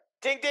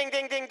Ding, ding,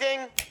 ding, ding,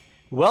 ding.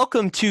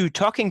 Welcome to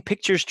Talking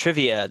Pictures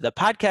Trivia, the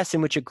podcast in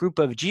which a group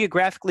of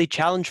geographically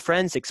challenged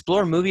friends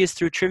explore movies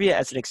through trivia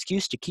as an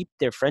excuse to keep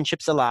their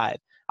friendships alive.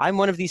 I'm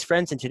one of these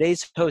friends and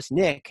today's host,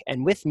 Nick,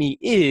 and with me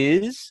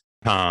is...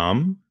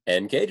 Tom.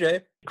 And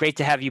KJ. Great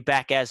to have you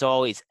back as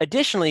always.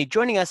 Additionally,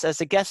 joining us as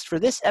a guest for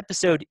this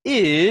episode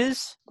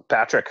is...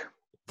 Patrick.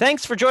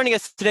 Thanks for joining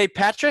us today,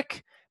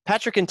 Patrick.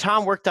 Patrick and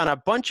Tom worked on a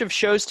bunch of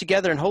shows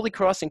together in Holy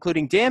Cross,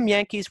 including Damn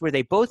Yankees, where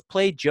they both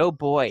played Joe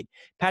Boyd.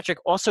 Patrick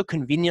also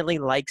conveniently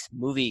likes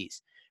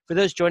movies. For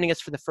those joining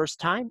us for the first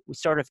time, we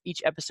start off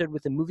each episode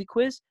with a movie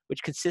quiz,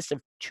 which consists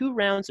of 2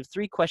 rounds of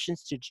 3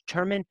 questions to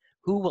determine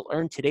who will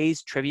earn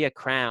today's trivia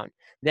crown.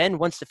 Then,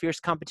 once the fierce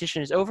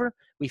competition is over,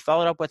 we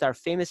follow it up with our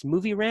famous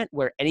movie rant,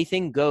 where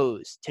anything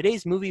goes.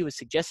 Today's movie was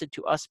suggested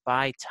to us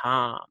by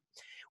Tom.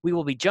 We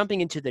will be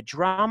jumping into the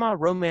drama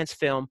romance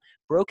film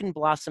Broken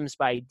Blossoms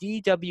by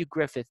D.W.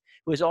 Griffith,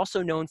 who is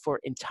also known for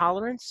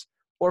Intolerance,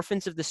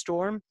 Orphans of the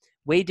Storm,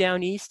 Way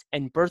Down East,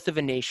 and Birth of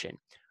a Nation.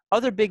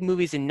 Other big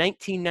movies in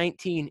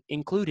 1919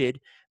 included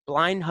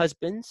Blind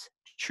Husbands,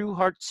 True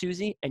Heart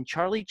Susie, and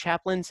Charlie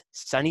Chaplin's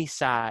Sunny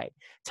Side.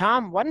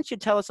 Tom, why don't you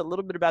tell us a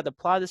little bit about the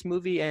plot of this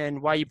movie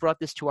and why you brought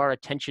this to our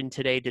attention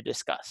today to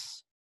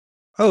discuss?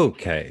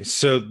 Okay,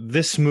 so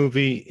this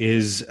movie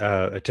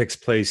takes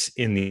place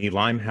in the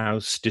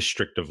Limehouse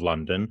district of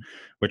London,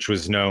 which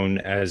was known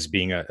as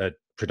being a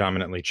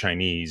predominantly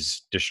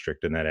Chinese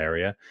district in that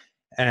area.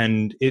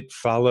 And it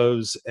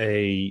follows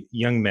a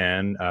young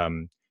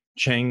man,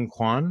 Cheng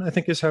Quan, I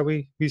think is how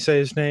we say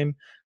his name,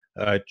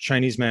 a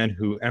Chinese man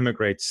who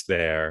emigrates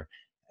there.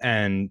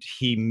 And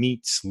he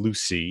meets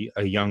Lucy,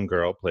 a young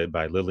girl played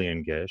by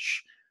Lillian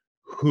Gish,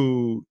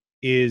 who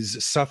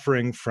is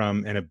suffering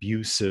from an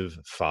abusive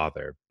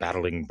father,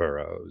 battling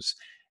Burroughs.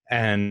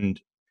 And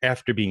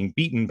after being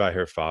beaten by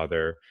her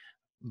father,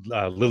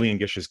 Lillian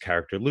Gish's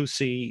character,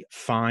 Lucy,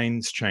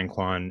 finds Cheng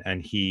Quan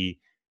and he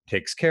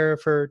takes care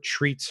of her,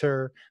 treats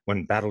her.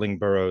 When Battling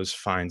Burroughs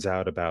finds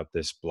out about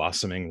this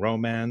blossoming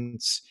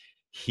romance,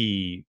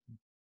 he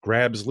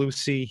grabs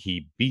Lucy,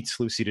 he beats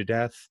Lucy to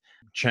death.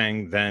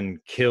 Cheng then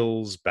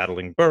kills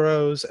Battling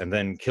Burroughs and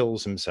then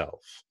kills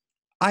himself.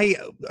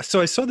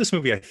 So I saw this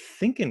movie, I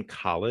think in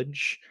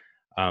college.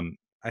 I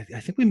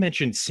think we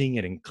mentioned seeing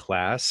it in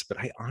class, but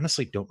I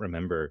honestly don't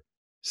remember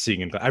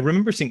seeing it. I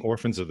remember seeing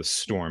Orphans of the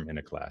Storm in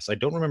a class. I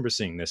don't remember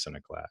seeing this in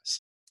a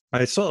class.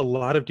 I saw a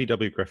lot of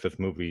D.W. Griffith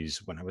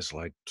movies when I was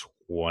like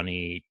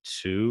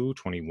 22,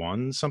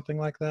 21, something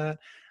like that.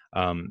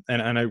 And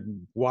I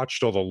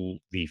watched all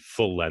the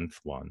full-length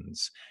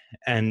ones.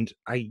 And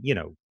I,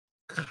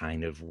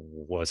 kind of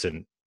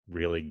wasn't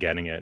really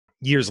getting it.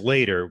 Years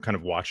later, kind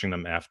of watching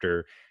them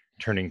after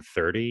turning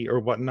 30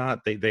 or whatnot,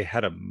 they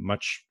had a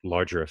much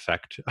larger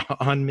effect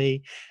on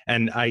me.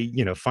 And I,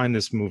 find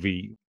this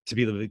movie to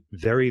be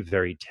very,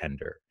 very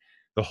tender.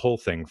 The whole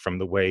thing, from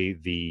the way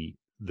the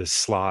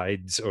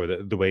slides or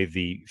the way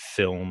the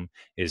film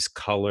is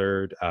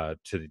colored, to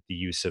the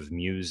use of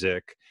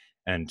music,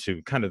 and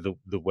to kind of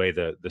the way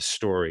the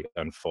story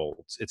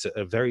unfolds. It's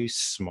a very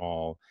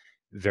small,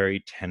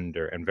 very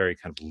tender, and very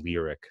kind of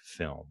lyric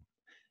film.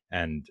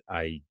 And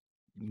I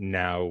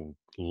now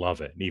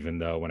love it, even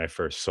though when I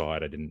first saw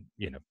it, I didn't,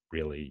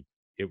 really,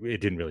 it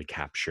didn't really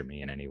capture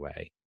me in any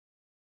way.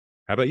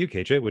 How about you,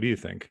 KJ? What do you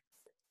think?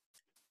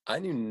 I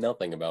knew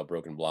nothing about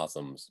Broken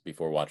Blossoms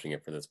before watching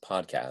it for this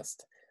podcast.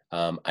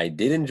 I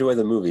did enjoy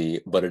the movie,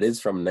 but it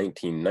is from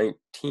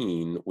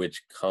 1919,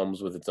 which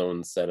comes with its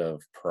own set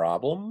of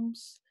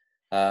problems.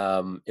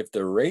 If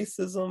the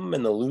racism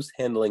and the loose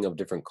handling of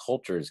different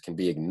cultures can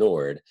be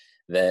ignored,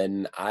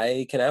 then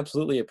I can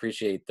absolutely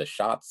appreciate the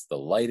shots, the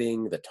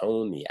lighting, the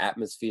tone, the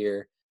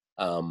atmosphere,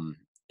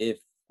 if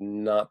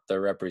not the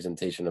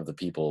representation of the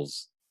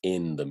peoples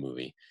in the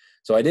movie.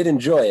 So I did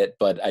enjoy it,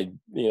 but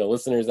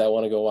listeners that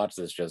want to go watch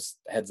this, just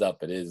heads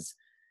up, it's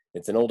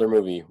an older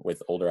movie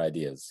with older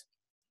ideas.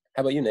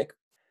 How about you, Nick?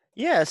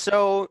 Yeah,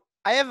 so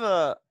I have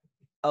a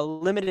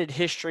limited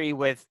history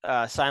with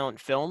silent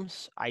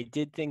films. I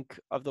did think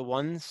of the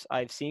ones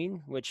I've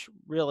seen, which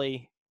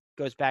really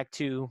goes back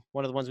to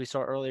one of the ones we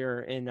saw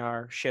earlier in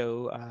our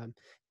show,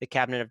 The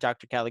Cabinet of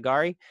Dr.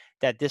 Caligari,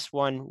 that this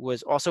one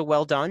was also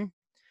well done.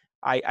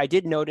 I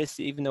did notice,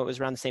 even though it was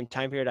around the same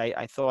time period,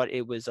 I thought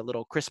it was a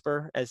little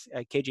crisper, as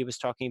KJ was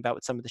talking about,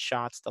 with some of the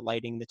shots, the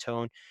lighting, the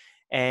tone.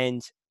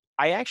 And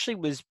I actually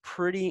was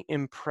pretty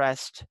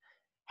impressed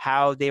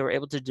how they were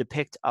able to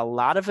depict a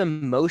lot of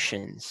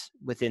emotions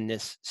within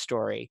this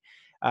story.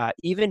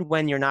 Even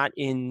when you're not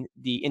in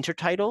the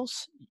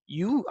intertitles,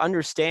 you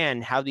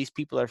understand how these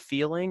people are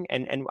feeling.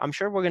 And I'm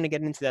sure we're going to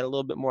get into that a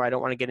little bit more. I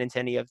don't want to get into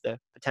any of the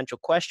potential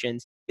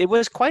questions. It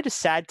was quite a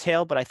sad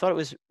tale, but I thought it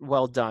was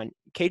well done.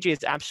 KJ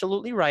is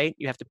absolutely right.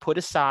 You have to put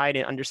aside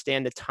and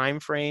understand the time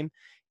frame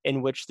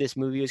in which this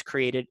movie was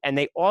created. And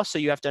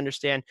you have to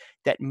understand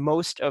that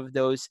most of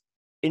those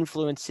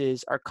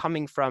influences are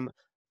coming from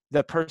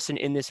the person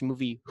in this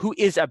movie who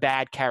is a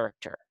bad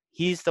character.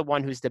 He's the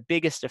one who's the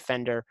biggest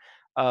offender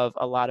of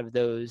a lot of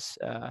those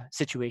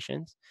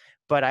situations.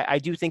 But I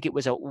do think it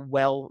was a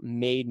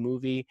well-made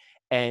movie.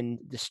 and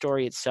the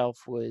story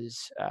itself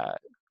was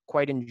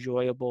quite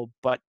enjoyable,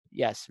 but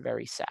yes,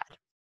 very sad.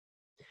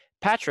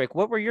 Patrick,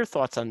 what were your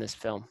thoughts on this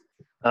film?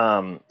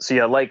 So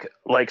yeah, like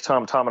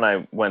Tom and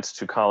I went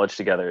to college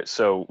together.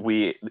 So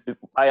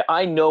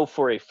I know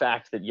for a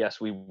fact that yes,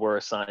 we were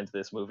assigned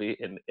this movie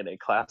in a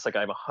class. Like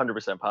I'm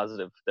 100%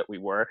 positive that we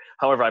were.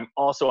 However, I'm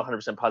also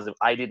 100% positive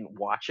I didn't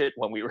watch it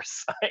when we were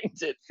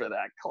assigned it for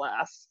that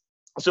class.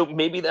 So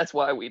maybe that's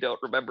why we don't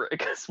remember it,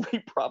 because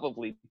we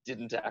probably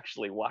didn't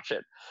actually watch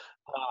it.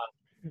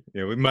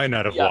 Yeah, we might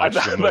not have watched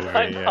the movie. But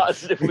I'm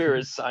positive we were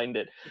assigned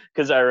it,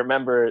 because I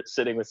remember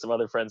sitting with some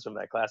other friends from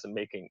that class and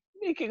making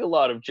a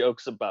lot of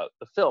jokes about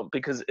the film,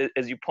 because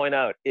as you point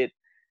out, it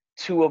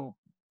to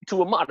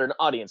a modern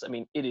audience, I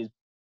mean, it is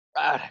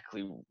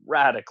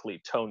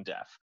radically tone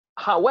deaf.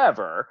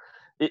 However,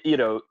 as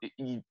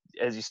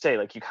you say,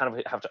 like, you kind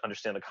of have to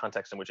understand the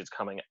context in which it's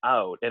coming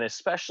out, and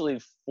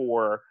especially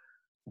for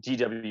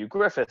D.W.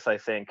 Griffith, I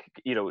think,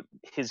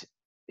 his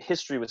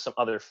history with some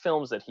other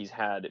films that he's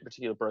had, in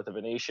particular Birth of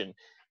a Nation,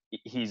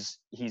 he's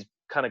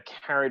kind of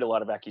carried a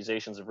lot of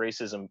accusations of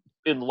racism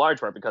in large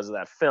part because of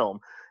that film,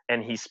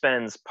 and he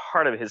spends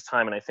part of his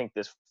time, and I think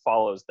this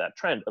follows that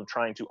trend of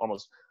trying to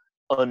almost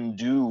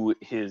undo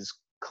his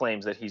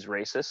claims that he's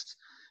racist,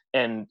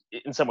 and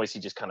in some ways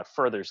he just kind of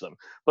furthers them,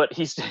 but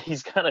he's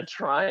kind of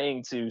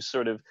trying to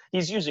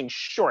he's using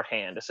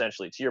shorthand,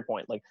 essentially, to your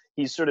point. Like,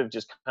 he's sort of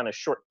just kind of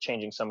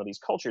shortchanging some of these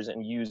cultures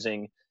and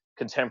using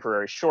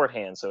contemporary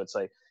shorthand. So it's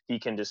like he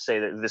can just say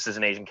that this is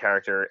an Asian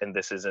character and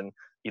this is a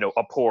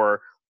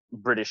poor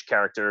British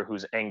character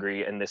who's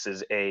angry, and this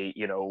is a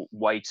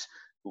white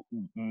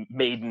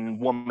maiden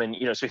woman,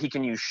 so he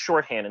can use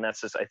shorthand, and that's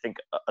just, I think,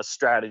 a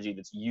strategy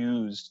that's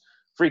used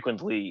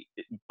frequently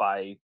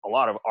by a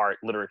lot of art,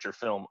 literature,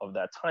 film of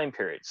that time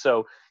period.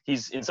 So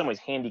he's in some ways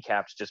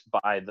handicapped just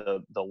by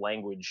the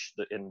language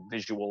and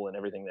visual and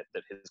everything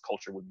that his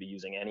culture would be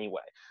using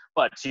anyway.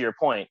 But to your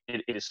point,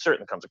 it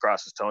certainly comes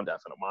across as tone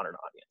deaf in a modern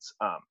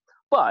audience.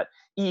 But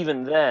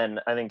even then,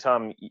 I think,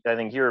 Tom,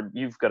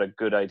 you've got a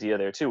good idea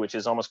there too, which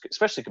is almost,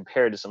 especially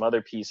compared to some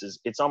other pieces,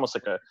 it's almost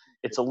like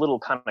it's a little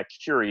kind of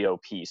curio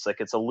piece. Like,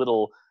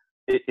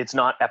 it's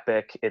not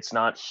epic, it's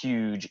not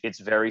huge, it's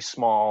very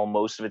small.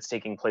 Most of it's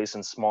taking place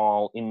in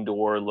small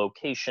indoor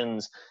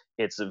locations.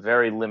 It's a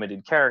very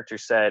limited character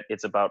set.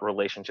 It's about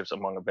relationships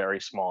among a very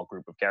small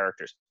group of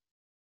characters.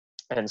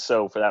 And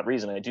so for that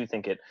reason, I do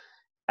think it,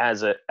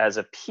 as a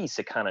piece,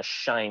 it kind of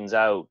shines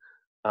out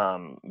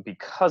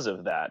because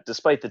of that,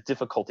 despite the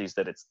difficulties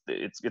that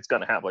it's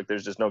going to have. Like,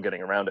 there's just no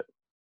getting around it.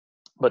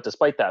 But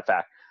despite that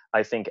fact,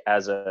 I think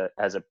as a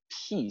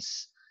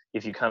piece,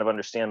 if you kind of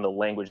understand the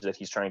language that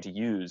he's trying to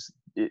use,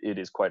 it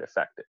is quite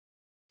effective.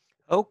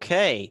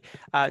 Okay.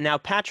 Now,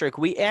 Patrick,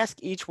 we ask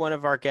each one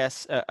of our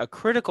guests a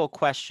critical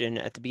question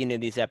at the beginning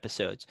of these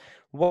episodes.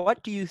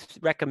 What do you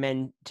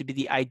recommend to be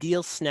the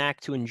ideal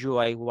snack to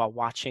enjoy while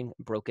watching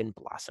Broken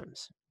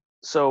Blossoms?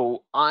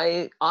 So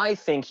I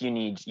think you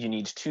need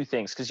two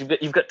things, because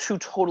you've got two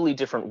totally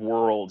different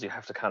worlds you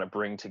have to kind of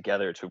bring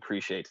together to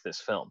appreciate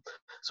this film.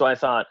 So I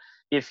thought,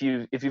 if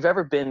you've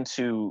ever been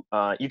to,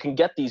 you can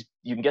get these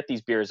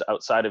beers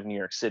outside of New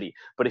York City,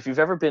 but if you've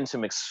ever been to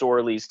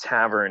McSorley's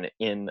Tavern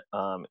in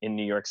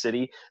New York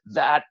City,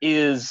 that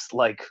is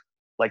like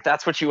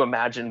that's what you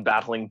imagine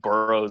Battling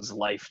Burroughs'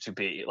 life to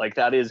be. Like,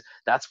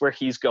 that's where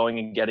he's going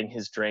and getting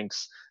his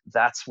drinks.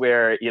 That's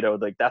where,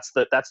 that's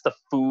the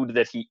food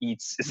that he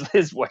eats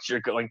is what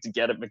you're going to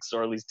get at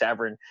McSorley's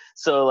Tavern.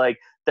 So like,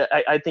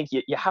 I think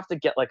you have to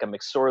get like a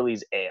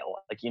McSorley's ale.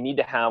 Like, you need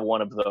to have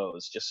one of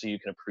those just so you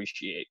can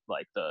appreciate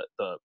like the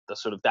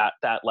sort of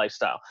that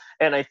lifestyle.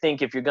 And I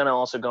think if you're going to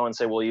also go and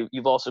say, well,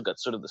 you've also got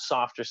sort of the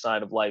softer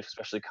side of life,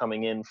 especially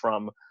coming in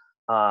from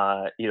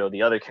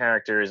the other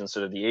characters and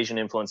sort of the Asian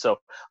influence. So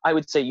I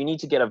would say you need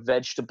to get a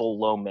vegetable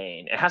lo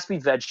mein. It has to be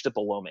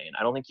vegetable lo mein.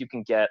 I don't think you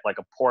can get like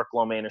a pork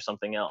lo mein or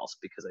something else,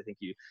 because I think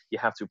you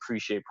have to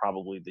appreciate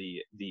probably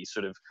the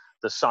sort of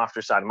the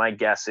softer side. My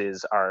guess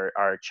is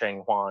our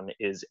Cheng Huan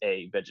is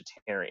a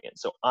vegetarian.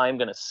 So I'm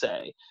going to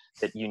say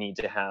that you need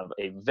to have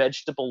a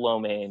vegetable lo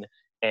mein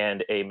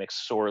and a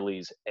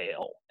McSorley's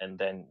ale, and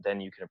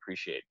then you can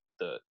appreciate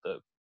the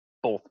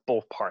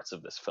both parts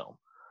of this film.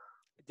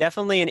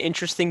 Definitely an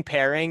interesting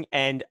pairing,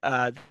 and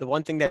the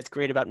one thing that's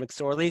great about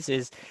McSorley's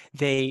is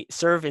they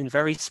serve in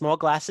very small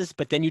glasses,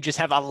 but then you just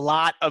have a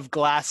lot of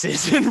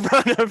glasses in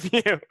front of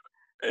you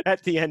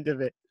at the end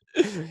of it.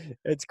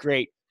 It's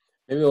great.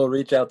 Maybe we'll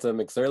reach out to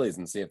McSorley's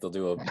and see if they'll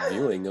do a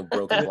viewing of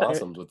Broken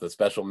Blossoms with a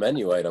special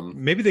menu item.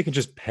 Maybe they can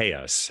just pay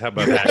us. How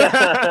about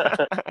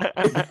that?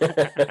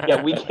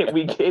 Yeah,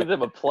 we gave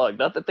them a plug.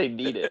 Not that they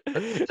need it.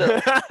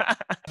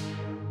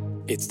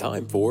 It's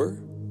time for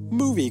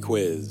Movie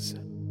Quiz.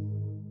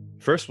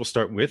 First, we'll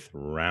start with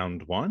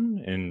round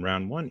one. In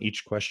round one,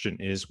 each question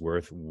is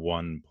worth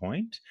 1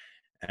 point.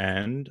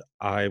 And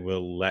I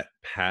will let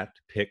Pat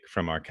pick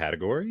from our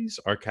categories.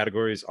 Our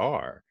categories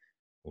are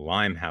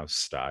Limehouse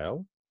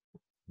Style,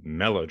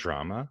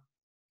 Melodrama,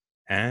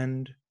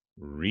 and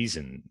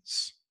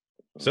Reasons.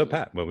 So,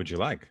 Pat, what would you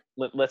like?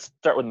 Let's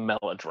start with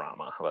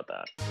Melodrama. How about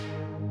that?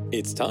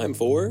 It's time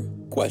for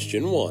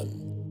Question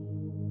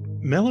 1.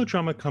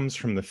 Melodrama comes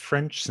from the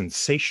French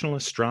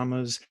sensationalist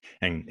dramas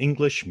and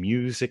English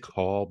music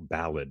hall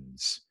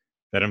ballads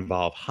that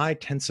involve high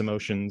tense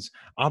emotions,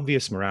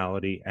 obvious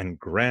morality, and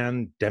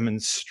grand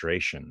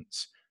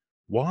demonstrations.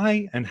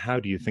 Why and how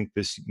do you think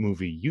this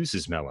movie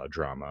uses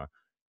melodrama,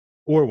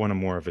 or one or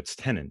more of its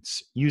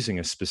tenets, using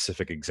a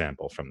specific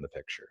example from the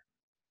picture?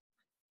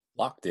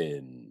 Locked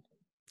in.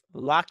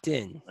 Locked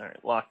in. All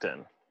right, locked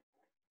in.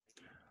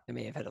 I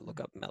may have had to look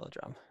up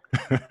melodrama.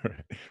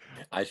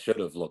 I should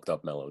have looked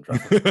up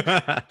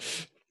melodrama.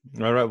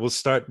 All right, we'll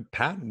start.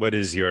 Pat, what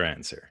is your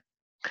answer?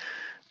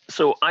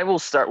 So I will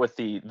start with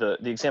the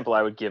example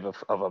I would give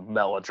of a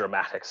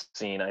melodramatic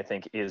scene, I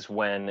think, is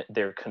when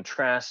they're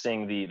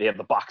contrasting they have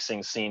the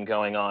boxing scene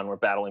going on where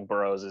Battling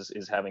Burrows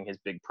is having his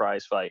big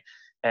prize fight,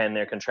 and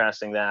they're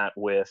contrasting that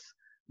with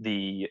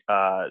the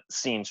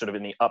scene sort of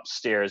in the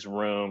upstairs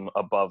room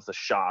above the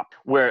shop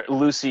where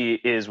Lucy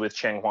is with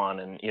Cheng Huan,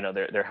 and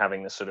they're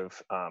having this sort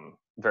of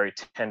very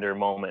tender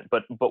moment.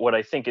 But what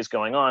I think is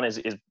going on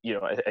is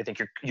I think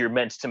you're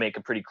meant to make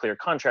a pretty clear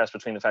contrast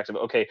between the fact of,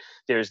 okay,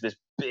 there's this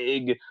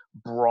big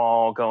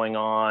brawl going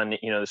on,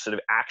 this sort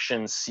of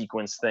action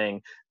sequence thing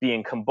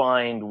being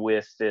combined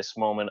with this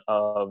moment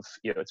of,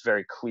 it's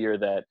very clear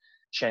that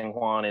Cheng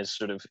Huan is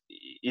sort of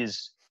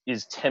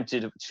is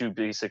tempted to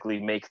basically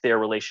make their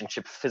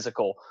relationship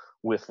physical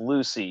with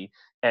Lucy.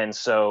 And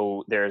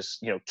so there's,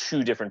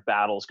 two different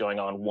battles going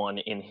on, one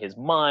in his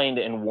mind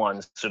and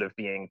one sort of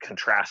being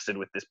contrasted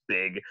with this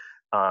big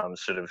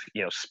sort of,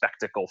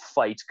 spectacle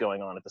fight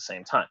going on at the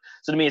same time.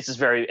 So to me, it's this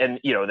very, and,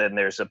 then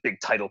there's a big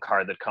title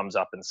card that comes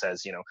up and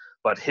says,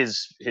 but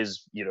his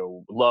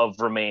love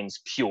remains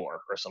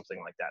pure or something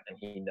like that. And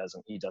he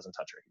doesn't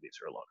touch her, he leaves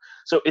her alone.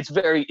 So it's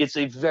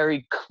a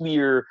very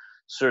clear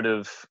sort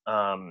of,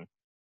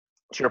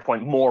 to your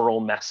point, moral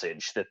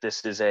message that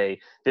this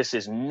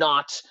is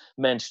not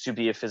meant to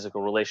be a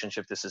physical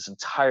relationship. This is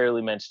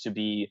entirely meant to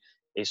be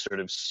a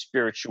sort of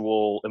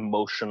spiritual,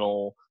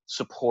 emotional,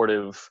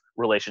 supportive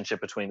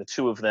relationship between the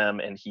two of them,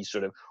 and he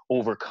sort of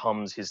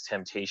overcomes his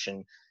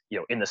temptation,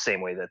 in the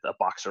same way that a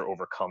boxer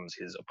overcomes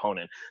his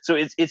opponent. So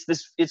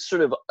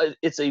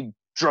it's a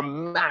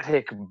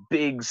dramatic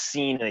big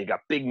scene, and you got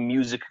big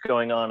music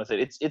going on with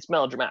it. It's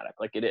melodramatic,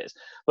 like it is,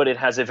 but it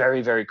has a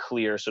very, very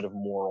clear sort of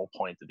moral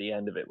point at the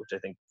end of it, which I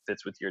think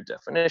fits with your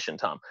definition,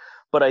 Tom.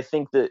 But I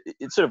think that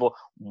it's sort of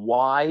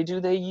why do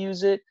they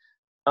use it?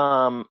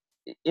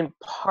 In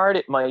part,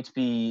 it might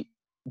be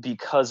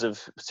because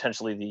of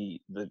potentially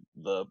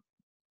the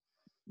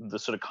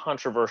sort of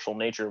controversial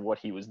nature of what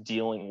he was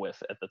dealing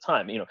with at the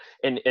time,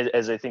 and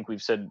as I think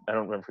we've said, I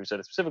don't remember if we've said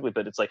it specifically,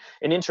 but it's like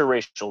an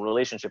interracial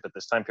relationship at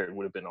this time period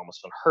would have been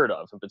almost unheard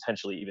of and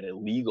potentially even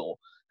illegal,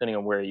 depending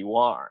on where you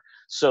are.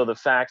 So the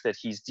fact that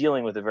he's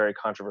dealing with a very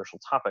controversial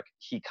topic,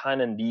 he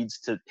kind of needs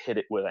to hit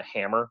it with a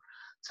hammer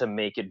to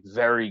make it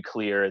very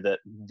clear that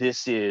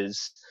this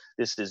is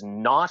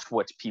not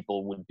what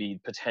people would be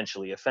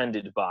potentially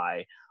offended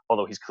by,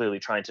 although he's clearly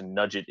trying to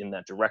nudge it in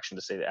that direction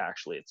to say that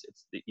actually it's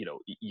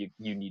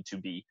you need to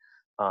be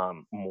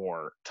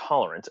more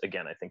tolerant.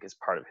 Again, I think is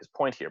part of his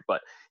point here,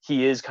 but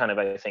he is kind of,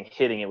 I think,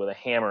 hitting it with a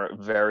hammer,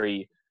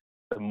 very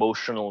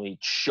emotionally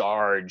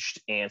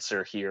charged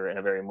answer here and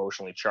a very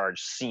emotionally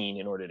charged scene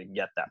in order to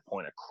get that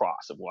point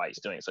across of why he's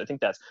doing it. So I think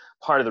that's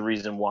part of the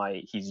reason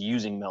why he's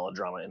using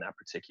melodrama in that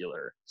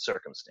particular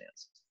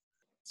circumstance.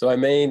 So I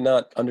may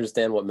not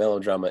understand what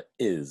melodrama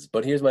is,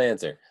 but here's my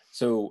answer.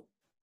 So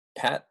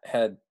Pat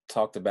had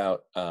talked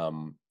about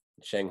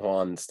Cheng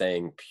Huan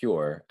staying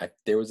pure.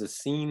 There was a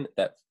scene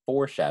that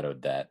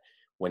foreshadowed that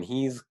when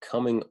he's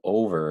coming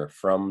over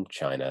from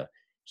China.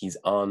 He's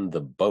on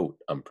the boat,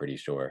 I'm pretty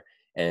sure,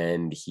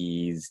 and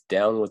he's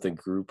down with a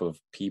group of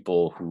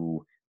people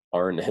who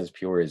aren't as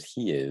pure as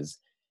he is,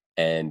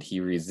 and he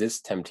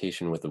resists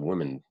temptation with a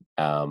woman,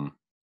 and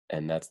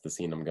that's the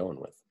scene I'm going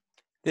with.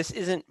 This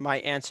isn't my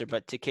answer,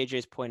 but to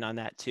KJ's point on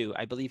that too,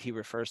 I believe he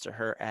refers to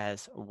her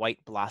as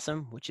White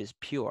Blossom, which is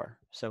pure.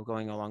 So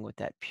going along with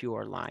that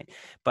pure line.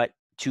 But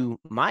to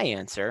my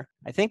answer,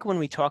 I think when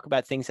we talk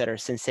about things that are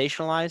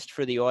sensationalized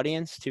for the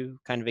audience to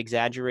kind of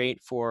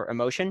exaggerate for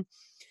emotion,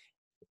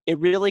 it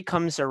really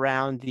comes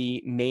around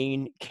the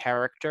main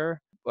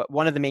character,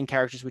 one of the main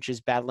characters, which is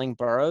Battling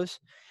Burrows,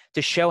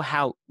 to show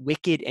how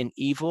wicked and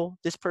evil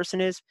this person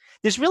is.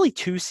 There's really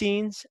two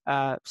scenes,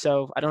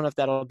 so I don't know if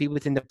that'll be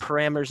within the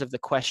parameters of the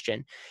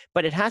question,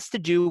 but it has to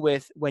do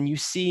with when you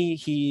see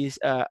he's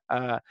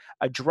a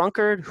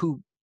drunkard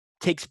who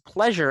takes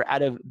pleasure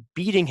out of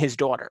beating his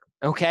daughter,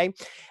 okay?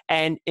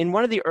 And in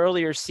one of the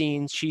earlier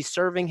scenes, she's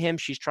serving him,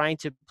 she's trying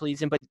to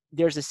please him, but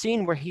there's a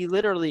scene where he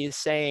literally is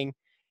saying,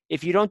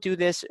 if you don't do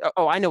this,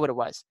 oh, I know what it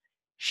was.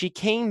 She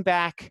came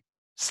back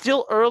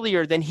still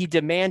earlier than he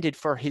demanded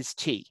for his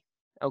tea.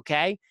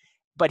 Okay,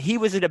 but he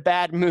was in a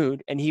bad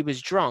mood and he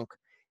was drunk.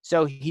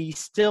 So he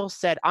still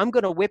said, I'm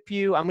going to whip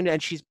you.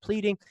 And she's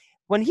pleading.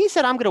 When he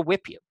said, I'm going to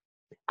whip you,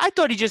 I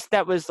thought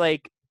that was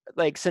like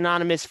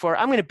synonymous for,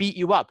 I'm going to beat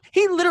you up.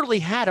 He literally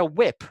had a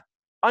whip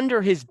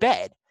under his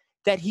bed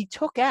that he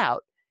took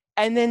out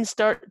and then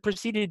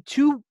proceeded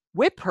to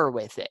whip her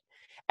with it.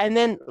 And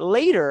then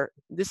later,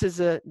 this is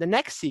the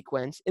next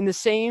sequence in the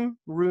same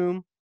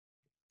room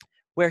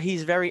where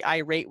he's very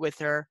irate with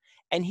her,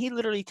 and he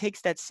literally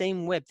takes that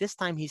same whip. This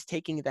time he's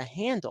taking the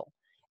handle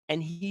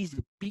and he's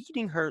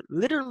beating her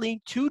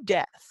literally to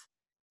death,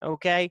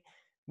 okay,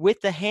 with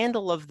the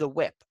handle of the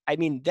whip. I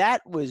mean,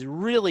 that was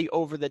really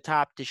over the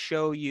top to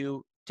show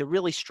you, to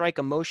really strike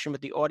emotion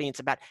with the audience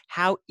about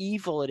how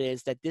evil it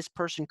is that this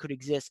person could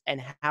exist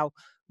and how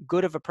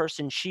good of a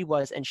person she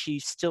was, and she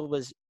still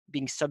was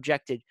being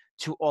subjected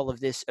to all of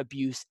this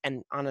abuse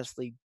and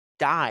honestly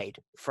died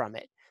from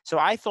it. So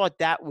I thought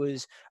that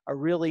was a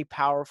really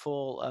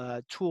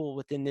powerful tool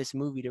within this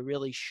movie to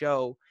really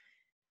show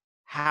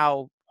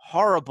how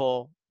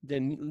horrible the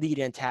lead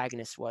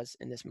antagonist was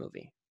in this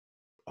movie.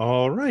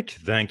 All right.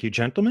 Thank you,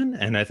 gentlemen.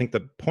 And I think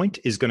the point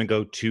is going to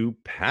go to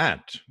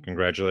Pat.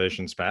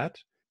 Congratulations, Pat.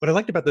 What I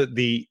liked about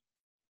the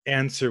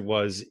answer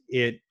was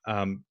it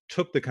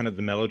took the kind of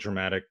the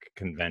melodramatic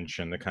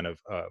convention, the kind of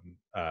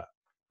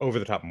over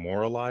the top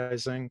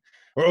moralizing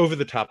or over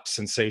the top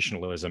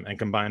sensationalism, and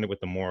combined it with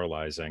the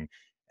moralizing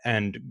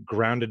and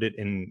grounded it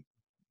in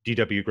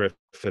D.W.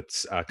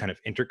 Griffith's kind of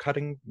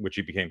intercutting, which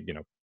he became,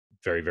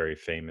 very, very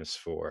famous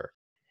for.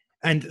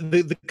 And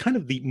the kind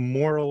of the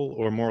moral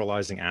or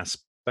moralizing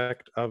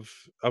aspect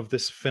of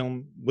this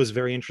film was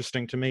very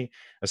interesting to me,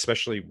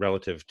 especially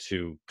relative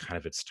to kind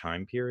of its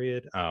time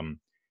period.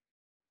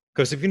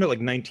 Because if you know, like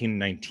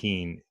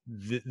 1919,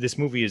 this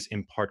movie is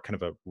in part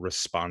kind of a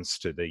response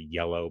to the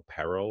Yellow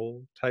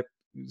Peril type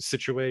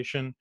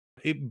situation,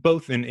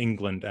 both in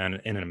England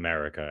and in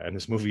America. And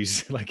this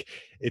movie's like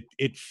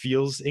it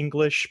feels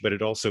English, but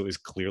it also is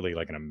clearly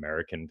like an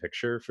American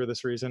picture for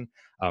this reason.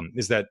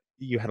 Is that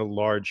you had a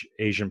large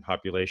Asian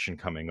population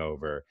coming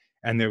over,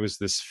 and there was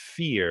this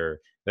fear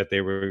that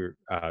they were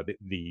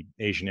the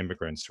Asian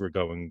immigrants were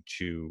going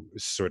to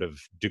sort of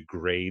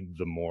degrade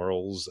the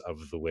morals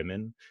of the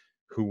women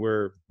who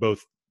were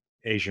both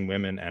Asian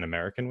women and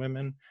American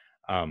women.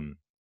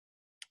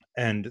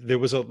 And there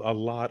was a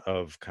lot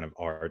of kind of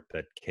art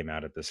that came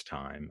out at this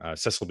time.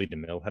 Cecil B.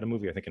 DeMille had a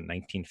movie, I think in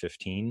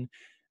 1915,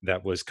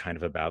 that was kind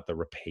of about the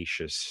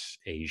rapacious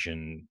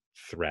Asian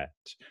threat.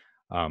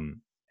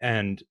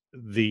 And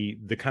the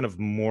kind of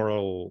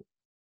moral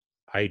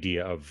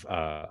idea of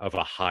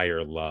a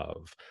higher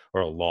love or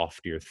a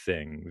loftier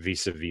thing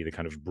vis-a-vis the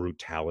kind of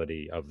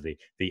brutality of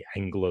the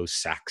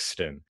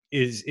Anglo-Saxon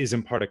is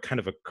in part a kind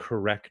of a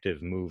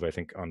corrective move, I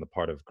think, on the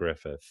part of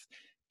Griffith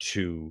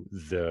to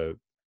the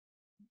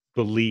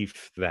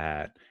belief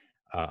that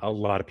a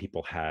lot of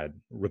people had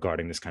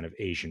regarding this kind of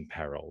Asian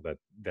peril,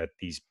 that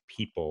these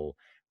people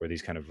were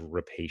these kind of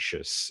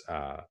rapacious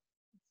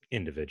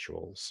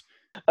individuals.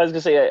 I was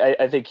gonna say,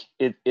 I think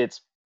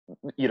it's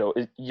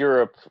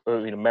Europe,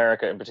 or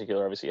America in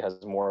particular, obviously has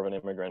more of an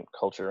immigrant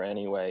culture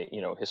anyway,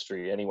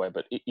 history anyway,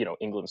 but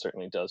England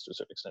certainly does to a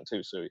certain extent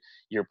too. So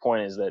your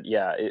point is that,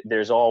 yeah,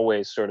 there's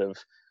always sort of,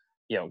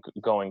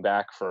 going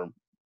back for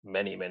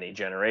many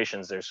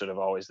generations, there's sort of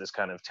always this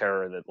kind of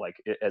terror that, like,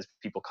 as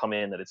people come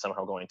in, that it's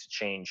somehow going to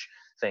change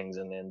things,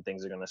 and then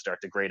things are going to start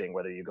degrading.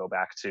 Whether you go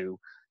back to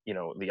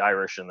the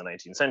Irish in the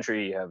 19th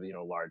century, you have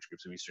large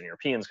groups of Eastern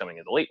Europeans coming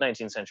in the late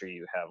 19th century,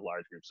 you have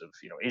large groups of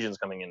Asians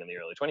coming in the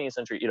early 20th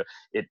century,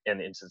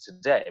 and into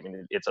today. I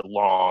mean, it's a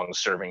long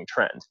serving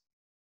trend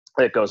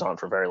that goes on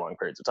for very long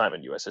periods of time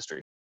in US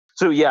history.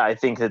 So yeah, I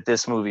think that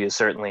this movie is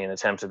certainly an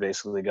attempt to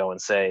basically go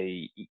and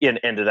say, and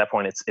to that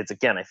point, it's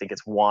again, I think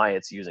it's why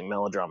it's using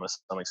melodrama to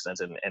some extent,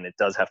 and it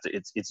does have to,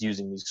 it's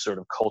using these sort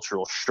of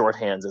cultural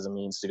shorthands as a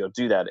means to go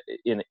do that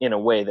in a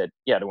way that,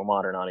 yeah, to a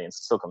modern audience,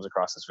 it still comes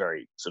across as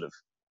very sort of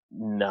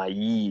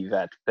naive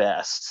at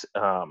best.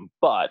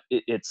 But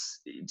it's,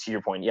 to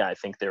your point, yeah, I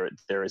think there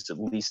is at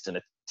least an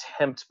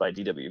attempt by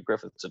D.W.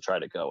 Griffith to try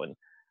to go and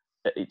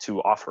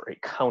to offer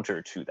a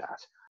counter to that.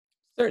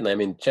 Certainly. I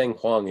mean, Cheng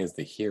Huang is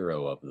the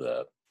hero of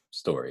the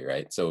story,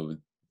 right? So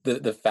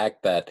the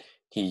fact that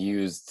he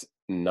used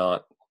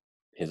not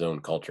his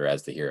own culture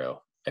as the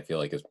hero, I feel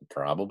like is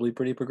probably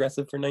pretty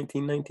progressive for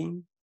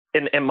 1919.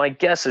 And my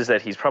guess is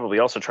that he's probably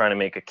also trying to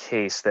make a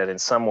case that in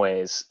some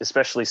ways,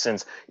 especially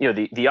since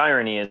the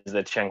irony is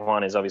that Cheng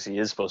Huang is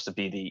supposed to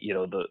be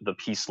the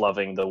peace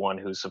loving, the one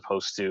who's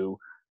supposed to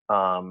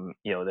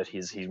that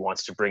he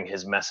wants to bring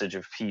his message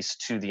of peace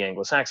to the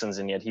Anglo-Saxons,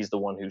 and yet he's the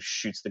one who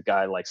shoots the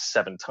guy like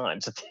 7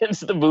 times at the end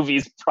of the movie.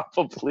 He's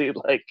probably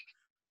like,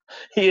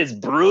 he is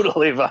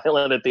brutally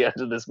violent at the end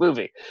of this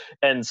movie.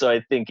 And so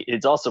I think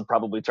it's also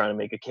probably trying to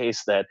make a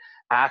case that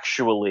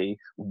actually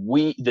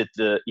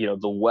the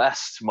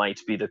West might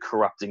be the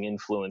corrupting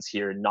influence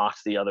here, not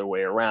the other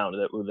way around,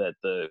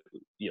 that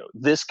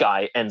this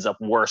guy ends up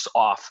worse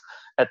off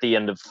at the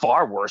end of,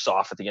 far worse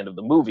off at the end of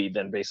the movie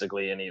than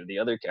basically any of the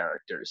other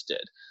characters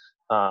did,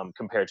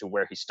 compared to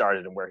where he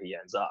started and where he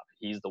ends up.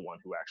 He's the one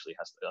who actually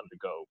has to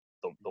undergo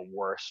the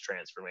worst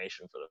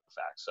transformation for the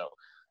fact. So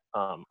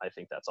I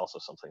think that's also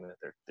something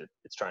that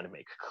it's trying to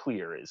make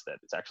clear, is that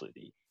it's actually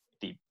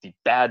the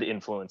bad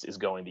influence is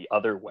going the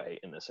other way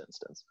in this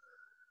instance.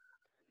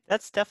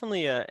 That's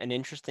definitely an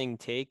interesting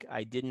take.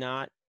 I did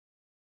not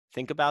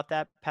think about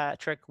that,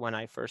 Patrick, when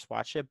I first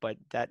watched it, but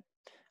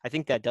I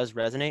think that does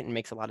resonate and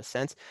makes a lot of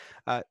sense.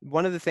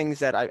 One of the things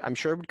that I'm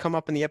sure would come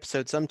up in the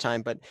episode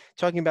sometime, but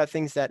talking about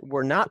things that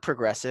were not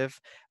progressive,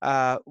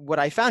 what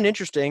I found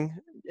interesting,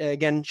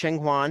 again, Cheng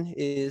Huan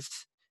is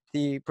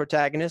the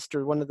protagonist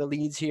or one of the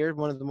leads here,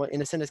 one of the more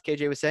innocent, as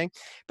KJ was saying.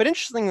 But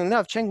interestingly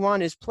enough, Cheng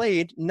Huan is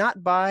played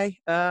not by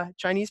a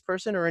Chinese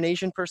person or an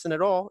Asian person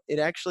at all. It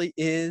actually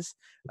is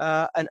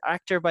an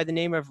actor by the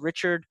name of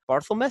Richard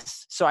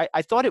Barthelmess. So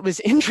I thought it was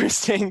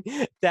interesting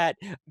that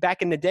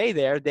back in the day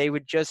there, they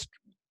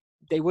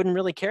wouldn't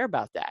really care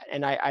about that.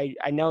 And I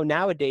know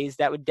nowadays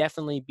that would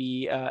definitely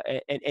be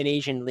an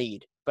Asian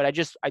lead. But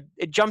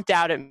it jumped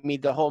out at me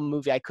the whole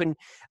movie. I couldn't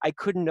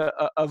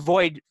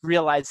avoid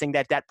realizing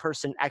that that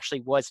person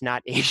actually was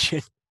not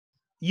Asian.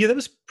 Yeah, that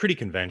was pretty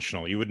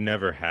conventional. You would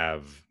never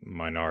have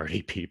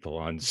minority people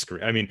on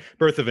screen. I mean,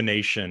 Birth of a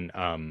Nation,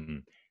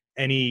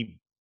 any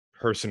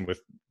person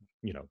with,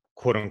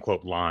 quote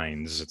unquote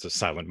lines, it's a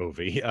silent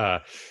movie,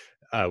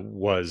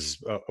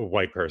 was a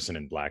white person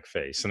in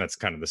blackface. And that's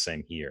kind of the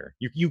same here.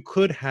 You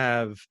could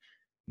have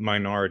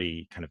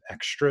minority kind of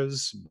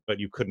extras,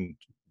 but you couldn't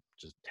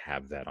just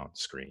have that on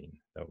screen.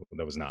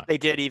 That was not. They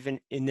did even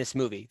in this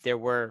movie. There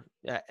were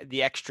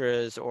the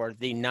extras or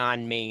the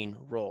non-main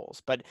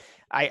roles. But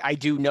I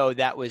do know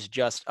that was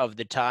just of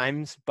the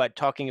times. But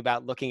talking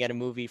about looking at a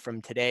movie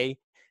from today,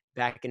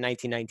 back in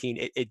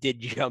 1919, it did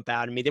jump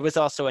out at me. There was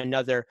also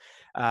another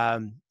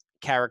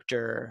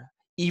character,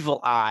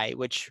 Evil Eye,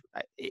 which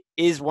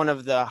is one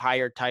of the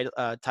higher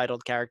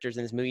titled characters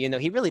in this movie.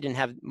 He really didn't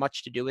have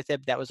much to do with it.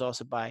 But that was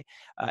also by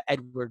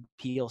Edward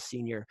Peel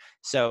Sr.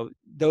 So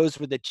those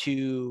were the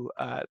two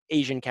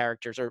Asian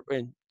characters, or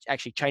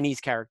actually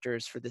Chinese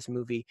characters for this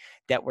movie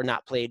that were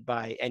not played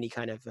by any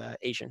kind of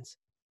Asians.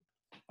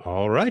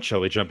 All right,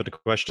 shall we jump into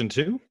question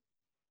 2?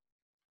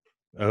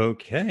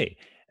 Okay,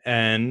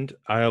 and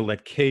I'll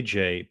let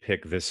KJ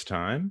pick this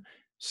time.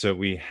 So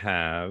we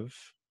have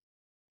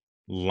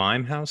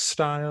Limehouse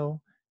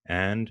style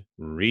and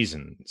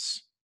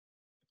reasons.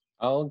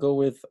 I'll go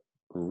with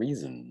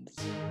reasons.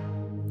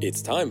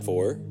 It's time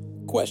for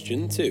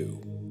question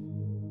 2.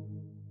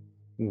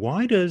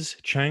 Why does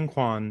Chang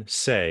Quan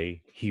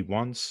say he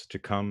wants to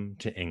come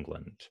to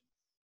England?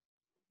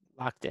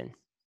 Locked in.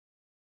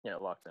 Yeah,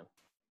 locked in.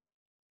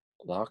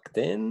 Locked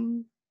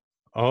in?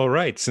 All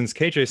right, since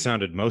KJ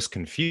sounded most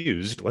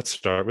confused, let's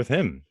start with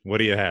him. What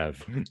do you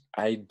have?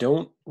 I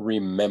don't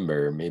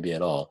remember, maybe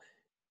at all,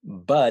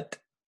 but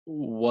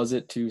was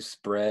it to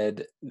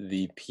spread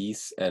the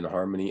peace and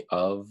harmony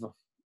of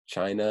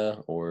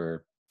China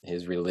or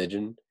his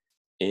religion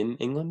in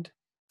England?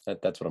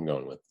 That's what I'm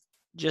going with.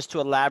 Just to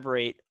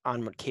elaborate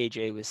on what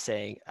KJ was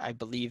saying, I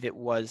believe it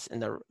was in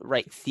the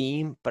right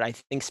theme, but I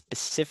think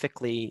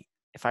specifically,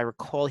 if I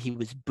recall, he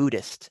was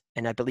Buddhist,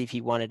 and I believe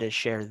he wanted to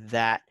share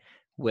that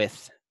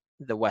with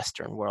the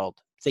Western world.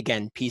 It's,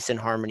 again, peace and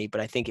harmony, but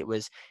I think it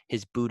was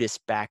his Buddhist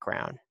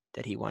background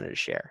that he wanted to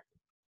share.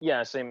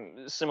 Yeah,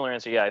 similar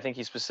answer. Yeah, I think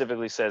he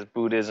specifically says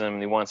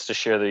Buddhism. He wants to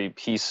share the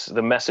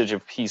message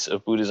of peace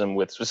of Buddhism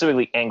with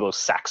specifically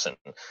Anglo-Saxon,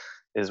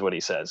 is what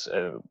he says.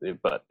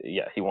 But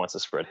yeah, he wants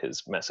to spread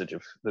his message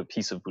of the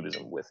peace of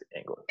Buddhism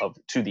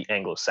to the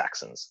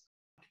Anglo-Saxons.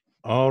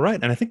 All right,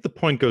 and I think the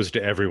point goes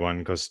to everyone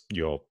because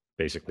you all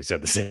basically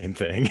said the same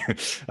thing.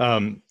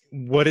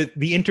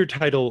 The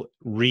intertitle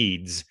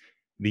reads: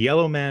 "The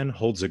Yellow Man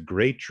holds a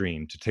great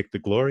dream to take the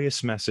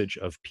glorious message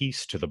of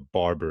peace to the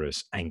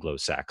barbarous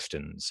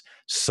Anglo-Saxons,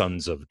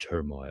 sons of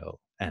turmoil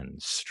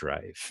and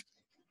strife."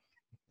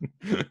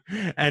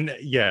 And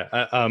yeah,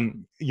 I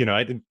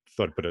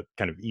thought I'd put a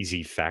kind of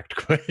easy fact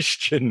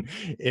question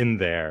in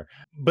there,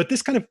 but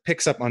this kind of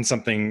picks up on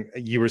something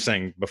you were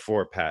saying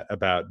before, Pat,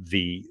 about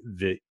the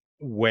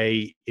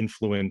way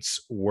influence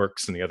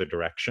works in the other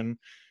direction.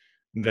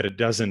 That it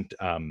doesn't,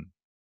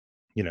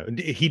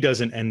 he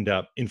doesn't end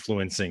up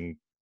influencing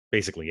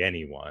basically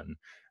anyone.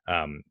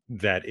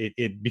 That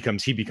he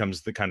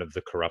becomes the kind of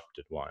the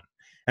corrupted one,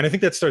 and I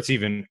think that starts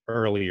even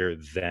earlier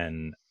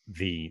than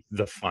the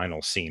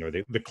final scene or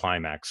the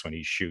climax when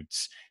he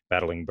shoots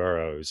Battling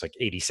Burrows like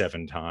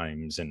 87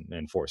 times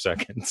in 4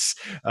 seconds.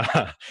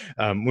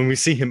 When we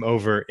see him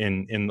over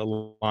in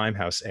the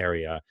Limehouse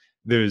area,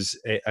 there's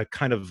a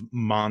kind of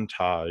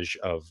montage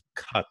of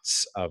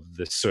cuts of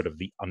this sort of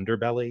the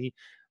underbelly,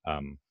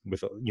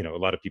 with a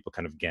lot of people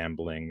kind of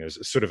gambling. There's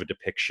a sort of a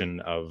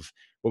depiction of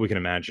what we can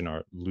imagine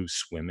are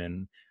loose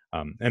women,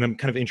 and I'm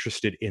kind of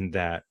interested in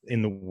that,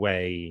 in the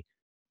way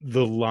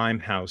the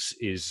Limehouse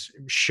is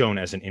shown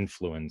as an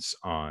influence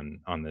on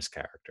this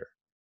character.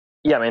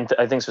 Yeah, I mean,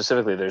 I think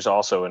specifically there's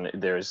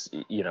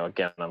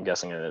again, I'm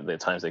guessing at the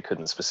times they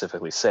couldn't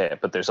specifically say it,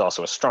 but there's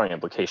also a strong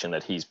implication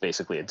that he's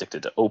basically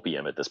addicted to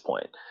opium at this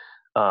point.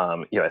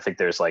 I think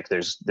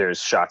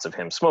there's shots of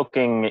him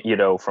smoking,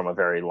 from a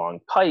very long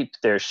pipe.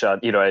 There's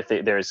shot, I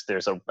think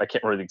I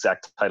can't remember the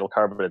exact title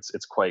card, but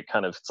it's quite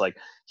kind of, it's like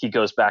he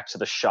goes back to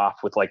the shop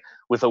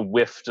with a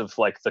whiff of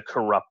like the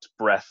corrupt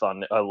breath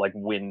on like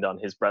wind on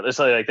his breath. It's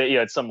like that,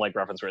 it's some like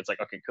reference where it's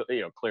like, okay,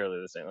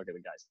 clearly the same. Okay,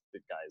 the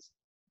guy's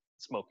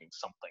smoking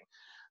something,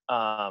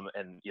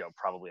 and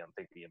probably I'm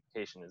thinking the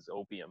implication is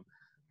opium.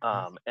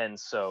 And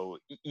so,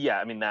 yeah,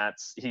 I mean,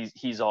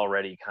 he's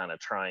already kind of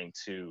trying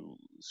to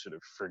sort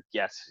of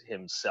forget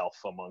himself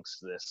amongst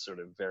this sort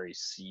of very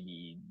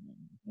seedy,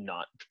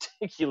 not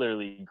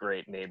particularly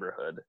great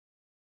neighborhood.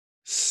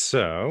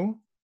 So,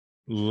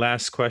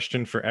 last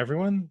question for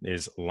everyone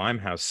is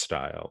Limehouse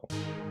style.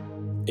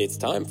 It's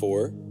time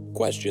for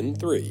question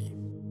 3.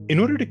 In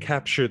order to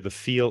capture the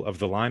feel of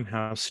the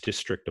Limehouse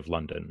district of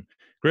London,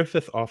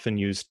 Griffith often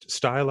used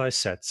stylized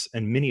sets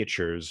and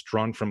miniatures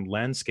drawn from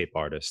landscape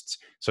artists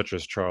such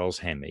as Charles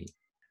Hamy.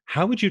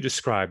 How would you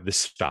describe the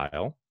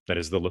style, that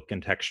is the look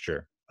and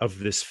texture, of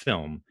this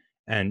film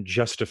and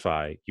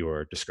justify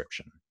your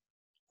description?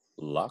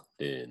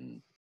 Locked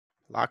in.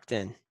 Locked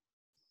in.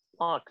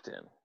 Locked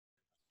in.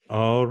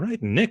 All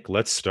right, Nick,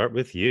 let's start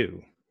with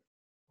you.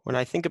 When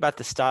I think about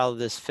the style of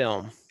this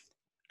film,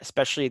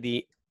 especially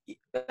the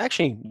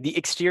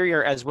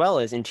exterior as well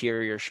as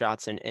interior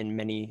shots in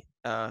many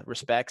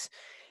respects,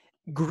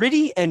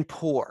 gritty and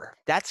poor.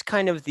 That's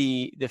kind of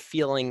the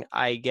feeling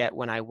I get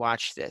when I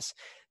watch this.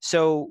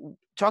 So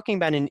talking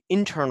about an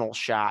internal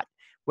shot,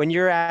 when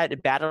you're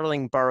at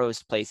Battling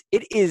Burrows' place,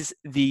 it is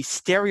the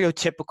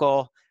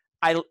stereotypical,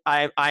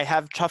 I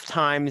have tough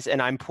times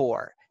and I'm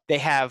poor. They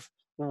have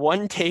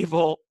one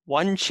table,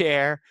 one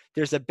chair,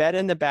 there's a bed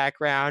in the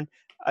background,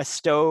 a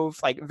stove,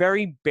 like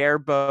very bare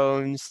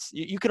bones.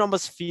 You can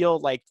almost feel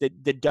like the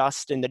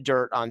dust and the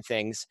dirt on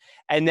things.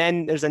 And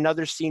then there's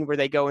another scene where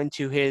they go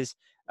into his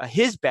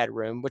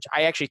bedroom, which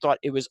I actually thought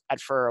it was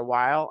for a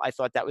while. I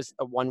thought that was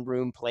a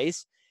one-room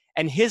place.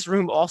 And his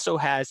room also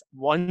has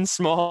one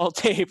small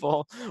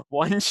table,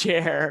 one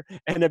chair,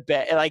 and a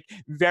bed, like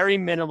very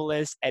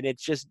minimalist, and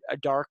it's just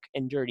dark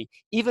and dirty.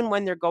 Even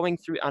when they're going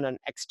through on an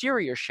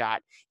exterior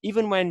shot,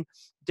 even when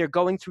they're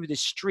going through the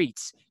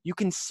streets, you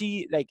can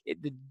see like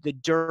the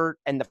dirt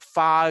and the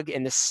fog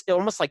and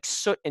almost like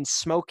soot and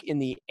smoke in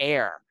the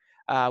air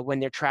when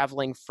they're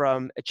traveling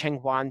from Cheng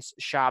Huan's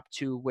shop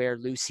to where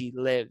Lucy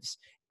lives.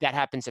 That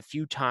happens a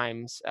few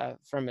times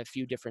from a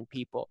few different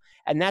people.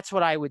 And that's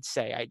what I would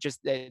say. I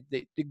just, the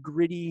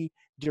gritty,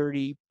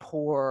 dirty,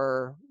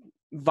 poor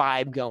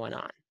vibe going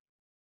on.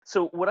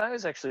 So what I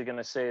was actually going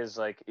to say is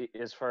like,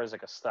 as far as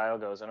like a style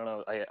goes, I don't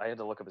know, I had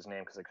to look up his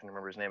name because I couldn't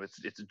remember his name.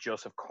 It's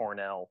Joseph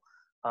Cornell.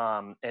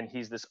 And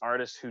he's this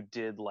artist who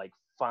did like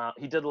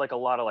a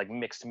lot of like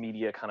mixed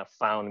media, kind of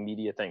found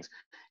media things.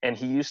 And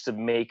he used to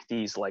make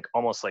these like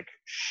almost like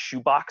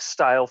shoebox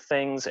style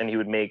things, and he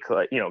would make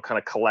kind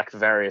of collect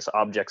various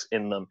objects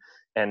in them.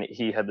 And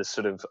he had this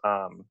sort of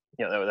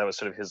that was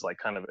sort of his like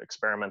kind of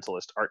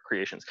experimentalist art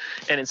creations.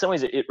 And in some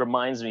ways it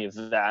reminds me of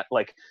that.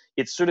 Like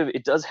it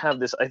does have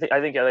this, I think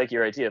I like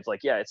your idea of like,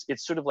 yeah,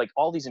 it's sort of like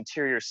all these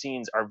interior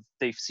scenes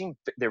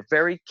they're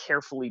very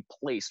carefully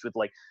placed with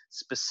like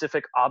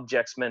specific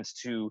objects meant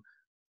to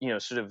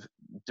sort of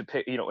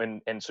depict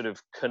and sort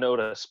of connote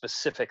a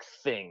specific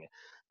thing.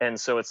 And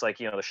so it's like,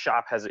 the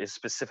shop is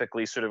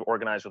specifically sort of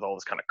organized with all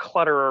this kind of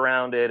clutter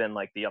around it. And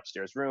like the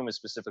upstairs room is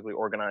specifically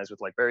organized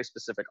with like very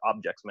specific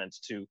objects meant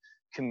to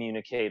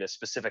communicate a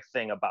specific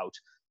thing about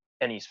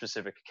any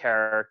specific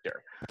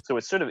character. So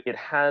it's sort of, it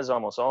has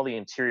almost all the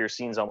interior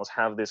scenes almost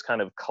have this kind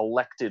of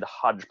collected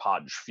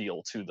hodgepodge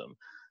feel to them.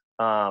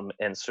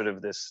 And sort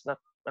of this, not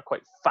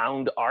quite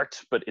found art,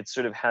 but it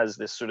sort of has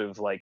this sort of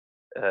like,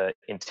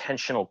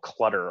 intentional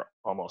clutter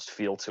almost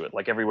feel to it.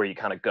 Like everywhere you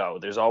kind of go,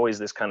 there's always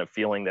this kind of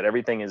feeling that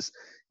everything is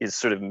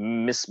sort of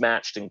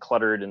mismatched and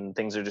cluttered and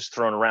things are just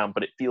thrown around,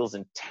 but it feels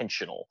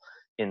intentional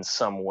in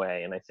some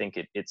way. And I think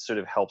it sort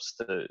of helps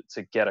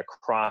to get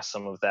across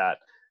some of that,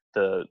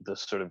 the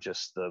sort of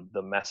just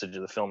the message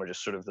of the film, or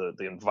just sort of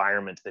the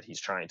environment that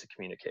he's trying to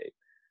communicate.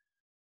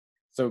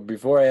 So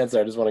before I answer,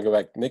 I just want to go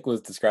back. Nick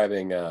was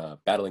describing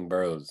Battling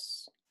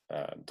Burrows'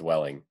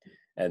 dwelling.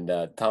 And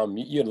Tom,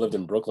 you had lived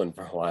in Brooklyn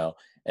for a while.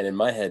 And in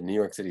my head, New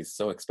York City is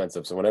so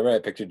expensive. So whenever I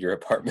pictured your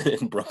apartment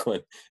in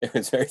Brooklyn, it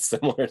was very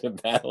similar to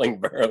Battling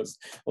Burrows'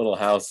 little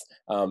house,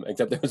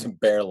 except there was a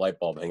bare light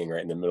bulb hanging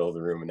right in the middle of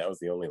the room. And that was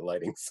the only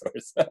lighting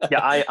source.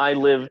 Yeah, I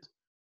lived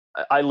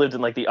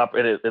in like the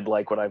upper,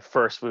 like when I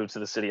first moved to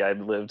the city, I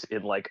lived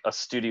in like a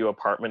studio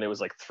apartment. It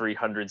was like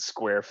 300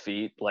 square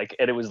feet. Like,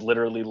 and it was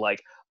literally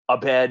like a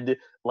bed,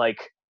 like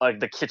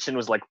the kitchen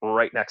was like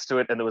right next to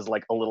it, and there was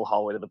like a little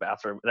hallway to the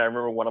bathroom. And I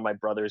remember one of my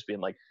brothers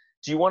being like,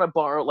 do you want to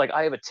borrow, like,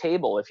 I have a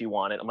table if you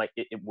want it. I'm like,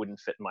 it wouldn't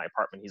fit in my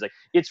apartment. He's like,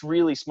 it's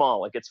really small,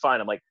 like it's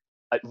fine. I'm like,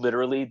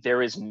 literally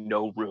there is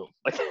no room,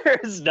 like there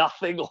is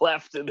nothing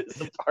left in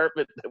this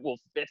apartment that will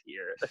fit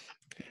here.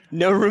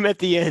 No room at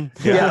the end.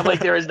 Yeah, like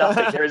there is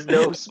nothing, there is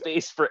no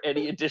space for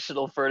any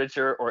additional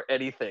furniture or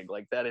anything.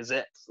 Like that is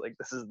it. Like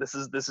this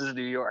is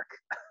New York.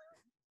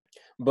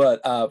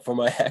 But for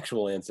my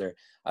actual answer,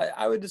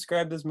 I would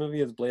describe this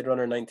movie as Blade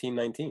Runner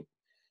 1919.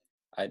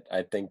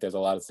 I think there's a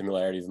lot of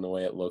similarities in the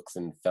way it looks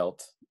and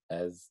felt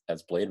as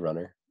Blade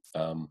Runner.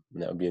 And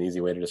that would be an easy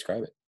way to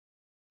describe it.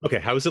 Okay,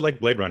 how is it like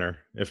Blade Runner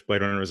if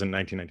Blade Runner was in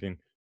 1919?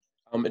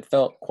 It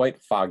felt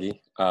quite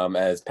foggy.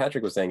 As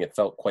Patrick was saying, it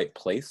felt quite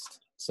placed.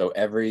 So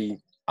every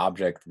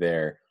object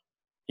there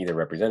either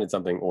represented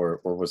something or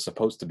was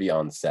supposed to be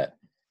on set.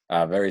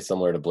 Very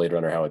similar to Blade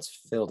Runner, how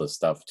it's filled with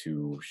stuff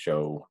to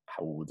show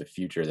how the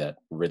future that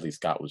Ridley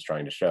Scott was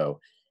trying to show.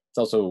 It's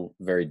also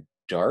very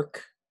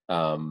dark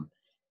and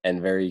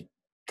very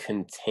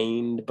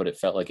contained, but it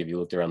felt like if you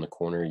looked around the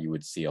corner, you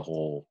would see a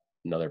whole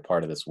another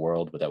part of this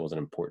world, but that wasn't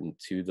important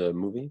to the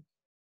movie.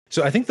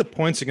 So I think the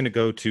points are going to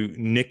go to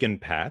Nick and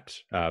Pat.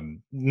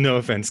 No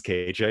offense,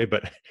 KJ,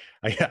 but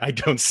I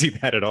don't see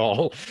that at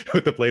all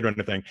with the Blade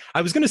Runner thing.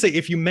 I was going to say,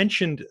 if you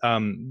mentioned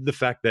the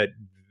fact that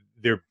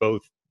they're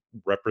both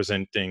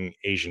representing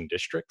Asian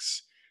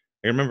districts,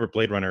 I remember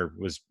Blade Runner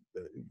was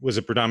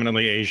a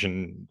predominantly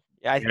Asian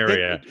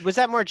area. Was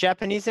that more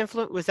Japanese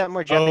influence? Was that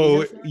more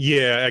Japanese? Oh,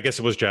 yeah, I guess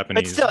it was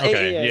Japanese. But still,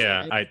 okay,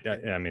 yeah.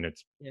 I mean,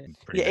 it's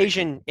pretty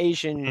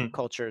Asian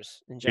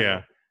cultures in general.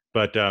 Yeah,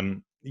 but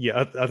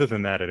other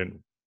than that, I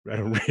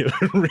don't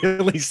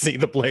really see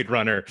the Blade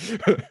Runner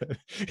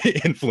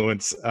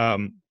influence.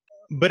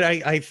 But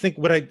I think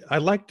what I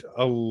liked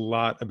a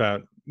lot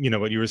about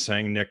what you were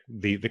saying, Nick,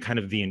 the kind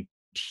of the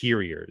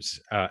interiors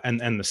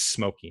and the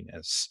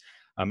smokiness,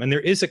 and there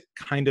is a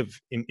kind of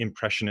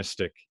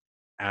impressionistic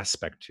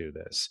aspect to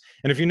this.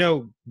 And if you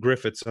know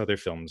Griffith's other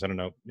films, I don't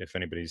know if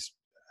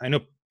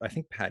I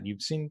think Pat,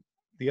 you've seen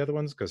the other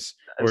ones because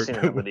I've seen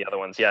some of the other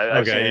ones. Yeah,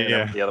 I've seen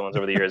the other ones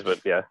over the years,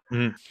 but yeah.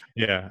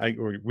 Yeah,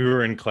 we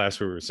were in class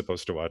where we were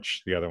supposed to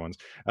watch the other ones.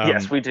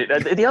 Yes, we did.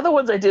 The other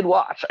ones I did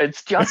watch.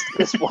 It's just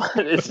this one.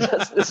 It's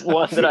just this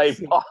one that I'm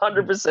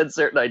 100%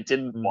 certain I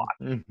didn't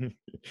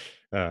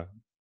watch.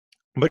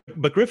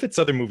 But Griffith's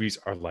other movies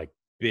are like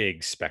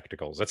big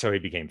spectacles. That's how he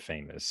became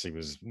famous. He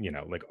was,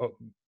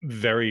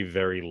 very,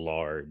 very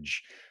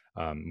large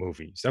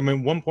movies. I mean,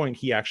 at one point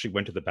he actually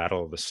went to the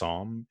Battle of the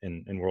Somme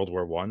in World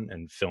War I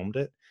and filmed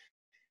it,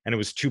 and it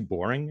was too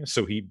boring,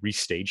 so he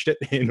restaged it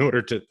in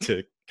order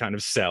to kind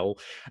of sell.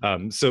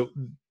 So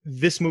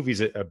this movie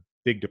is a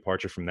big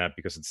departure from that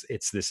because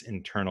it's this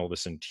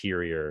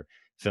interior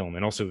film,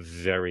 and also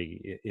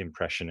very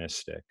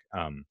impressionistic.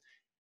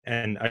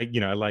 And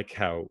I like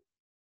how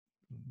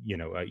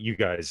you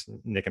guys,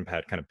 Nick and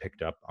Pat, kind of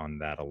picked up on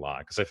that a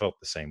lot because I felt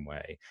the same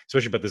way,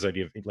 especially about this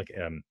idea of like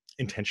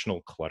intentional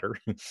clutter.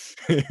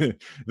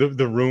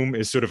 The room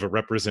is sort of a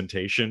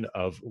representation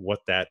of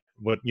what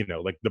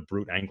like the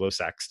brute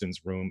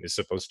Anglo-Saxon's room is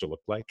supposed to look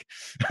like.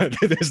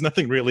 There's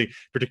nothing really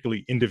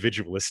particularly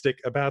individualistic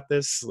about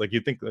this. Like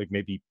you'd think like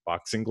maybe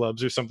boxing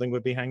gloves or something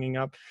would be hanging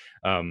up,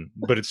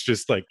 but it's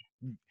just like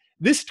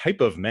this type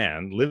of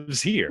man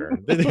lives here.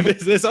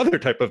 This other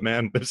type of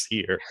man lives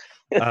here.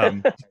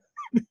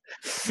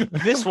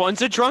 This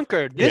one's a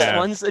drunkard. This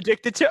one's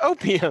addicted to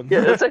opium.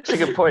 Yeah, that's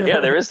actually a good point. Yeah,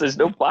 there's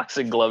no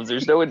boxing gloves.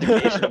 There's no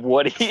indication of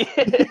what he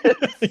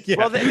is. Yeah.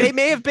 Well, they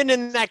may have been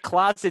in that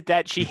closet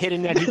that she hid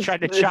in that he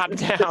tried to chop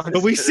down.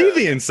 But we see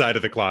the inside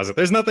of the closet.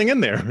 There's nothing in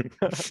there.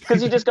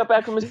 Because he just got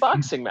back from his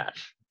boxing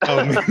match.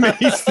 Oh, maybe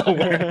he's still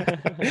wearing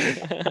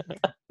it.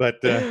 But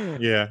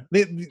yeah,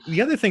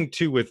 the other thing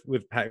too with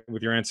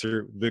your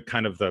answer, the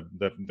kind of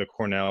the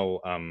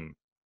Cornell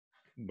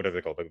what are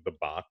they called? The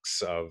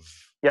box of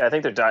I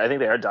think they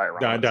are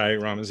dioramas.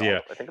 Dioramas, yeah.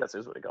 I think that's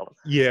what they call them.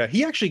 Yeah,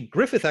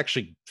 Griffith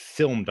actually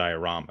filmed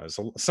dioramas.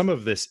 Some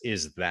of this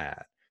is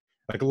that,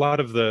 like a lot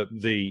of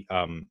the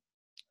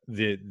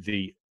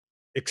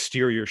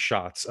exterior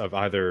shots of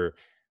either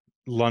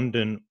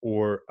London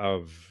or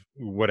of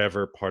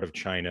whatever part of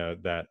China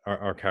that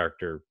our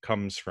character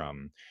comes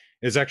from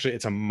is actually,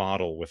 it's a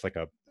model with like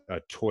a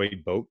toy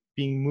boat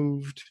being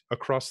moved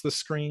across the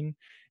screen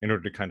in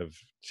order to kind of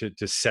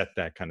to set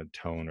that kind of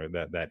tone or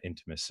that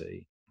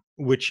intimacy,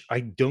 which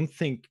I don't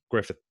think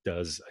Griffith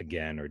does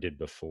again or did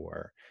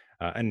before.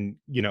 And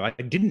I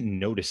didn't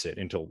notice it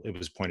until it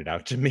was pointed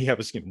out to me. I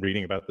was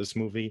reading about this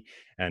movie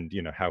and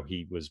how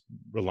he was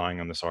relying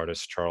on this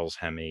artist Charles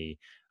Hemme,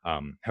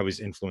 how he's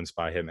influenced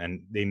by him,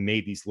 and they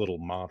made these little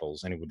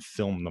models and he would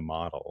film the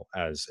model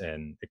as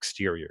an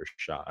exterior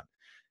shot.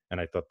 And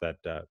I thought that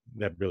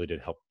that really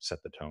did help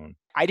set the tone.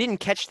 I didn't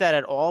catch that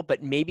at all,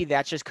 but maybe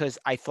that's just because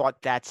I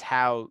thought that's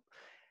how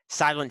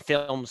silent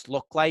films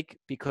look like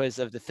because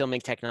of the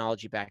filming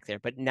technology back there.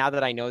 But now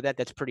that I know that,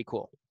 that's pretty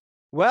cool.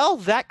 Well,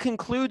 that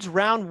concludes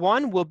round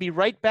one. We'll be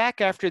right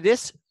back after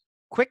this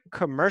quick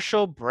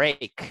commercial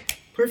break.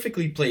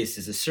 Perfectly Placed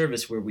is a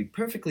service where we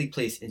perfectly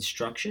place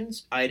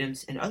instructions,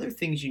 items, and other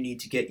things you need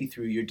to get you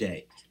through your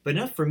day. But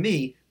not from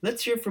me.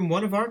 Let's hear from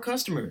one of our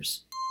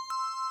customers.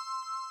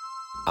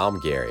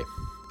 I'm Gary,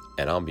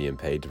 and I'm being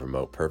paid to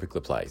promote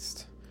Perfectly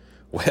Placed.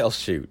 Well,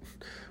 shoot,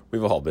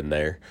 we've all been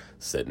there,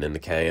 sitting in the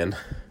can,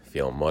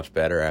 feeling much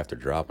better after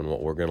dropping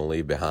what we're going to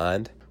leave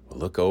behind. We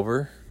look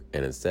over,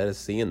 and instead of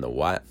seeing the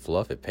white,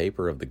 fluffy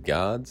paper of the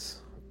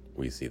gods,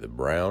 we see the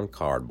brown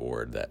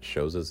cardboard that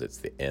shows us it's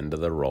the end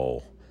of the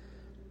roll.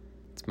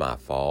 It's my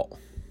fault.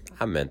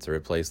 I meant to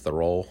replace the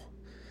roll.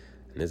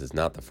 And this is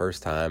not the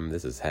first time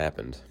this has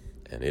happened.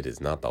 And it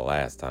is not the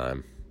last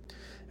time.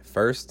 At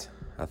first,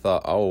 I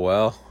thought, oh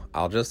well,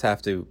 I'll just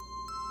have to...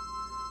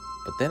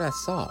 But then I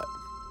saw it.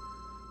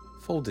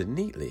 Folded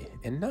neatly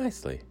and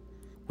nicely.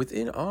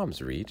 Within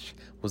arm's reach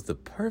was the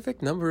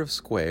perfect number of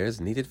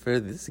squares needed for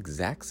this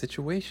exact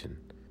situation.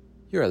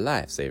 You're a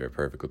lifesaver,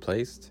 Perfectly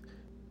Placed.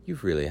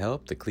 You've really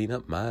helped to clean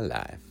up my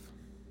life.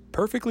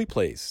 Perfectly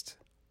Placed.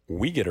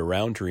 We get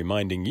around to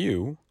reminding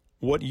you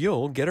what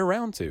you'll get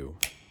around to.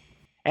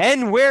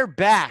 And we're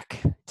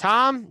back.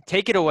 Tom,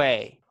 take it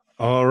away.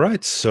 All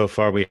right. So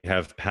far, we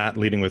have Pat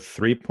leading with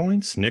 3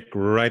 points, Nick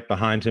right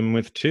behind him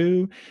with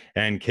 2,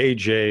 and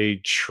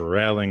KJ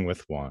trailing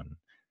with 1.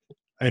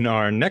 In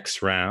our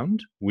next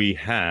round, we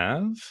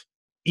have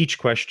each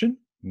question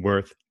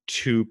worth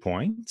 2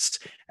 points.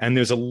 And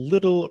there's a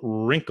little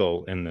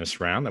wrinkle in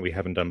this round that we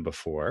haven't done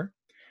before.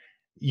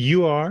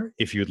 You are,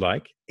 if you'd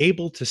like,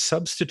 able to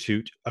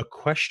substitute a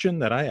question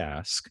that I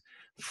ask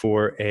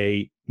for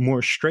a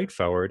more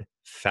straightforward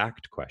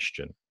fact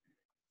question.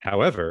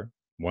 However,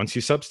 once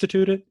you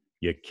substitute it,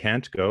 you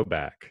can't go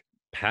back.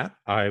 Pat,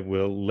 I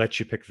will let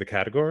you pick the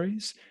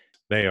categories.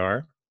 They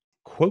are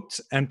quotes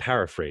and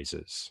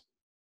paraphrases.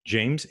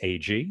 James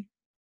Agee,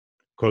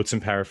 quotes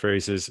and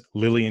paraphrases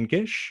Lillian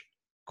Gish,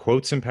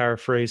 quotes and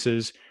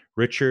paraphrases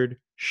Richard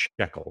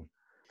Scheckel.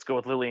 Let's go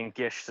with Lillian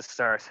Gish to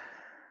start.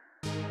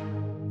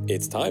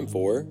 It's time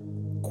for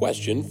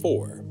question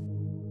 4.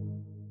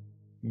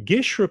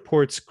 Gish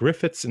reports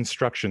Griffith's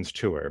instructions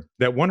to her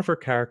that one of her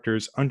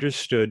characters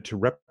understood to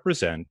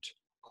represent,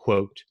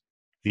 quote,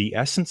 the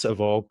essence of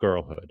all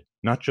girlhood,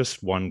 not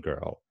just one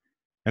girl,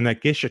 and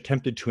that Gish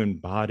attempted to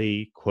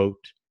embody,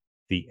 quote,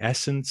 the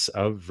essence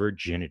of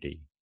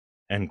virginity,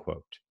 end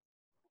quote.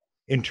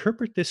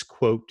 Interpret this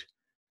quote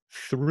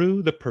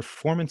through the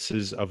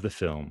performances of the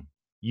film,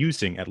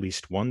 using at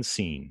least one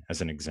scene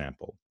as an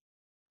example.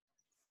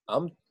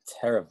 I'm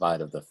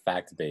terrified of the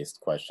fact-based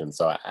question,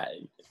 so I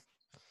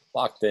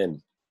locked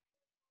in.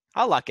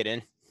 I'll lock it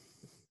in.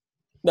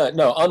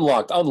 No,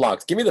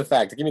 unlocked. Give me the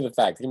fact.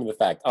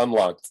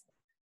 Unlocked.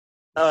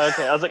 Oh,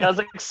 okay. I was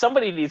like,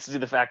 somebody needs to do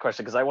the fact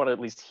question because I want to at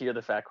least hear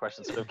the fact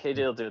question. So if KJ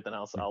will do it, then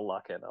I'll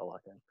lock in.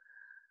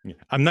 Yeah.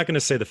 I'm not going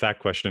to say the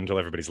fact question until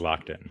everybody's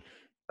locked in.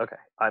 Okay,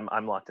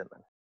 I'm locked in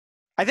then.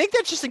 I think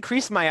that just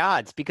increased my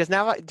odds because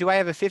now do I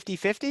have a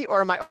 50-50 or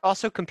am I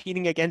also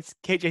competing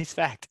against KJ's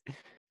fact?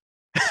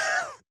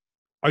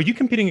 Are you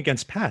competing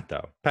against Pat,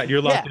 though? Pat, you're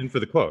locked in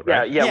for the quote,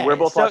 right? Yeah, we're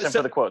both locked in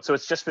for the quote. So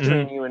it's just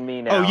between you and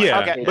me now. Oh, yeah.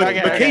 Okay, But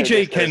okay.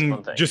 KJ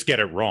can just get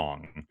it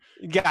wrong.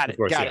 Got it.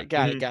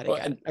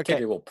 And Okay.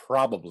 KJ will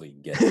probably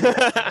get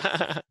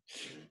it.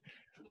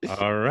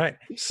 All right.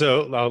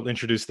 So I'll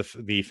introduce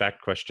the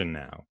fact question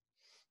now.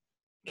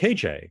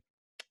 KJ,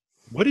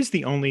 what is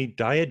the only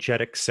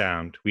diegetic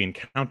sound we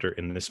encounter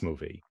in this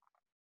movie?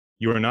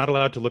 You are not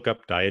allowed to look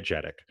up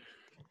diegetic.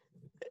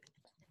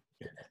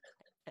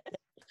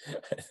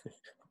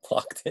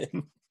 Locked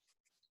in.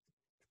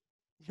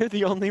 You're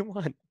the only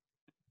one.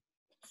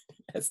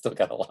 I still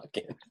gotta lock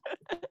in.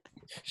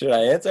 Should I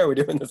answer? Are we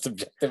doing the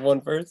subjective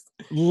one first?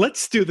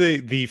 Let's do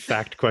the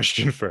fact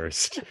question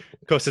first,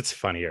 because it's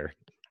funnier.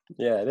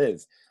 Yeah, it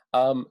is.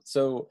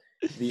 So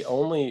the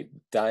only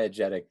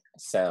diegetic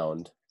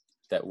sound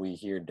that we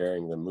hear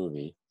during the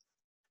movie.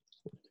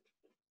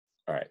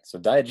 All right, so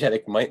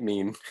diegetic might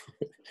mean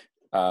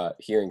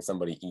hearing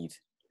somebody eat.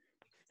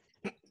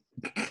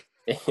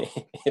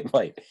 It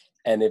might.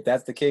 And if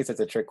that's the case, it's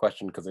a trick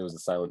question because it was a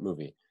silent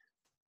movie.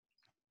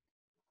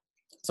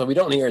 So we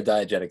don't hear a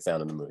diegetic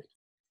sound in the movie.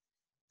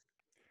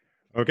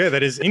 Okay,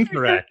 that is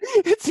incorrect.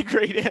 It's a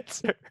great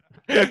answer.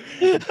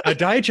 A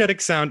diegetic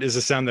sound is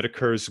a sound that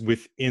occurs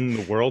within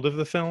the world of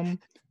the film,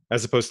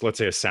 as opposed to, let's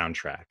say, a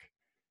soundtrack.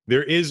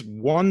 There is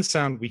one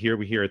sound we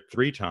hear it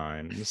 3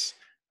 times.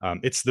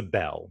 It's the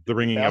bell, the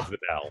ringing of the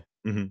bell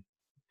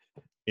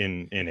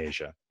in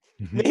Asia.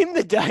 Name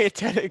the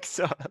diegetic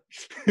song.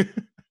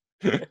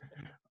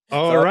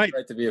 All right.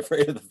 Right to be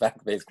afraid of the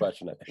fact-based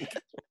question, I think.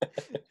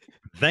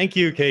 Thank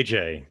you,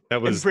 KJ.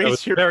 That was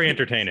very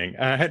entertaining.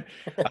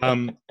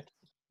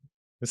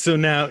 So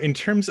now, in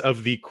terms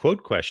of the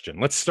quote question,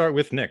 let's start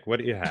with Nick. What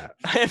do you have?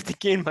 I have to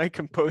gain my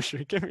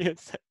composure. Give me a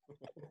second.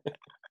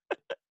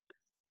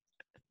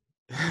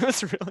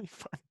 That's really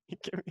funny.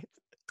 Give me a second.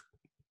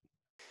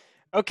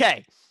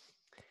 Okay.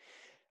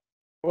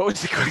 What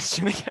was the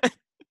question again?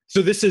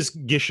 So this is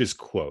Gish's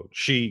quote.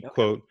 She,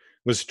 quote,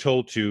 was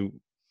told to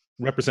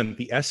represent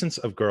the essence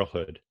of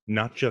girlhood,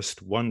 not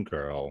just one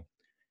girl,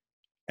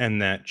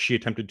 and that she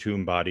attempted to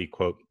embody,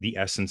 quote, the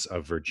essence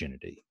of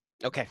virginity.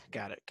 Okay,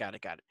 got it.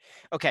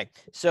 Okay,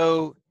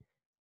 so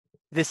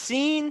the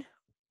scene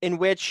in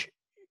which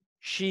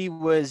she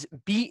was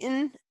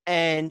beaten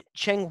and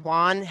Cheng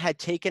Huan had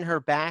taken her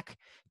back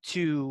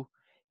to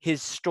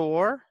his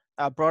store,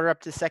 brought her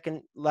up to the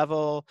second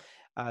level,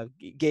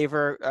 gave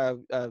her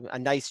a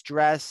nice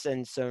dress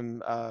and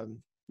some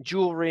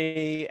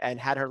jewelry and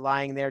had her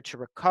lying there to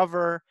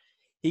recover.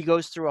 he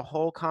goes through a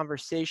whole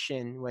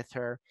conversation with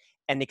her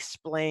and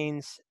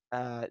explains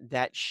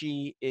that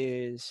she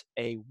is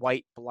a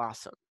white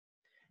blossom.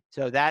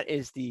 So that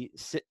is the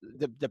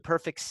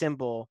perfect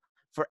symbol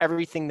for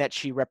everything that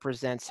she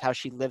represents, how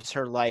she lives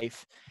her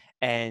life,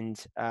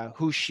 and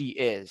who she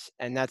is.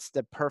 And that's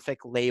the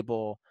perfect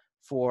label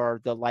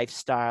for the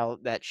lifestyle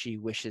that she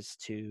wishes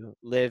to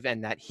live,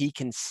 and that he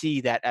can see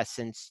that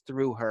essence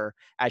through her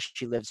as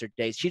she lives her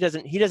days. She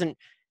doesn't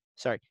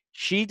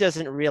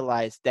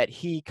realize that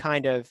he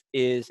kind of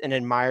is an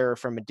admirer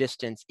from a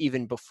distance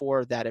even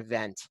before that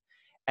event.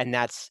 And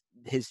that's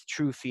his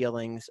true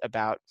feelings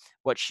about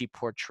what she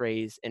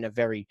portrays in a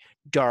very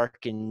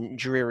dark and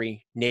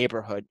dreary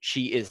neighborhood.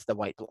 She is the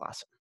white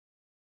blossom.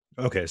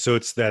 Okay, so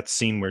it's that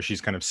scene where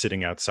she's kind of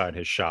sitting outside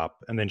his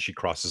shop, and then she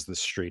crosses the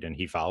street, and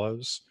he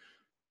follows.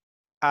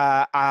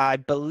 I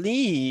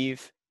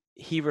believe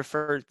he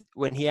referred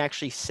when he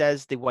actually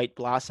says the white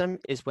blossom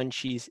is when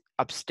she's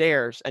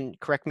upstairs, and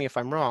correct me if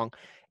I'm wrong,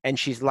 and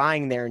she's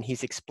lying there and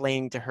he's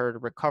explaining to her to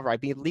recover. I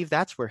believe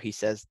that's where he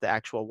says the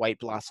actual white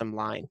blossom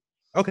line.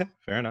 Okay,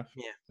 fair enough.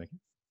 Yeah. Thank you.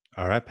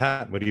 All right,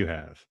 Pat, what do you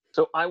have?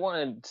 So I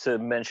wanted to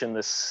mention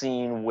the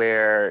scene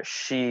where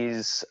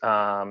she's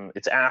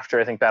it's after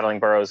I think Battling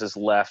Burrows is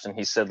left and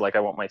he said like I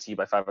want my tea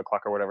by 5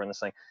 o'clock or whatever in this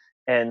thing.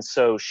 And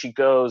so she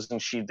goes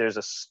and there's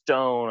a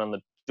stone on the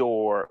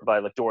door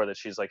by the door that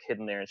she's like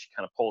hidden there, and she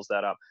kind of pulls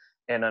that up.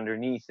 And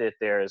underneath it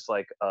there's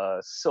like a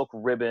silk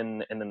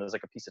ribbon, and then there's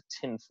like a piece of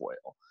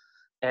tinfoil.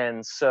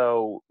 And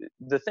so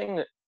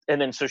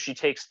so she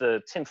takes the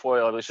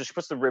tinfoil, so she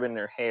puts the ribbon in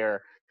her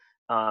hair,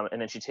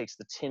 and then she takes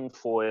the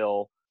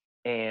tinfoil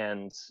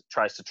and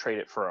tries to trade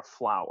it for a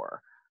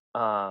flower,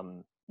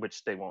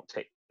 which they won't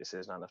take. They say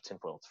there's not enough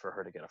tinfoil for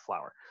her to get a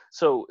flower.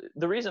 So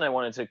the reason I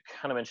wanted to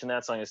kind of mention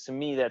that song is, to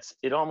me,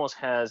 it almost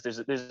has there's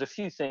a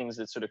few things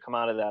that sort of come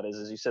out of that,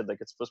 as you said,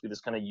 like it's supposed to be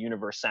this kind of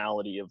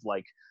universality of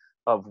like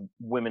of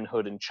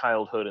womanhood and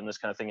childhood and this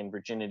kind of thing, and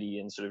virginity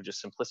and sort of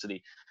just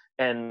simplicity.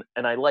 And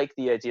I like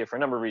the idea for a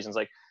number of reasons.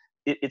 Like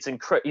it's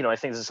incredible. I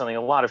think this is something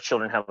a lot of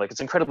children have. Like, it's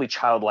incredibly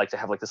childlike to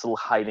have like this little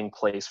hiding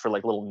place for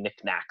like little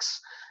knickknacks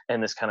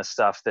and this kind of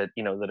stuff that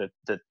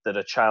that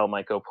a child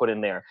might go put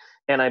in there.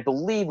 And I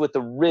believe with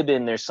the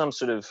ribbon, there's some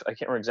sort of, I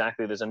can't remember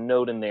exactly. There's a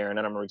note in there, and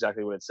I don't remember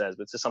exactly what it says,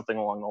 but it's just something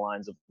along the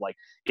lines of like,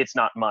 it's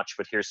not much,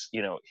 but here's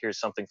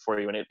something for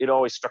you. And it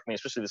always struck me,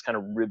 especially this kind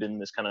of ribbon,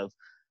 this kind of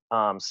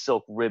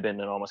silk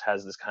ribbon, and almost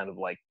has this kind of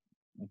like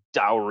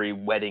dowry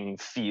wedding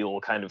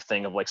feel kind of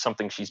thing of like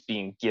something she's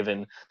being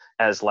given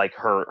as like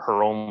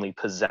her only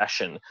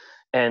possession.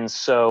 And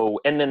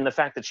then the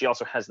fact that she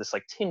also has this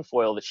like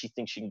tinfoil that she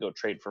thinks she can go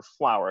trade for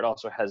flour, it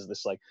also has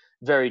this like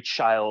very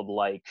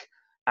childlike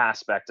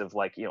aspect of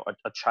like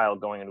a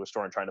child going into a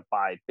store and trying to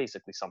buy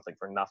basically something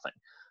for nothing.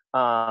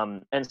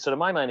 And so to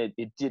my mind,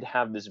 it did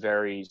have this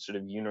very sort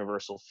of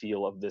universal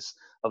feel of this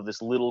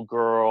little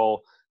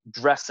girl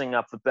dressing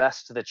up the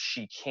best that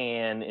she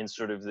can in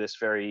sort of this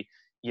very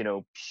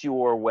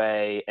pure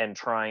way, and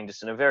trying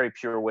just in a very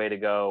pure way to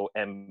go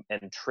and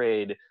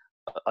trade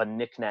a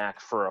knickknack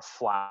for a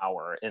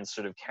flower, and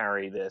sort of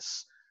carry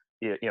this,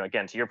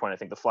 again, to your point, I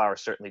think the flower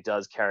certainly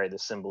does carry the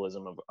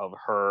symbolism of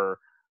her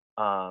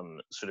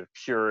sort of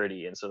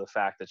purity. And so the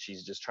fact that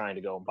she's just trying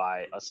to go and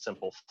buy a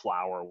simple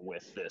flower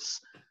with this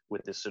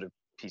sort of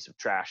piece of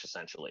trash,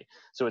 essentially.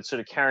 So it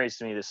sort of carries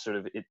to me this sort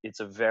of, it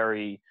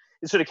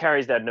sort of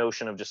carries that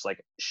notion of just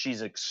like,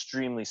 she's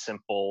extremely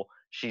simple.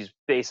 She's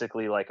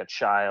basically like a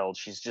child.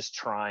 She's just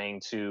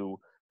trying to,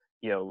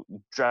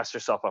 dress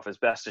herself up as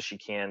best as she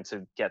can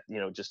to get,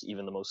 just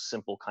even the most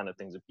simple kind of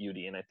things of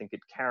beauty. And I think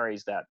it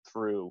carries that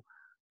through,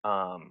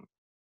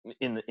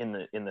 in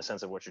the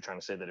sense of what you're trying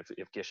to say, that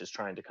if Gish is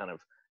trying to kind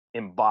of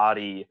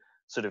embody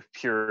sort of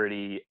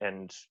purity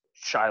and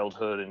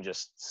childhood and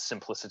just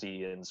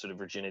simplicity and sort of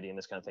virginity and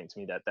this kind of thing, to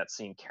me that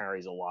scene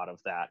carries a lot of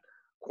that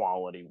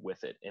quality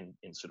with it in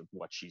sort of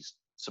what she's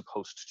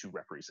supposed to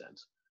represent.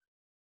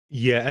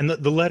 Yeah, and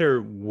the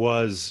letter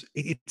was,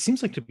 it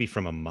seems like to be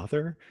from a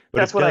mother, but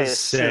That's it what I does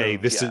say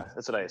assumed. this is,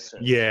 That's what I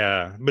assumed.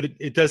 yeah, but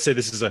it does say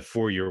this is a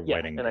for-your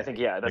wedding And I day. think,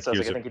 that's Like, what I was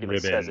here's like, I a think it even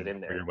says it ribbon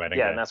in for there. your wedding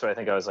Yeah, day. and that's what I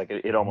think. I was like,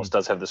 it almost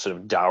does have this sort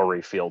of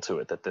dowry feel to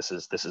it, that this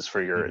is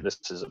for your, this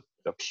is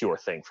a pure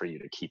thing for you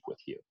to keep with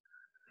you.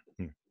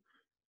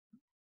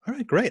 All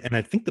right, great. And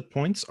I think the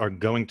points are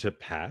going to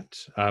Pat.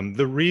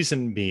 The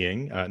reason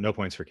being, no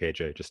points for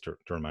KJ, just to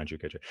remind you,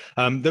 KJ.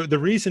 The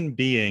reason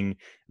being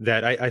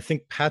that I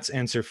think Pat's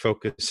answer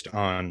focused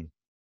on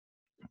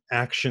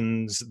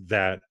actions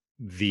that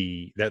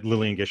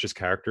Lillian Gish's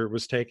character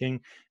was taking,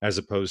 as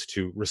opposed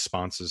to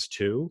responses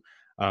to.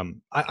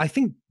 I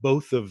think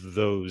both of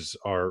those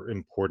are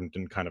important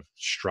in kind of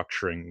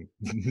structuring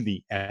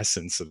the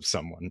essence of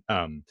someone.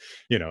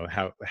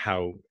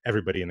 How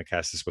everybody in the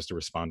cast is supposed to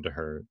respond to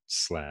her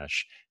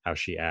 / how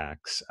she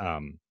acts.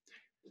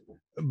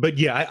 But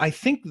yeah, I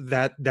think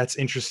that's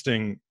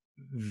interesting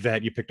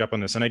that you picked up on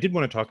this, and I did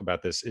want to talk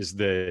about this. Is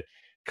the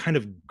kind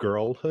of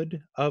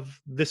girlhood of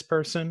this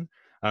person.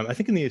 I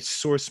think in the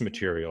source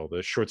material,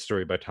 the short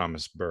story by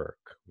Thomas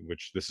Burke,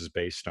 which this is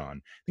based on,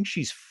 I think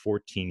she's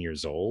 14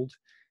 years old.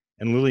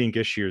 and Lillian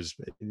Gishier's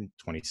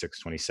 26,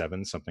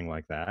 27, something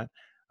like that.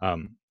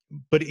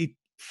 But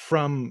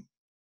from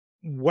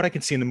what I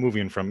can see in the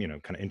movie and from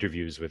kind of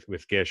interviews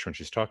with Gish when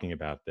she's talking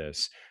about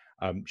this,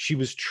 she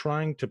was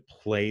trying to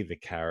play the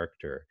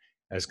character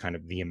as kind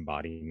of the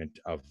embodiment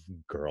of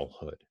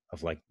girlhood,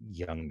 of like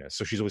youngness.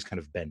 So she's always kind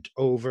of bent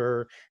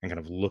over and kind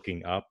of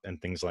looking up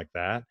and things like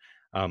that.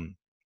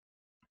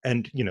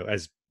 And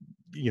as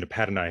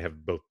Pat and I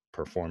have both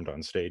performed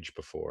on stage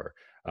before.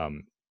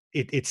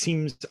 It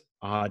seems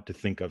odd to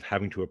think of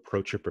having to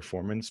approach a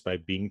performance by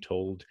being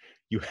told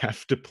you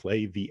have to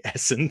play the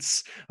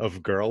essence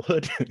of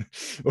girlhood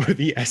or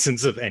the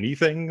essence of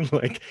anything.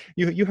 Like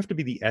you have to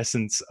be the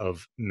essence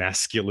of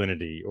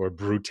masculinity or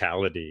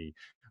brutality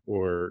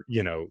or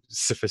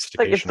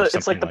sophistication or It's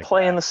like something the like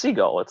play in that. the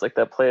Seagull. It's like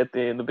that play at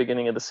the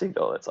beginning of the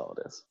Seagull. That's all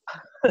it is.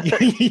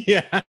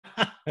 Yeah.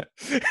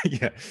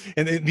 Yeah.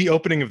 And in the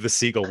opening of The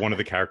Seagull, one of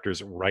the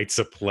characters writes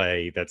a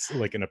play that's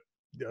like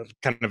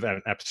kind of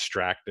an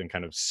abstract and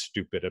kind of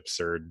stupid,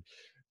 absurd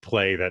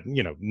play that,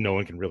 no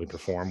one can really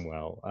perform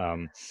well.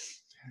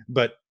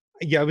 But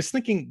yeah, I was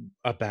thinking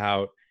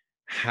about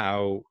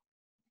how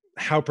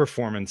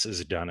performance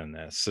is done in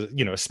this. So,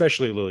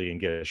 especially Lillian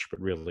Gish, but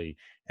really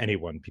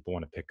anyone people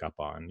want to pick up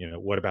on.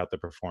 What about the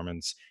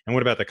performance and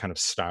what about the kind of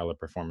style of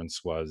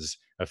performance was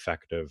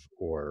effective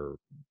or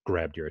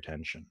grabbed your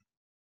attention?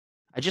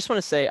 I just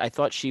want to say I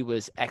thought she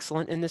was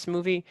excellent in this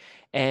movie,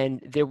 and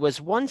there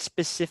was one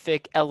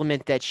specific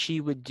element that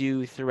she would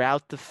do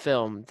throughout the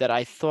film that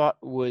I thought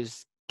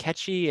was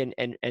catchy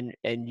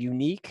and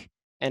unique,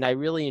 and I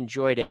really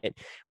enjoyed it.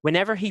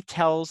 Whenever he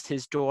tells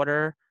his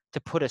daughter to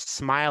put a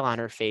smile on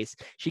her face,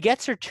 she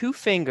gets her two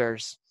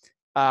fingers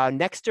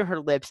next to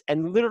her lips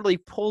and literally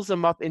pulls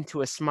them up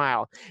into a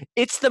smile.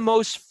 It's the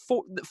most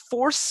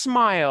forced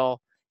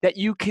smile that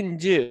you can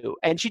do,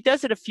 and she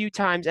does it a few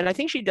times, and I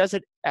think she does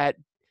it at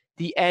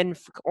the end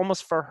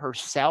almost for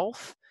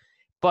herself.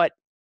 But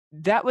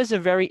that was a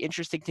very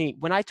interesting thing.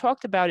 When I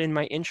talked about in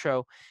my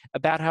intro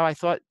about how I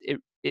thought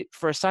it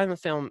for a silent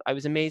film, I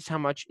was amazed how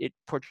much it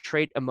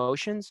portrayed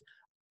emotions.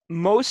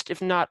 Most,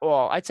 if not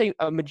all, I'd say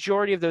a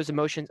majority of those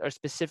emotions are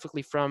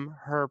specifically from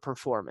her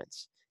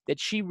performance. That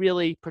she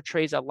really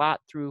portrays a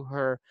lot through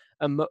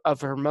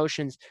of her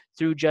emotions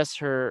through just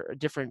her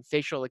different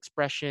facial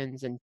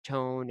expressions and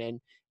tone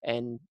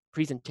and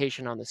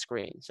presentation on the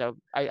screen. So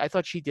I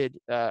thought she did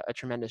a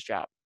tremendous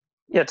job.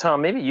 Yeah,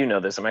 Tom, maybe you know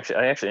this.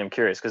 I actually am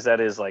curious because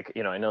that is like,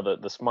 I know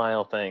that the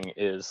smile thing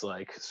is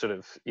like sort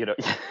of,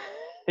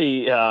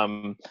 he,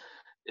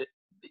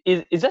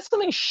 is that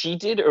something she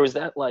did, or is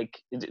that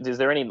like, is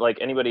there any, like,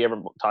 anybody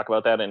ever talk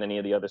about that in any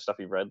of the other stuff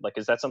you've read? Like,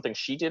 is that something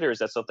she did, or is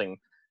that something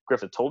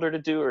Griffith told her to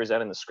do, or is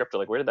that in the script, or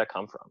like, where did that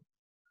come from?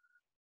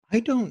 I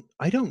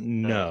don't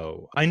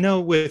know. I know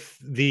with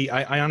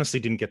I honestly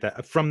didn't get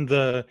that from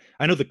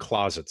I know the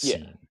closet Yeah.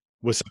 scene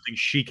was something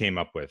she came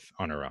up with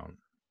on her own.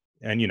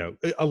 And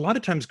a lot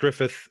of times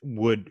Griffith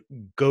would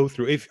go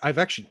through, if I've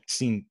actually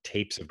seen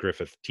tapes of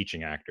Griffith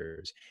teaching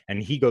actors,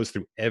 and he goes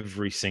through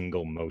every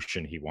single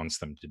motion he wants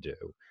them to do.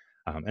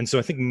 And so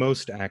I think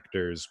most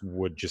actors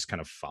would just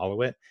kind of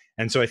follow it.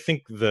 And so I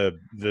think the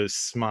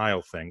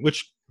smile thing,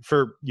 which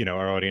for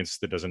our audience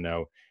that doesn't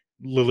know,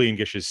 Lillian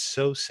Gish is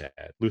so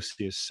sad.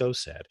 Lucy is so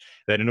sad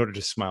that in order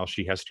to smile,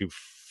 she has to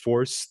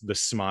force the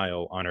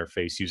smile on her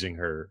face using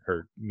her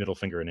middle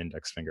finger and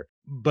index finger.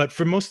 But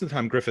for most of the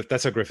time,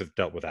 that's how Griffith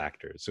dealt with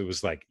actors. It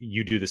was like,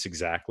 you do this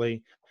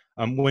exactly.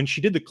 When she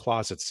did the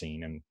closet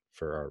scene, and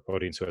for our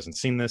audience who hasn't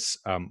seen this,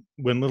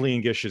 when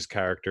Lillian Gish's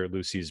character,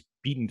 Lucy's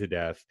beaten to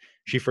death,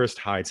 she first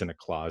hides in a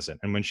closet.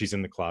 And when she's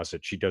in the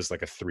closet, she does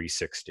like a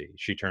 360.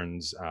 She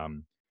turns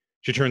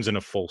in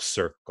a full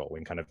circle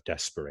in kind of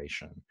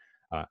desperation.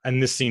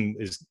 And this scene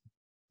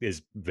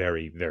is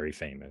very, very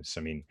famous.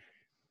 I mean,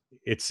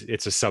 it's a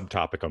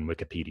subtopic on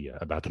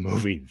Wikipedia about the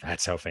movie.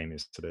 That's how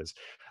famous it is.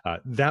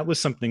 That was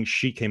something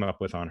she came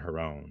up with on her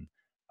own,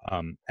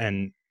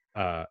 and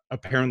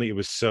apparently it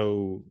was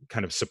so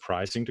kind of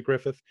surprising to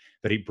Griffith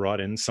that he brought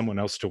in someone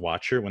else to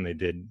watch her when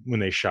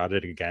they shot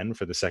it again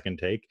for the second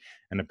take.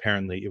 And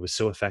apparently it was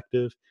so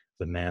effective,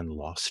 the man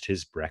lost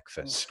his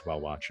breakfast while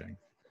watching.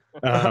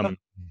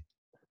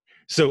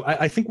 So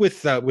I think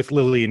with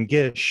Lillian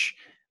Gish,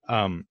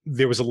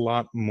 there was a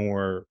lot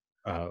more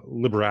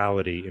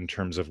liberality in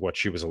terms of what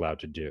she was allowed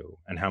to do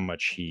and how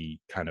much he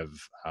kind of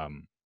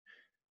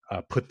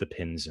put the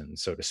pins in,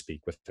 so to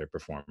speak, with their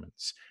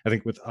performance. I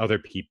think with other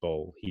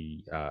people,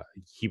 he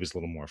was a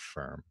little more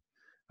firm.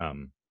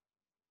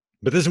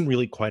 But this doesn't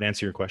really quite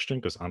answer your question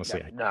because honestly,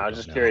 Yeah. I No, I was don't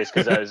just know. curious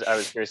because I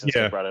was curious since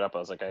you Yeah. brought it up. I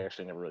was like, I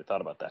actually never really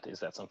thought about that. Is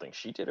that something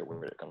she did, or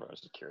where did it come from? I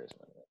was just curious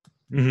about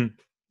it. Mhm.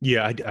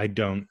 Yeah,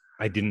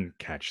 I didn't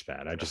catch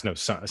that. I just know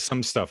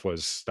some stuff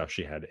was stuff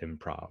she had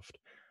improved.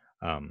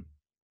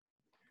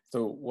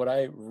 So what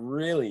I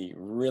really,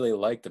 really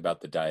liked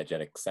about the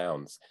diegetic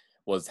sounds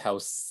was how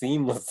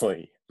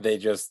seamlessly they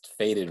just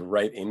faded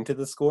right into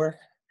the score.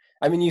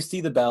 I mean, you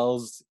see the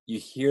bells, you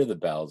hear the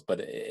bells,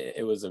 but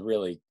it was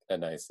a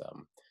nice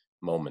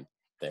moment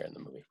there in the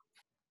movie.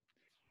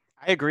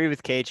 I agree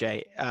with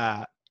KJ.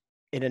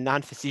 in a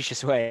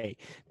non-facetious way,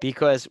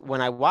 because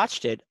when I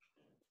watched it,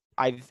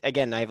 I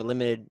have a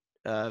limited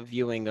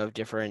viewing of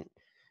different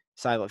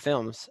silent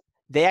films.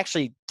 They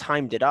actually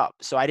timed it up,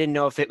 so I didn't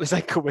know if it was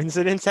like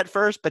coincidence at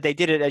first, but they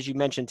did it, as you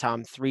mentioned,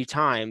 Tom, 3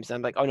 times.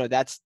 I'm like, oh no,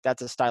 that's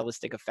a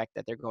stylistic effect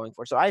that they're going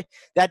for. So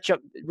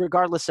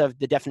regardless of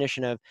the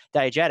definition of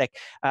diegetic,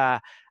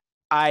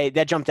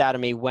 that jumped out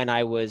at me when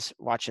I was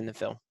watching the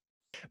film.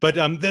 But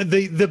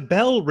the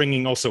bell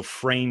ringing also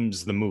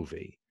frames the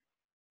movie,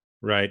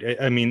 right?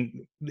 I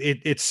mean,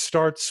 it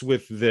starts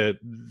with the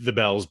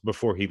bells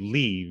before he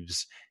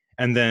leaves,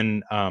 and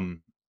then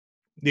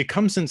it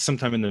comes in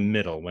sometime in the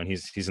middle when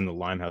he's in the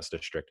Limehouse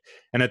district,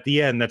 and at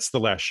the end, that's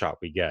the last shot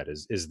we get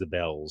is the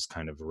bells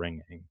kind of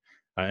ringing,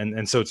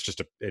 and so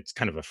it's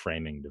kind of a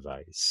framing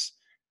device.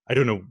 I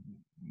don't know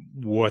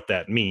what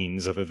that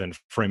means, other than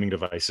framing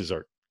devices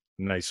are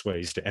nice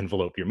ways to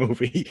envelope your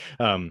movie.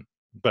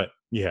 But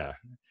yeah,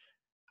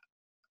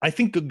 I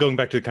think going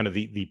back to kind of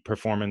the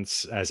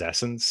performance as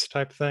essence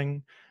type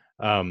thing,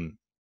 um,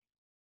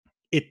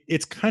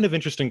 it's kind of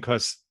interesting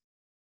because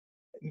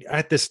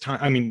at this time,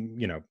 I mean,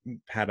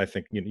 Pat, I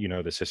think you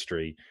know this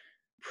history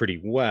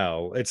pretty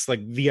well. It's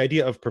like the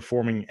idea of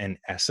performing an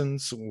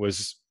essence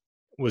was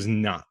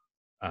not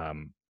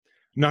um,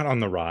 not on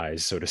the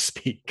rise, so to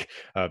speak.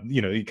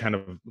 The kind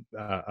of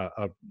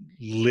a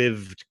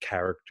lived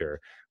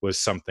character was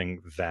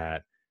something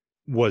that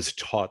was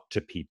taught to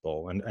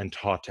people and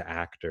taught to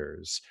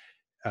actors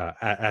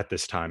at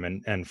this time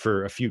and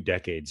for a few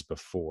decades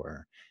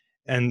before.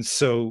 And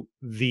so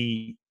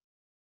the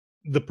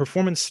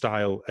performance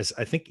style, as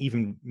I think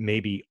even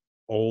maybe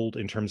old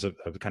in terms of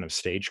kind of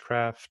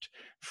stagecraft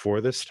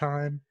for this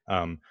time,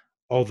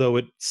 although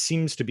it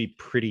seems to be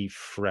pretty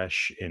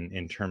fresh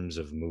in terms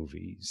of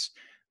movies,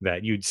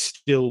 that you'd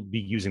still be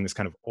using this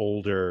kind of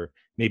older,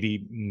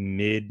 maybe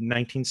mid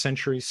 19th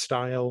century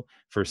style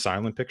for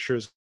silent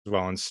pictures,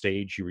 while on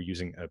stage you were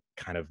using a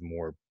kind of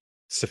more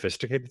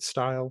sophisticated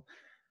style.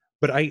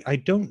 But I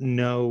don't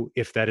know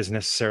if that is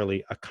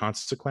necessarily a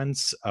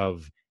consequence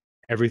of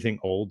everything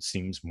old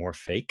seems more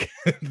fake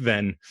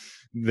than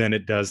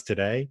it does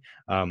today.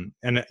 And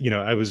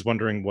I was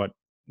wondering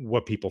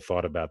what people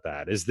thought about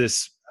that. Is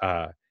this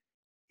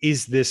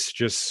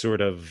just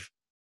sort of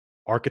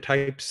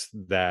archetypes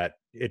that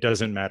it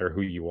doesn't matter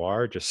who you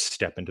are, just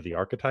step into the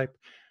archetype?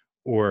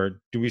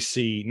 Or do we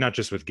see, not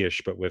just with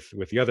Gish, but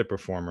with the other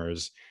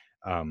performers,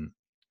 um,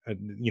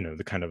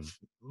 the kind of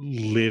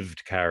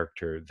lived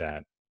character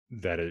that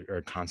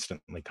are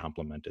constantly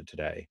complimented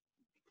today?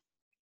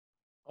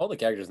 All the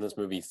characters in this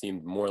movie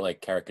seemed more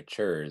like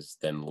caricatures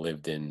than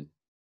lived in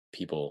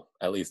people,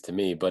 at least to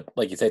me. But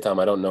like you say, Tom,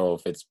 I don't know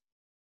if it's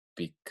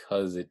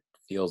because it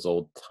feels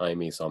old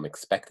timey, so I'm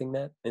expecting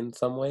that in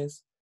some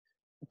ways.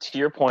 To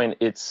your point,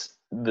 it's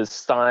the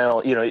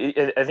style.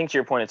 I think to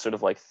your point, it's sort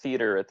of like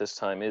theater at this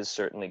time is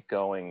certainly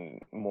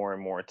going more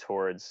and more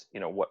towards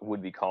what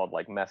would be called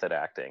like method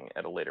acting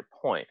at a later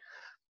point.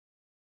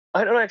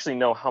 I don't actually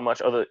know how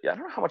much I don't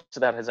know how much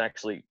of that has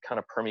actually kind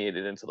of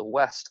permeated into the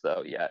West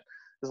though yet,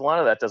 because a lot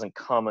of that doesn't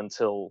come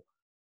until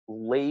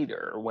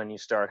later when you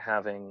start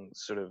having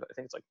sort of, I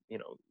think it's like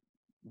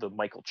the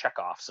Michael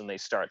Chekhovs, and they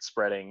start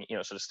spreading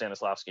sort of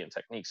Stanislavskian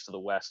techniques to the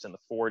West in the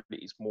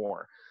 40s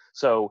more.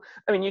 So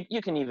I mean,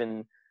 you can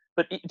even,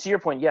 but to your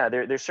point, yeah,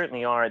 there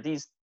certainly are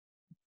these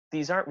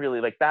aren't really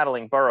like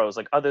battling Burroughs,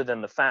 like other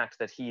than the fact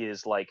that he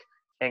is like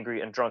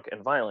angry and drunk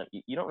and violent.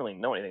 You don't really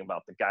know anything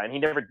about the guy, and he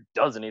never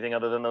does anything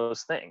other than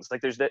those things.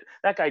 Like there's that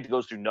guy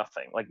goes through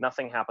nothing. Like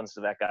nothing happens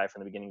to that guy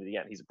from the beginning to the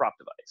end. He's a prop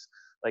device.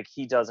 Like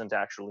he doesn't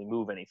actually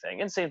move anything.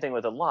 And same thing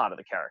with a lot of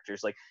the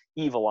characters. Like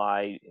Evil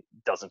Eye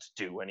doesn't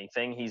do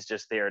anything. He's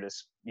just there to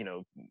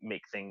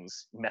make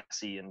things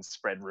messy and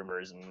spread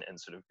rumors and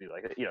sort of be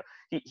like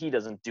he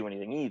doesn't do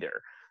anything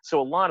either. So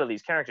a lot of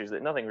these characters,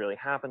 that nothing really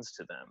happens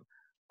to them.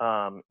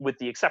 With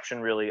the exception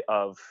really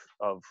of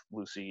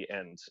Lucy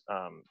and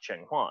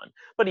Cheng Huan.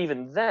 But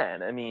even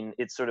then, I mean,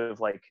 it's sort of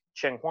like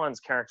Cheng Huan's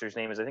character's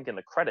name is, I think in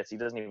the credits, he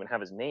doesn't even have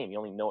his name. You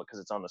only know it because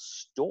it's on the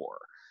store.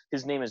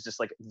 His name is just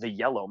like the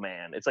Yellow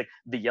Man. It's like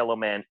the Yellow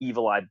Man,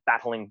 Evil Eye,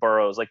 battling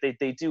Burroughs. Like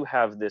they do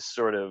have this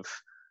sort of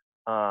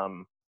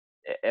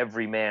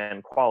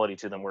everyman quality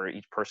to them, where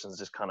each person's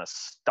just kind of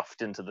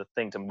stuffed into the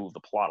thing to move the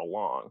plot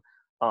along.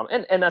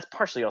 And that's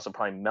partially also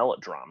probably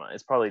melodrama.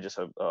 It's probably just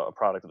a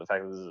product of the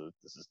fact that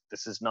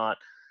this is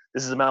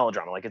a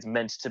melodrama. Like it's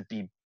meant to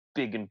be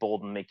big and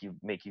bold and make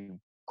you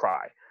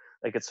cry.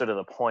 Like it's sort of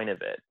the point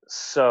of it.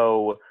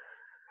 So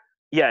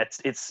yeah,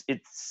 it's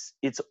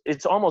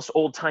almost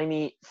old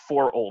timey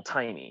for old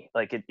timey.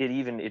 Like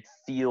it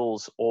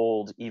feels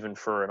old even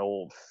for an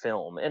old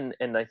film. And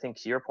I think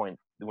to your point,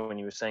 when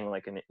you were saying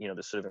like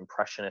this sort of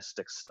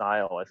impressionistic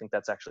style, I think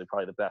that's actually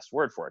probably the best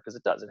word for it, because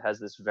it has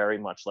this very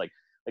much like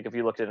if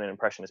you looked at an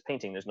impressionist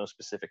painting, there's no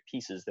specific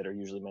pieces that are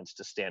usually meant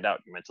to stand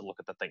out. You're meant to look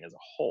at the thing as a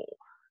whole.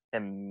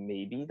 And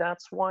maybe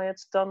that's why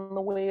it's done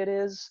the way it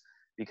is,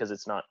 because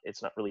it's not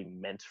really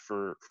meant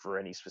for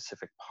any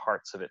specific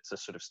parts of it to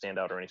sort of stand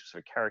out, or any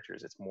specific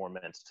characters. It's more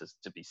meant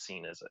to be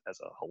seen as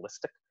a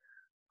holistic,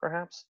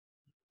 perhaps.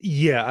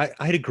 Yeah,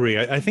 I'd agree.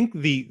 I think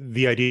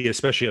the idea,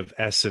 especially of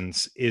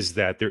essence, is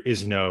that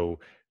there's no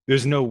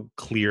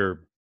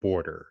clear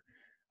border,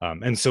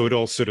 and so it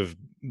all sort of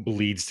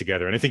bleeds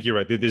together. And I think you're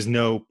right. There's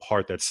no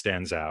part that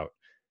stands out,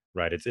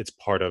 right? It's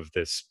part of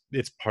this.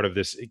 It's part of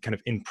this kind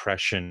of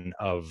impression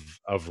of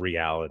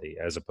reality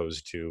as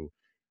opposed to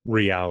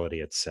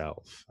reality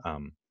itself.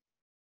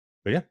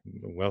 But yeah,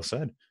 well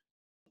said.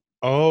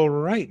 All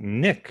right,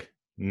 Nick.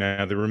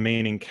 Now the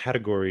remaining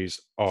categories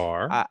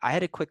are. I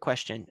had a quick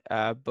question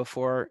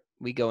before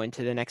we go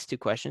into the next two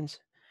questions.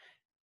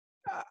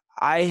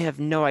 I have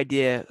no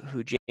idea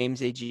who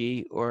James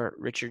A.G. or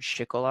Richard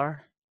Schickel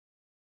are.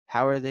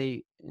 How are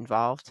they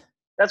involved?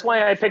 That's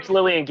why I picked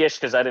Lily and Gish,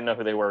 because I didn't know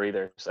who they were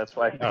either. So that's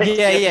why. I picked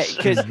Yeah, Gish.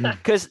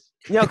 because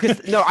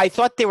I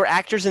thought they were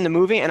actors in the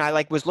movie, and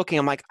I was looking.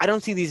 I'm like, I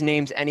don't see these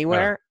names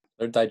anywhere.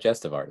 They're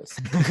digestive artists.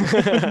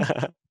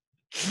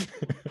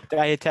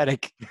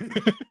 Dietetic.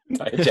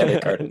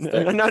 Diegetic artists.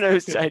 No,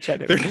 it's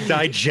diegetic. They're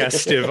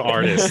digestive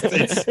artists.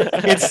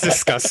 It's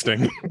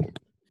disgusting.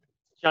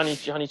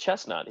 Johnny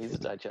Chestnut. He's a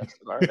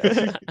digestive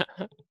artist.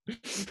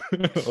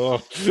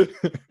 Oh.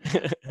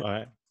 All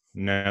right.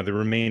 Now the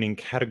remaining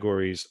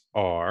categories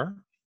are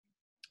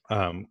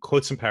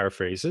quotes and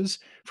paraphrases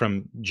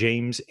from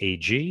James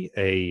A.G.,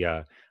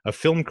 a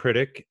film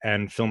critic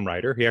and film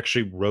writer. He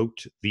actually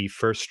wrote the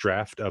first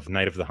draft of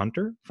Night of the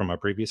Hunter from our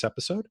previous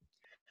episode.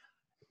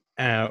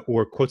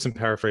 Or quotes and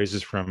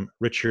paraphrases from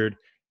Richard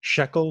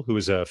Scheckel, who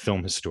is a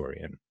film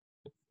historian.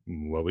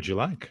 What would you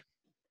like?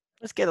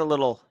 Let's get a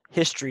little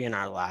history in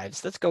our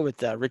lives. Let's go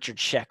with Richard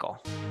Scheckel.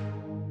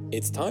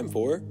 It's time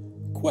for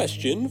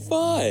question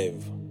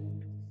 5.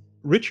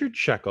 Richard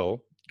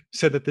Scheckel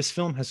said that this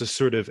film has a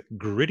sort of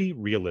gritty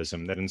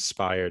realism that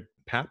inspired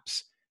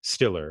Pabst,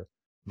 Stiller,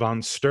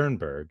 von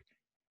Sternberg,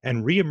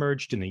 and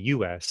reemerged in the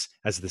US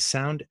as the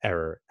sound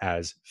error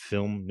as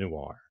film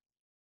noir.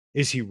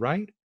 Is he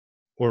right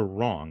or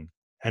wrong,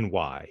 and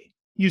why?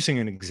 Using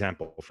an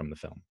example from the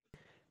film.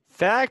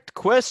 Fact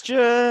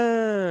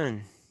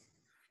question.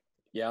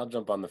 Yeah, I'll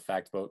jump on the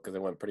fact boat because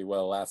it went pretty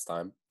well last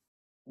time.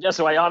 Yeah,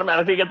 so I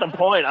automatically get the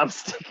point. I'm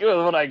sticking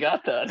with what I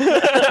got then.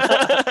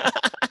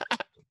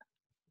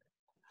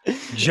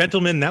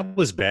 Gentlemen, that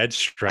was bad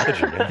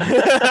strategy.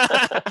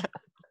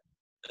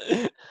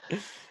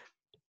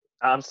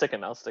 I'm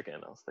sticking. I'll stick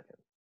in.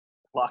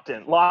 Locked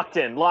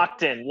in.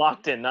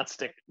 Not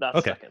stick. Not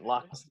Okay. stuck in.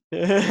 Locked.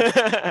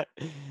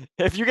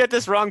 If you get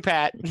this wrong,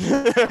 Pat.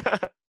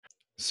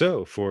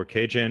 So, for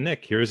KJ and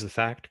Nick, here's the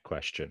fact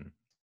question.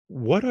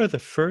 What are the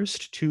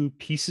first two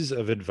pieces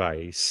of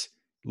advice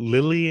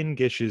Lillian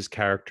Gish's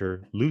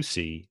character,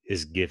 Lucy,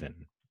 is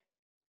given?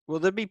 Will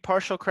there be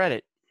partial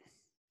credit?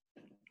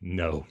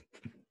 No.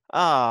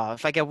 Oh,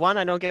 if I get one,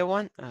 I don't get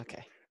one?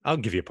 Okay. I'll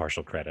give you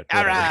partial credit. All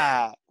whatever.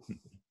 right.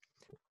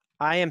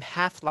 I am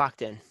half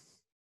locked in.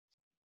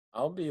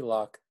 I'll be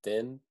locked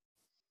in.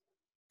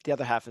 The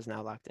other half is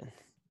now locked in.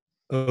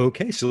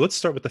 Okay, so let's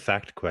start with the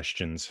fact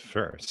questions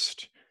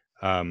first.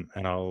 And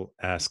I'll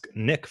ask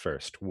Nick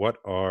first. What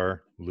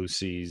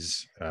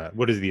is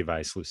the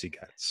advice Lucy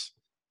gets?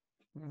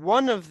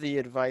 One of the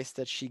advice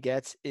that she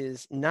gets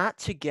is not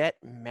to get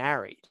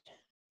married.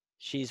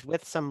 She's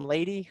with some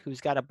lady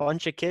who's got a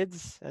bunch of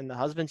kids, and the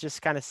husband's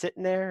just kind of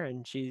sitting there,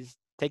 and she's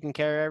taking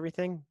care of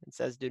everything and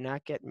says, do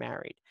not get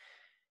married.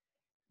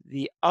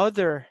 The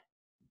other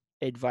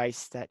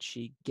advice that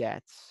she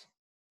gets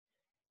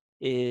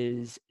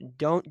is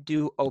don't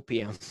do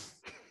opium.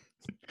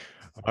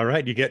 All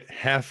right, you get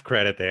half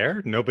credit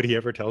there. Nobody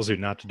ever tells you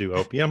not to do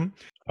opium.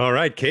 All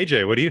right,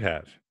 KJ, what do you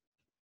have?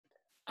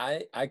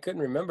 I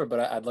couldn't remember, but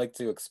I'd like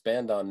to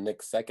expand on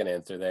Nick's second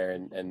answer there.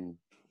 And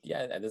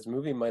yeah, this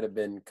movie might have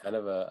been kind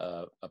of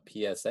a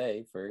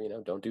PSA for,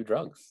 don't do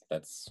drugs.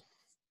 That's,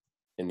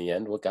 in the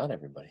end, what got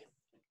everybody.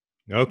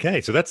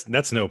 Okay, so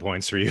that's no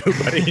points for you,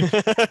 buddy.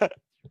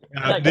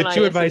 The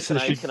two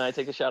advices. Can I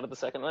take a shot at the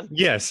second one?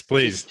 Yes,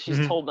 please.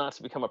 She's told not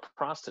to become a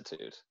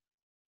prostitute.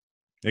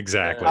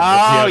 Exactly.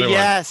 Oh,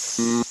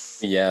 yes.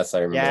 Yes, I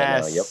remember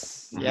that now. Yep.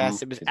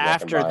 Yes, it was She's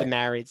after walking the by.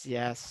 marrieds.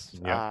 Yes.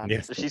 Yeah.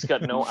 So she's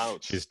got no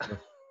outs.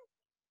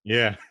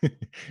 Yeah.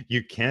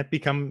 You can't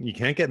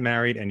get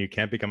married and you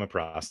can't become a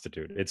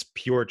prostitute. It's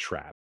pure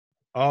trap.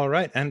 All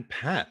right. And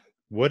Pat,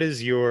 what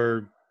is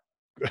your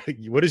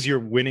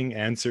winning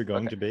answer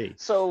going to be?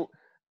 So,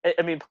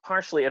 I mean,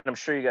 partially, and I'm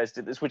sure you guys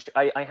did this, which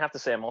I have to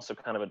say, I'm also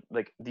kind of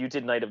you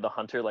did Night of the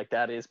Hunter. Like,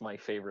 that is my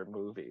favorite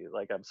movie.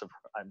 Like,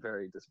 I'm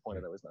very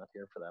disappointed I was not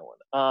here for that one.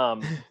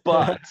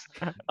 But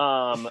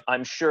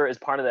I'm sure as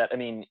part of that, I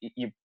mean,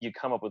 you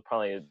come up with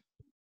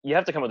you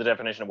have to come up with a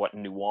definition of what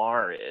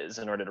noir is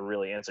in order to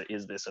really answer,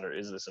 is this an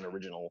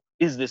original,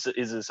 is this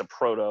a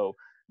proto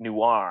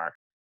noir?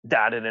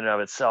 That in and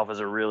of itself is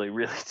a really,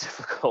 really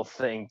difficult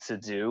thing to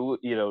do.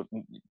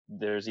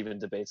 There's even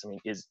debates. I mean,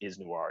 is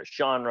noir a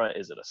genre?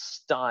 Is it a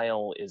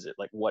style? Is it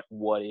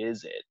what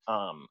is it?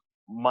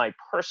 My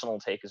personal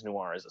take is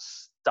noir is a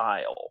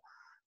style.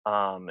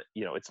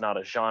 It's not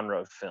a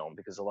genre film,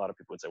 because a lot of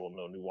people would say, well,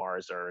 no,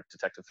 noirs are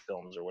detective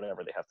films or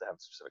whatever. They have to have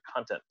specific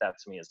content. That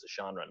to me is a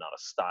genre, not a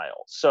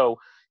style. So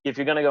if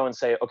you're going to go and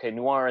say, okay,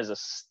 noir is a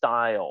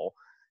style,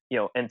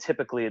 and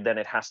typically then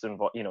it has to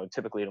involve,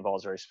 typically it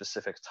involves very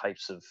specific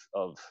types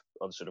of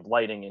sort of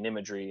lighting and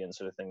imagery and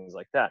sort of things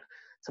like that.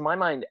 To my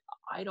mind,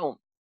 I don't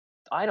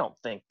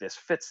think this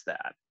fits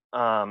that.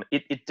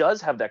 It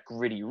does have that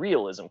gritty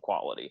realism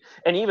quality,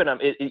 and even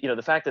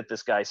the fact that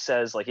this guy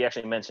says, like, he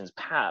actually mentions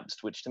Pabst,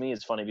 which to me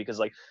is funny, because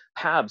like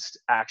Pabst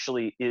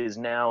actually is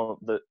now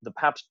the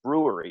Pabst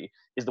brewery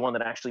is the one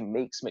that actually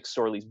makes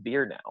McSorley's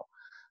beer now.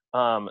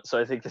 So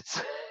I think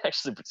that's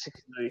actually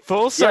particularly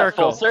Full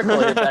circle. full circle.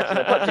 It's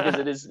actually because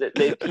it is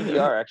they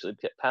PBR actually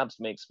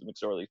Pabst makes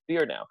McSorley's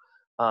beer now.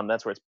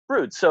 That's where it's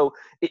brewed. So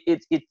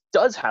it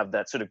does have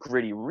that sort of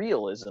gritty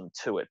realism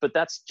to it, but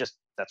that's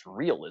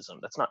realism.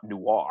 That's not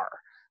noir,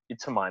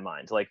 to my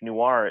mind. Like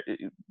noir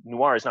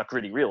is not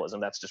gritty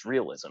realism. That's just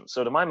realism.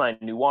 So to my mind,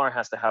 noir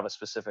has to have a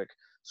specific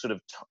sort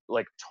of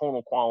like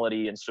tonal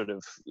quality and sort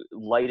of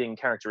lighting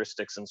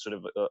characteristics and sort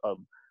of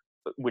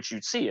which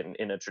you'd see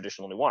in a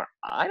traditional noir.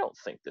 I don't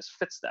think this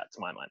fits that,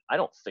 to my mind. I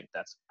don't think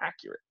that's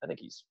accurate. I think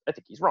he's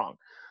wrong.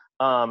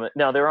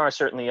 Now there are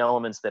certainly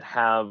elements that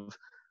have,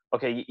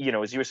 okay,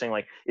 as you were saying,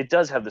 like it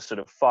does have this sort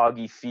of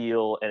foggy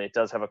feel, and it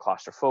does have a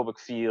claustrophobic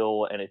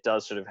feel, and it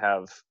does sort of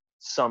have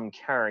some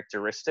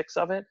characteristics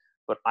of it,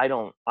 but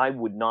I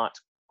would not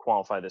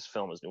qualify this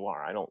film as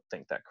noir. I don't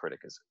think that critic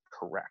is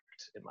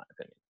correct, in my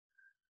opinion.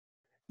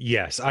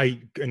 Yes,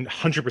 I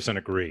 100%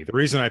 agree. The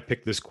reason I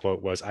picked this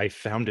quote was I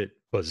found it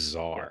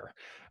bizarre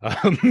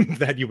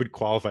that you would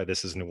qualify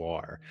this as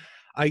noir.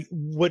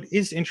 What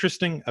is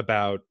interesting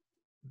about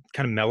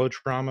kind of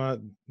melodrama,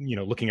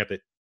 looking at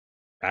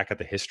back at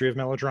the history of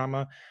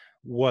melodrama,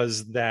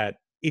 was that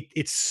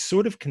it's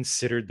sort of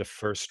considered the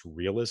first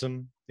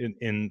realism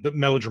in the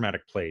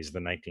melodramatic plays of the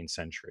 19th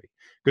century,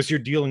 because you're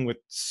dealing with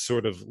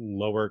sort of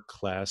lower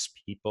class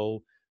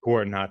people who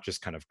are not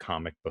just kind of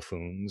comic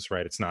buffoons,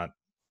 right? It's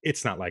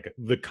not like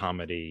the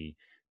comedy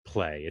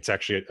play. It's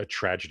actually a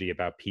tragedy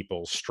about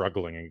people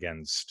struggling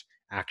against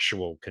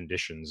actual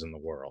conditions in the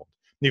world,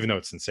 even though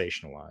it's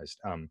sensationalized.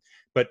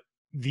 But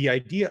the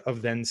idea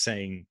of then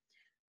saying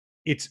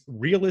it's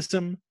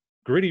realism,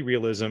 gritty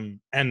realism,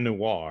 and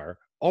noir,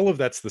 all of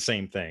that's the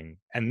same thing,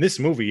 and this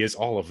movie is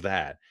all of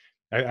that,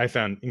 I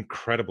found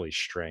incredibly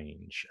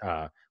strange.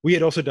 We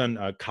had also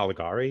done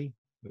Caligari,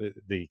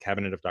 the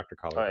Cabinet of Dr.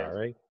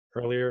 Caligari,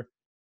 earlier.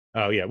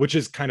 Oh yeah, which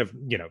is kind of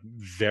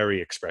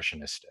very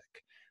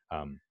expressionistic,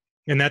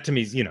 and that to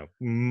me is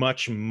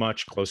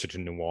much closer to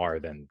noir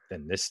than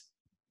this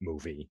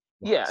movie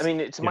was. Yeah, I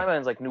mean, to my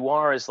mind, like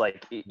noir is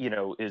like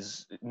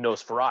is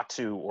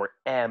Nosferatu or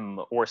M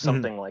or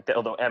something like that.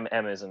 Although M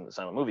isn't a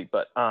silent movie,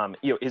 but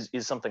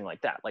is something like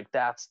that. Like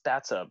that's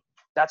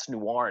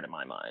noir to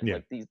my mind. Yeah.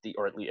 Like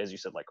or at least, as you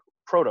said, like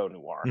proto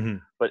noir.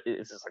 But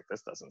it's just like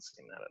this doesn't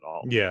seem that at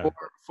all. Yeah.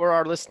 For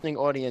our listening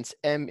audience,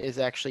 M is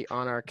actually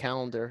on our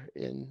calendar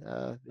in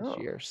this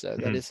year, so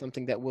that is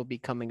something that will be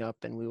coming up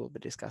and we will be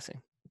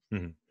discussing.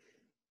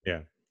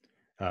 Yeah.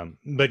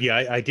 But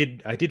yeah, I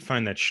did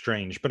find that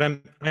strange. But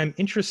I'm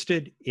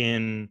interested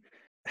in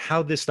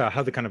how this style,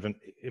 how the kind of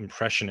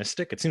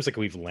impressionistic. It seems like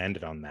we've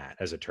landed on that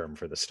as a term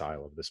for the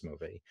style of this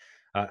movie.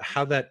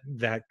 How that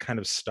kind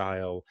of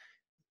style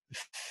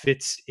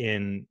fits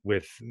in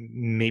with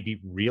maybe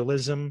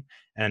realism,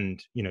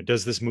 and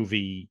does this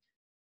movie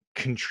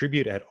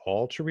contribute at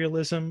all to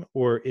realism,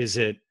 or is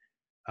it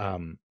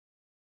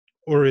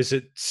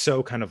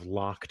so kind of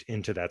locked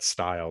into that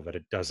style that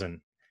it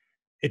doesn't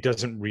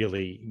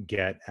really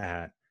get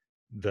at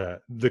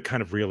the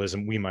kind of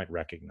realism we might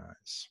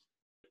recognize?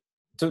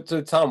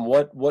 So Tom,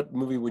 what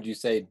movie would you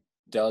say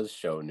does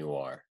show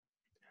noir?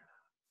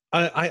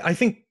 I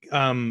think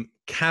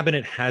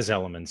Cabinet has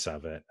elements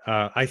of it.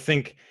 I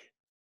think,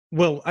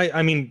 well,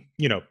 I mean,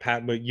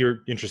 Pat, but you're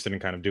interested in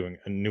kind of doing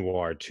a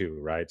noir too,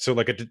 right? So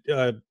like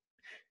a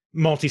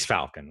Maltese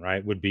Falcon,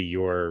 right, would be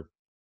your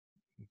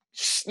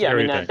Yeah, I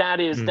mean that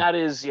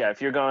is yeah.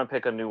 If you're going to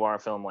pick a noir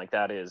film, like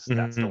that's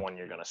the one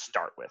you're going to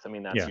start with. I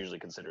mean that's usually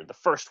considered the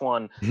first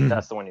one.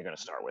 That's the one you're going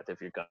to start with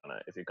if you're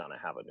gonna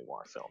have a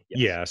noir film. Yes.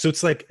 Yeah, so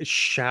it's like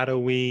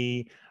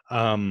shadowy.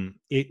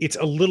 It's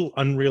a little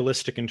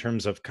unrealistic in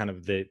terms of kind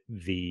of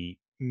the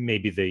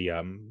maybe the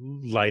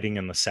lighting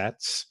and the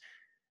sets,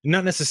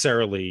 not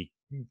necessarily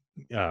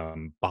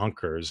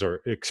bonkers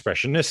or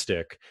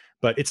expressionistic,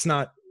 but it's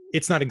not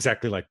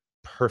exactly like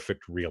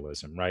perfect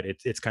realism, right?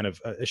 It's kind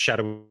of a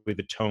shadowy.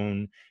 The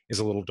tone is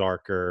a little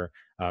darker.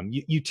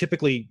 You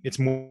typically, it's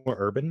more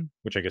urban,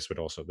 which I guess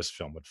this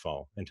film would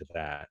fall into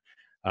that.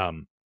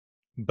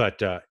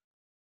 But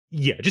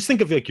yeah, just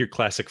think of like your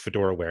classic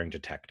fedora wearing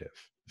detective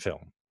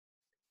film.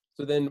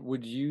 So then,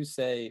 would you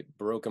say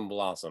Broken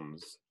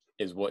Blossoms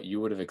is what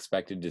you would have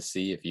expected to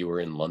see if you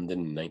were in London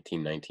in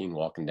 1919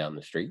 walking down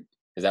the street?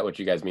 Is that what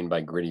you guys mean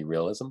by gritty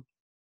realism?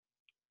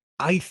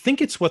 I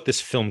think it's what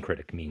this film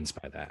critic means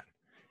by that.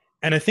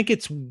 And I think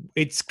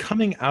it's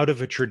coming out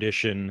of a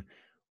tradition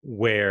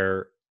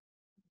where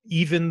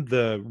even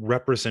the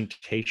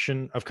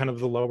representation of kind of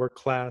the lower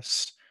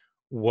class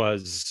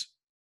was,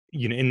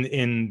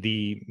 in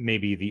the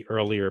maybe the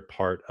earlier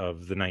part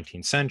of the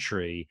 19th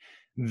century,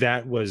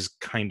 that was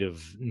kind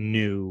of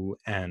new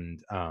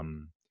and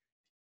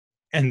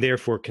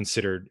therefore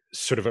considered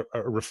sort of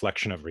a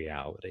reflection of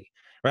reality.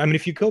 Right? I mean,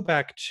 if you go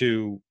back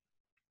to,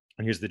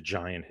 and here's the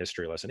giant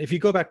history lesson. If you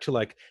go back to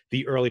like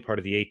the early part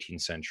of the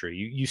 18th century,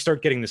 you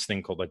start getting this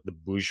thing called like the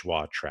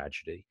bourgeois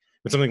tragedy.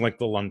 But something like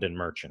the London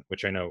Merchant,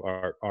 which I know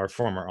our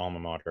former alma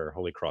mater,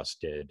 Holy Cross,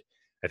 did,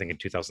 I think in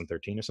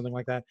 2013 or something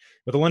like that.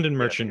 But the London Yeah,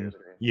 a few Merchant, years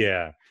ago.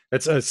 yeah,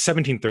 that's a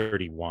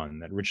 1731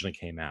 that originally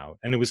came out.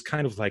 And it was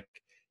kind of like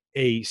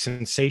a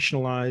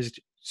sensationalized,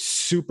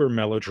 super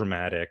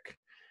melodramatic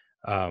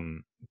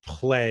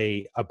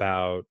play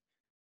about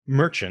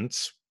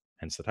merchants,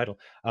 hence the title,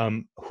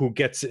 who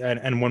gets,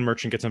 and one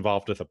merchant gets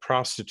involved with a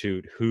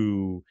prostitute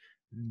who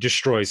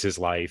destroys his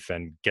life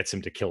and gets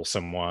him to kill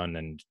someone,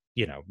 and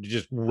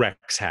just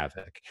wreaks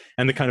havoc.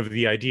 And the kind of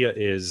the idea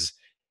is,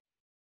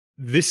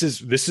 this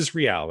is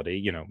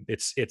reality.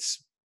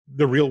 It's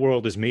the real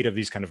world is made of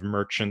these kind of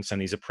merchants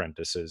and these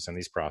apprentices and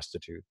these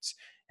prostitutes,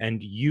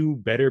 and you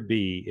better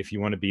be, if you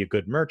want to be a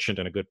good merchant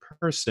and a good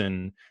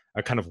person,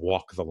 kind of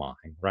walk the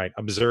line, right?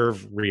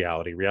 Observe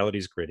reality. Reality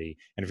is gritty,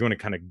 and if you want to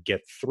kind of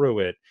get through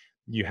it,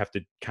 you have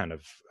to kind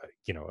of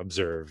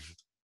observe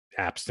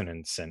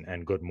abstinence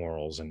and good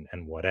morals and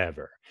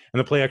whatever. And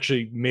the play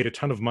actually made a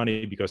ton of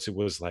money because it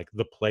was like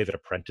the play that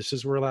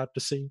apprentices were allowed to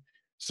see.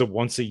 So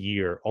once a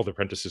year, all the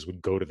apprentices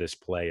would go to this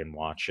play and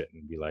watch it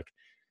and be like,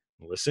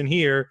 listen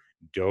here,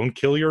 don't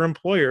kill your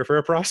employer for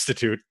a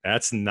prostitute.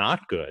 That's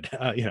not good.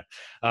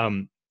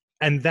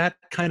 And that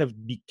kind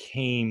of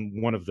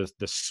became one of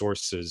the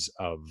sources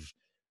of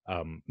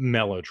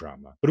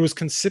melodrama. But it was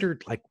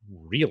considered like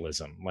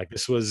realism. Like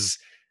this was,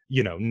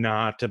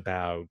 not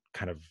about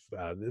kind of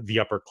the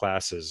upper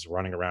classes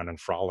running around and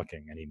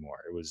frolicking anymore.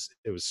 It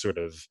was sort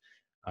of,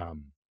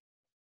 um,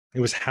 it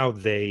was how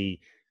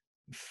they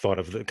thought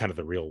of the kind of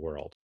the real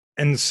world.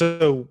 And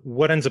so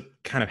what ends up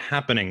kind of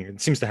happening, it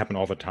seems to happen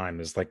all the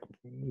time, is like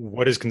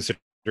what is considered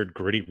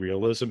gritty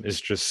realism is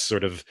just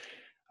sort of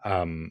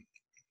um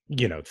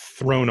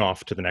thrown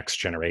off to the next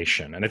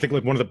generation. And I think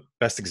like one of the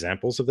best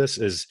examples of this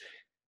is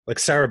like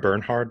Sarah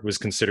Bernhardt was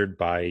considered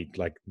by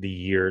like the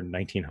year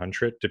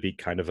 1900 to be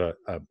kind of a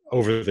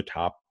over the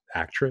top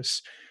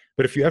actress.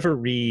 But if you ever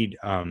read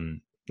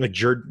like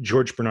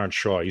George Bernard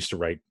Shaw used to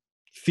write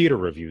theater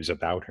reviews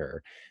about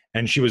her,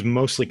 and she was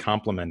mostly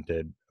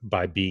complimented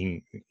by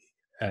being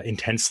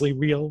intensely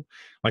real.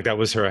 Like that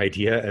was her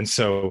idea. And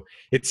so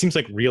it seems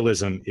like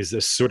realism is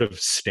this sort of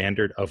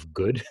standard of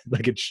good.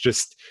 Like it's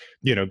just,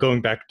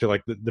 going back to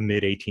like the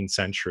mid 18th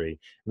century,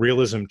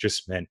 realism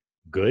just meant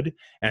good.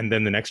 And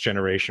then the next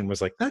generation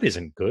was like, that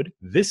isn't good.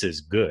 This is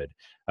good.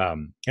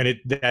 And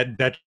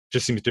that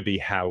just seems to be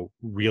how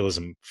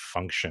realism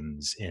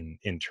functions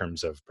in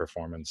terms of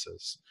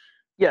performances.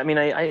 Yeah, I mean,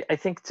 I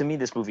think to me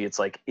this movie, it's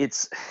like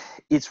it's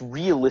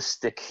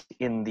realistic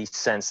in the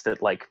sense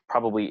that like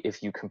probably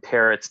if you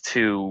compare it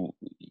to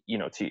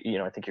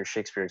I think your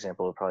Shakespeare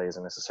example probably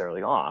isn't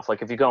necessarily off.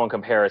 Like if you go and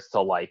compare it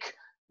to like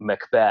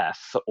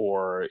Macbeth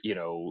or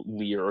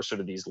Lear or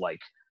sort of these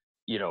like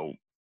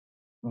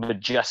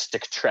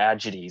majestic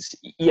tragedies,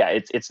 yeah,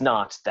 it's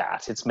not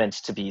that. It's meant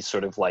to be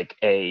sort of like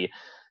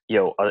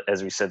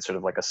as we said, sort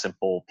of like a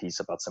simple piece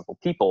about simple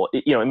people.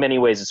 In many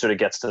ways, it sort of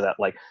gets to that,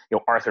 like,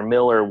 Arthur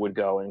Miller would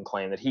go and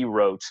claim that he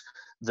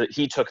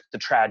took the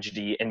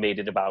tragedy and made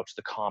it about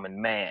the common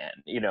man,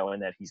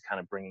 and that he's kind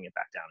of bringing it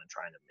back down and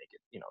trying to make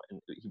it,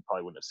 and he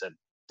probably wouldn't have said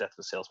Death of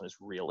the Salesman is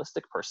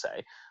realistic per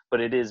se,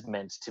 but it is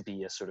meant to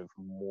be a sort of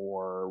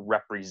more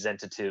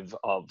representative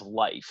of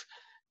life.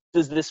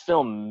 Does this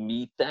film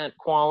meet that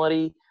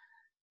quality?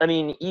 I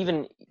mean,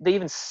 they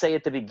even say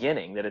at the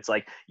beginning that it's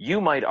like,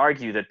 you might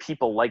argue that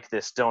people like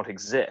this don't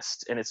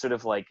exist, and it's sort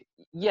of like,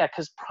 yeah,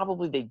 because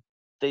probably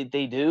they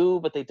do,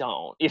 but they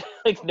don't.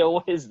 Like no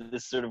one is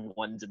this sort of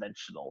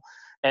one-dimensional,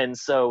 and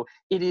so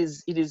it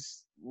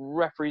is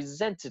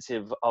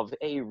representative of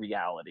a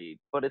reality,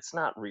 but it's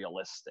not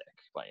realistic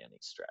by any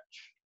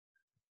stretch.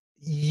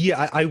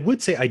 Yeah, I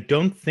would say I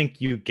don't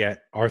think you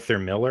get Arthur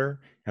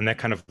Miller and that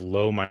kind of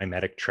low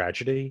mimetic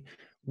tragedy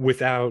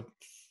without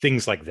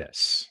things like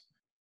this.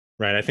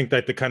 Right. I think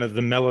that the kind of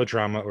the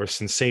melodrama or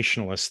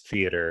sensationalist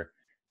theater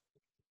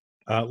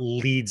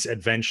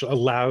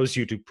allows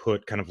you to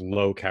put kind of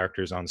low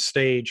characters on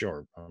stage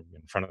or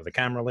in front of the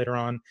camera later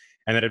on,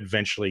 and that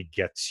eventually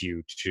gets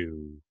you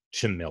to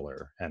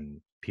Miller and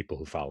people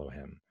who follow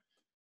him.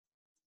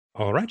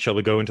 All right, shall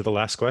we go into the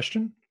last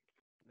question?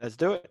 Let's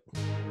do it.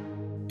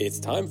 It's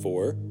time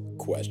for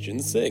question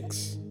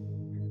 6.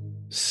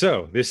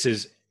 So this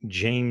is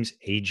James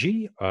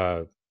Agee,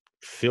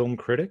 film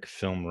critic,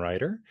 film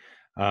writer.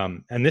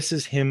 And this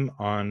is him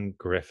on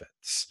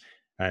Griffiths.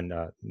 And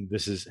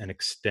this is an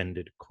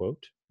extended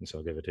quote, and so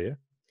I'll give it to you.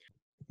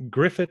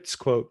 Griffiths,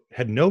 quote,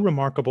 had no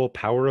remarkable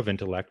power of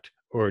intellect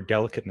or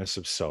delicateness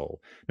of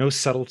soul, no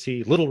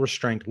subtlety, little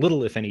restraint,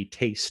 little, if any,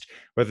 taste,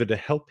 whether to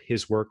help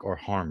his work or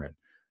harm it.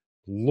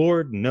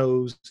 Lord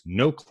knows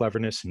no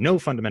cleverness, no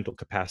fundamental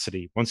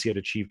capacity once he had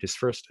achieved his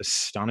first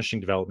astonishing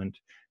development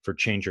for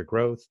change or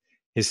growth.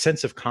 His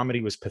sense of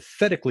comedy was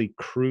pathetically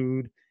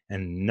crude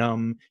and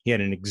numb. He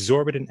had an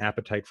exorbitant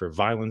appetite for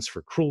violence,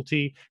 for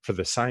cruelty, for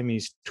the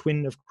Siamese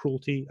twin of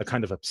cruelty, a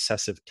kind of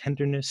obsessive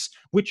tenderness,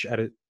 which at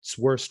its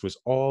worst was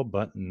all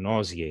but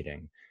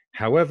nauseating.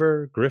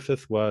 However,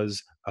 Griffith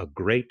was a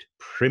great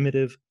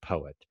primitive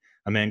poet,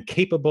 a man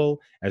capable,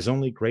 as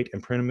only great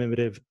and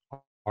primitive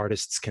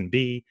artists can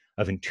be,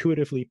 of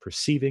intuitively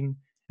perceiving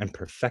and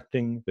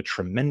perfecting the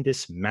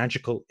tremendous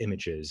magical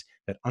images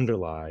that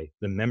underlie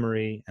the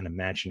memory and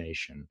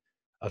imagination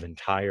of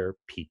entire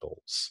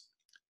peoples.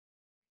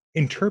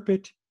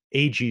 Interpret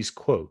Agee's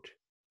quote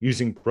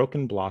using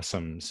Broken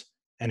Blossoms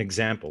and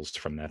examples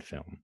from that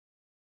film.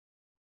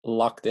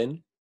 Locked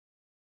in?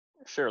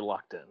 Sure,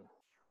 locked in.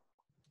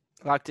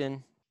 Locked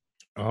in.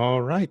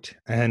 All right.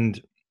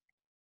 And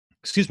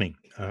excuse me.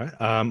 All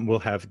right. We'll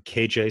have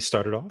KJ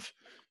started off.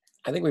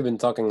 I think we've been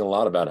talking a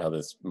lot about how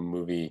this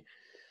movie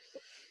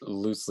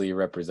loosely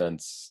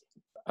represents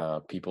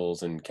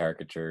peoples and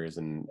caricatures,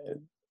 and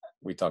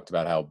we talked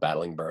about how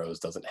Battling Burrows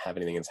doesn't have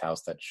anything in his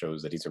house that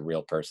shows that he's a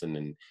real person,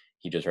 and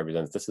he just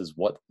represents this is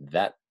what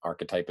that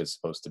archetype is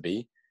supposed to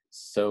be.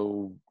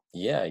 So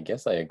yeah, I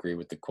guess I agree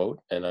with the quote,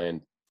 and I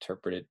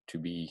interpret it to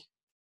be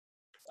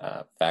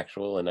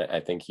factual, and I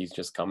think he's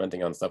just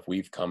commenting on stuff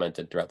we've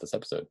commented throughout this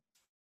episode.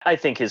 I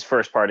think his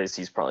first part is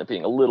he's probably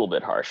being a little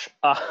bit harsh,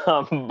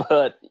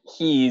 but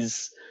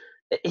he's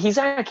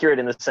accurate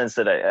in the sense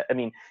that I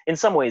mean, in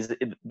some ways,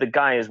 the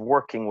guy is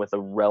working with a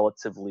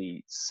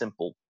relatively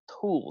simple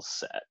tool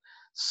set.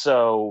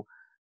 So,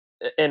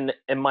 and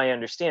my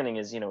understanding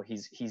is,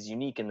 he's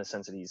unique in the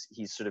sense that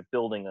he's sort of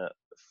building a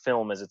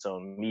film as its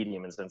own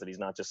medium, in the sense that he's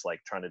not just like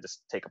trying to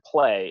just take a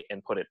play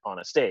and put it on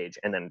a stage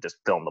and then just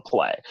film the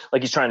play.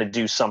 Like, he's trying to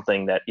do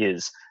something that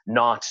is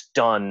not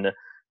done,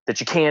 that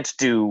you can't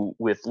do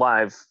with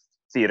live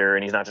theater,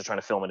 and he's not just trying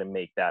to film it and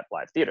make that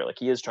live theater. Like,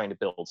 he is trying to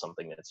build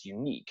something that's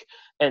unique,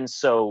 and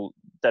so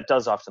that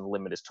does often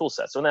limit his tool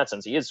set. So in that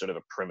sense, he is sort of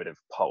a primitive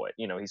poet.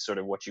 He's sort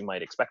of what you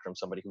might expect from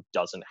somebody who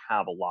doesn't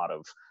have a lot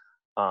of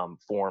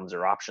forms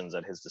or options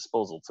at his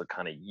disposal to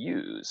kind of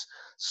use.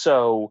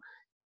 So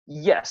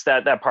yes,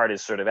 that part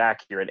is sort of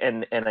accurate,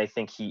 and I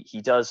think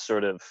he does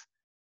sort of,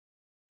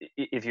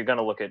 if you're going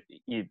to look at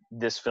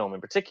this film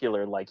in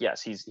particular, like,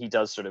 yes, he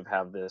does sort of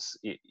have this.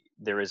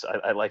 There is,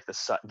 I like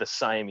the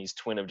Siamese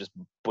twin of just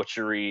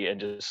butchery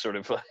and just sort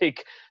of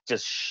like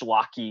just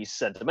schlocky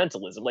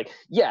sentimentalism. Like,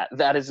 yeah,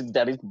 that is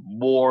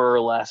more or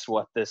less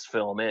what this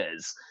film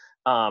is.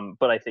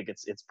 But I think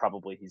it's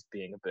probably he's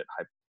being a bit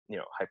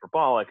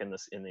hyperbolic in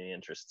the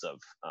interests of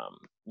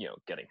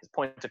getting his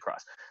point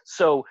across.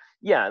 So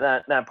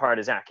yeah, that part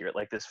is accurate.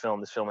 Like, this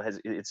film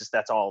has, it's just,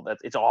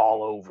 it's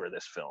all over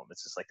this film.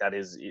 It's just like,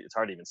 it's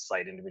hard to even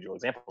cite individual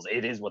examples.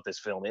 It is what this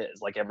film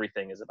is. Like,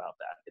 everything is about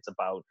that. It's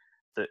about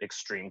the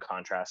extreme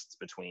contrasts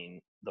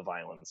between the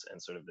violence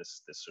and sort of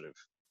this sort of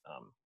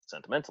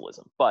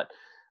sentimentalism. But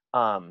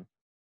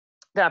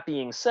that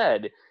being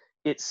said,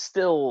 it's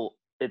still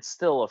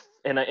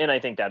and I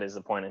think that is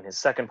the point in his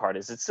second part,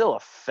 is it's still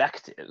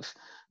effective,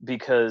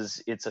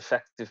 because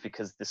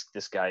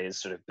this guy is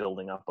sort of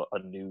building up a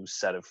new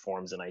set of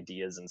forms and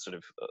ideas and sort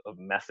of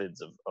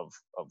methods of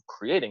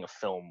creating a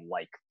film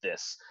like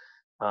this.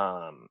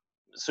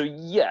 So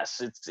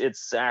yes,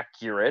 it's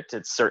accurate.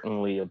 It's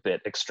certainly a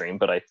bit extreme,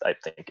 but I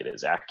think it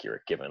is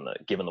accurate given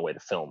the way the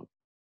film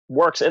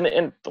works and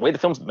the way the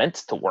film's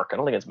meant to work. I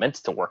don't think it's meant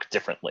to work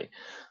differently.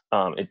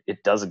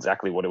 It does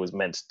exactly what it was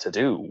meant to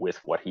do with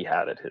what he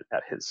had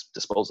at his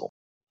disposal.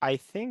 I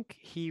think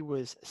he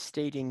was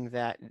stating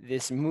that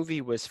this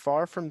movie was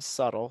far from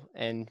subtle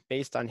and,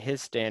 based on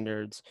his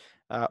standards,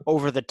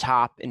 over the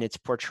top in its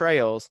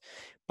portrayals,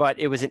 but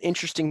it was an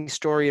interesting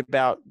story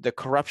about the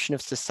corruption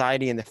of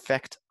society and the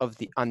effect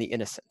on the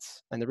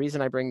innocents. And the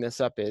reason I bring this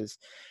up is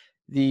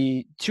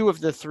the two of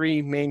the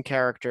three main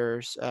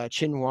characters,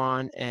 Chin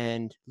Wan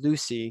and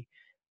Lucy,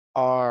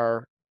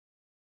 are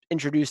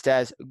introduced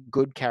as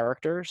good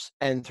characters,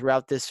 and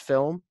throughout this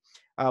film,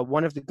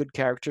 one of the good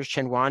characters,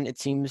 Chen Wan, it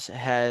seems,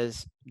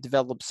 has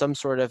developed some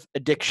sort of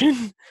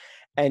addiction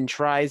and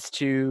tries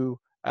to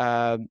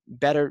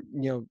better,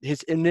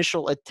 his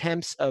initial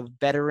attempts of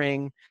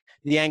bettering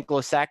the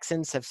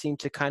Anglo-Saxons have seemed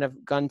to kind of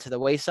gone to the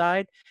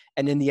wayside,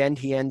 and in the end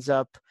he ends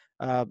up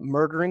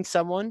murdering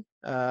someone,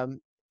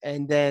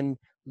 and then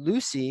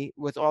Lucy,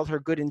 with all her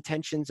good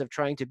intentions of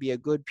trying to be a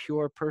good,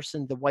 pure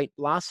person, the White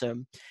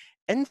Blossom,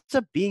 ends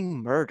up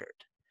being murdered.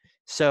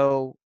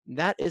 So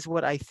that is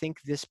what I think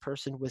this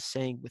person was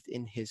saying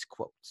within his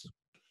quotes.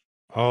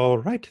 All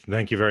right.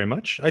 Thank you very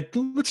much.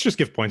 Let's just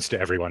give points to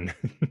everyone.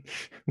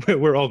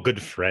 We're all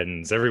good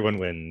friends. Everyone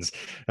wins.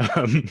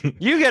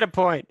 You get a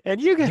point,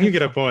 and you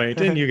get a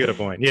point, and you get a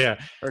point. Yeah.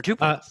 Or 2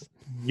 points.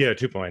 Yeah,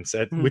 2 points.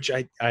 Which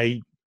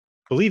I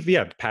believe,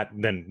 Pat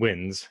then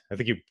wins. I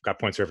think you got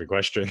points for every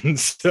question.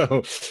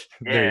 So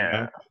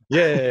yeah.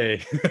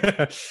 Yay.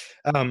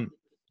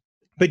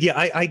 But yeah,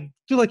 I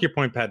do like your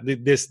point, Pat.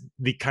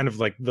 The kind of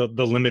like the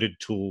limited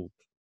tool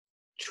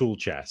tool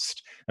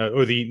chest,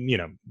 or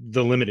the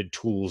limited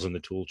tools in the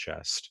tool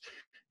chest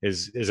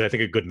is I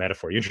think a good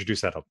metaphor. You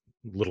introduced that a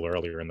little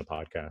earlier in the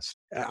podcast.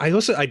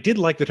 I did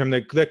like the term,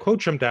 that quote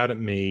jumped out at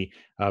me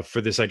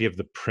for this idea of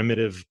the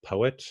primitive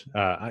poet.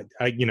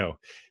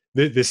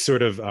 This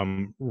sort of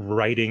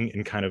writing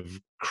and kind of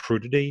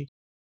crudity,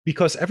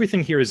 because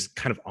everything here is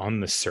kind of on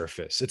the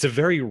surface. It's a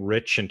very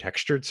rich and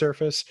textured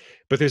surface,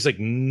 but there's like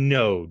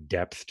no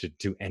depth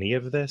to any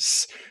of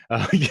this.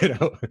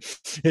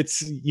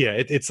 It's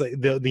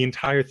like the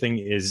entire thing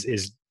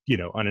is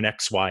on an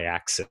XY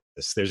axis.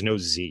 There's no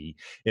Z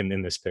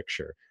in this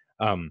picture.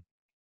 I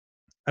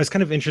was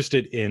kind of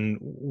interested in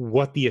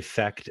what the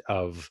effect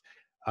of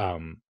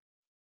kind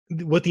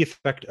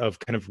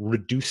of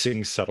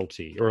reducing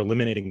subtlety or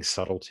eliminating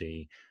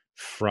subtlety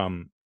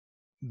from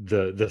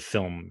the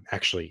film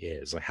actually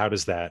is. Like, how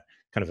does that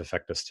kind of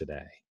affect us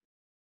today?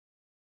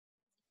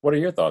 What are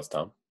your thoughts,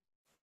 Tom?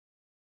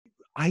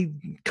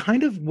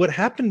 What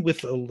happened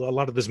with a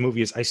lot of this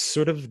movie is I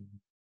sort of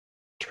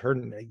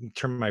turn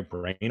my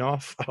brain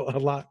off a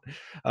lot.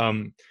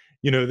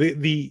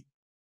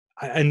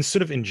 And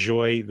sort of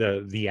enjoy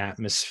the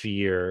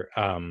atmosphere.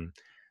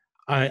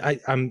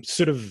 I'm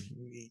sort of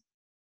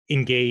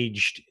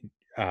engaged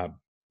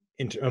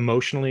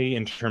emotionally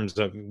in terms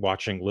of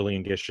watching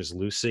Lillian Gish's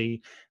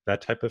Lucy,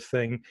 that type of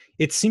thing.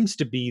 It seems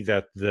to be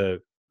that the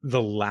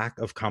lack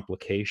of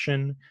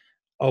complication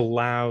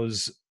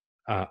allows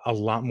a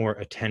lot more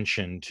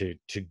attention to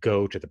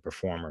go to the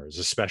performers,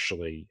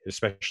 especially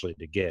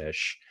to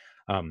Gish,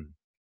 and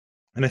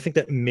I think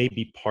that may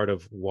be part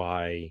of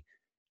why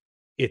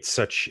it's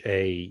so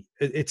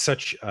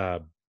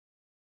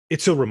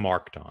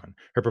remarked on.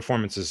 Her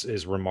performance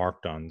is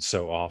remarked on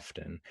so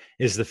often,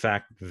 is the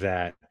fact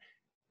that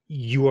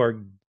you are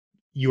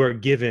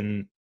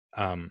given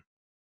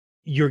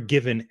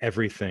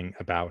everything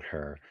about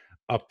her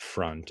up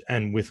front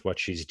and with what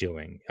she's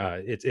doing.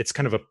 It's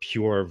kind of a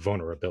pure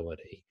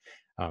vulnerability,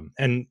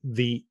 and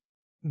the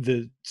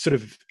sort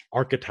of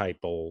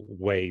archetypal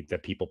way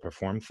that people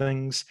perform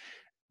things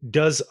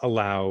does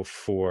allow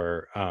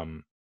for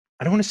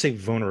I don't want to say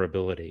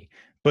vulnerability,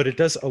 but it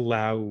does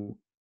allow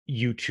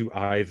you to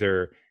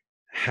either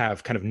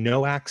have kind of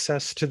no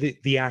access to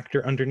the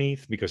actor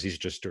underneath because he's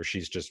just or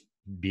she's just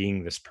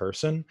being this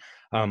person,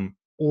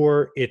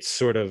 or it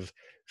sort of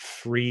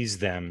frees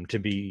them to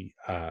be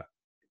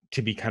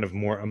kind of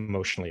more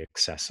emotionally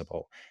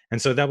accessible.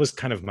 And so that was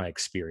kind of my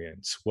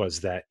experience, was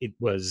that it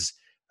was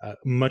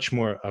much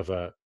more of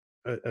a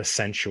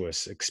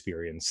sensuous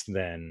experience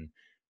than,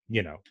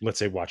 let's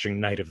say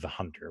watching Night of the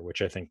Hunter,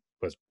 which I think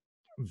was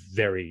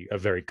a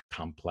very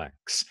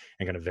complex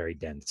and kind of very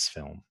dense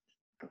film.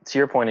 To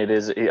your point,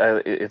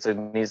 it's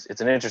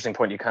an interesting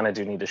point. You kind of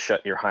do need to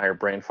shut your higher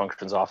brain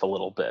functions off a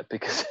little bit,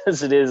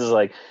 because it is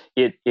like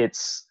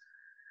it's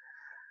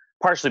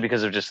partially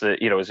because of just the,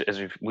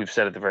 as we've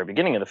said at the very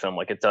beginning of the film,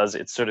 like it's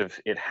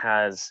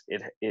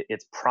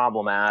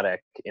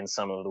problematic in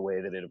some of the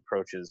way that it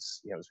approaches,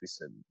 as we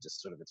said,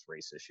 just sort of its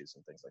race issues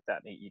and things like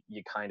that. And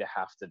you kind of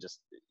have to just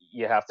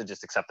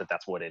accept that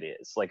that's what it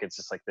is. Like, it's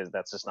just like,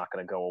 that's just not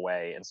going to go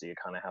away. And so you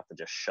kind of have to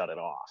just shut it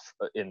off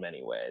in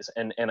many ways.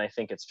 And I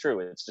think it's true.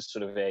 It's just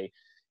sort of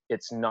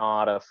it's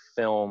not a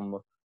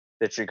film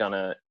that you're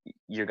gonna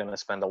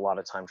spend a lot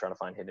of time trying to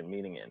find hidden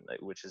meaning in,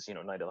 which is,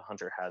 Night of the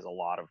Hunter has a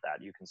lot of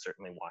that. You can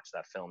certainly watch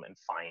that film and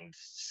find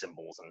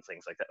symbols and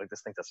things like that. Like,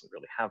 this thing doesn't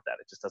really have that.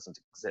 It just doesn't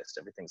exist.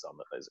 Everything's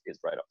is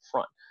right up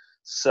front.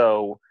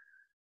 So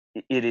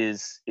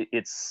it's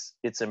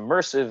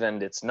immersive,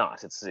 and it's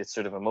not. It's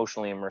sort of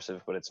emotionally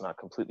immersive, but it's not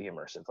completely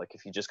immersive. Like,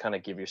 if you just kind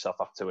of give yourself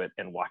up to it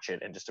and watch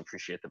it and just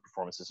appreciate the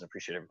performances and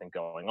appreciate everything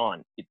going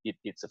on,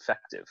 it's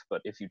effective. But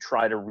if you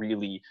try to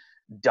really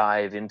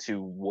dive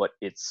into what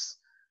its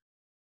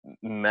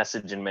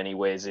message in many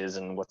ways is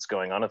and what's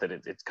going on with it,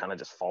 it kind of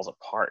just falls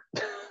apart.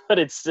 But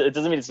it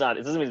doesn't mean it's not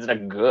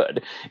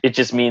good. It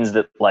just means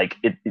that, like,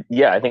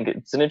 I think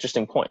it's an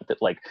interesting point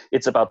that, like,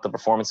 it's about the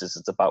performances,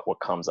 it's about what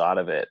comes out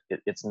of it.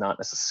 It's not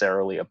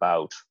necessarily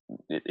about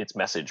its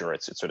message or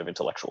its sort of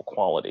intellectual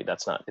quality.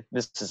 That's not.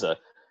 This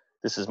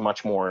is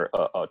much more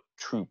a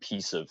true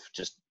piece of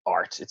just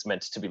art. It's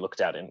meant to be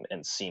looked at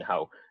and seen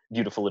how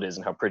beautiful it is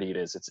and how pretty it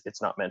is.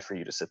 It's not meant for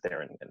you to sit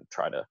there and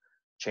try to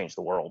change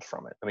the world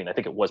from it. I mean, I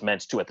think it was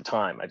meant to at the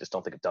time. I just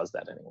don't think it does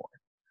that anymore.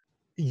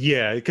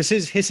 Yeah, because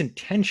his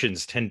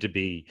intentions tend to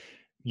be,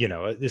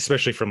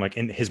 especially from, like,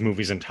 in his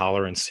movies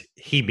Intolerance,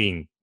 he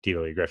being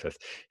D.W. Griffith,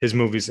 his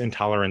movies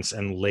Intolerance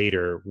and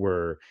later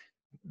were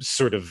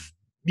sort of,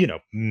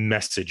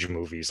 message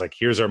movies. Like,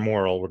 here's our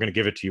moral, we're going to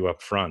give it to you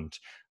up front.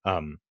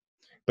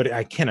 But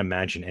I can't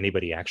imagine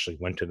anybody actually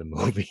went to the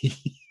movie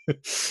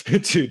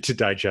to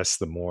digest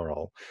the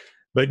moral.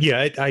 But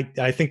yeah,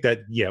 I think that,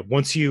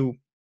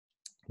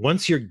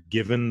 once you're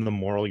given the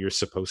moral you're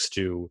supposed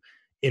to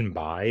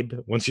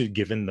imbibe, once you're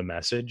given the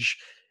message,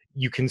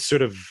 you can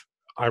sort of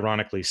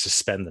ironically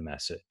suspend the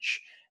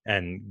message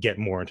and get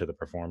more into the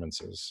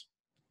performances.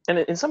 And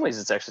in some ways,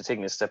 it's actually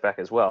taking a step back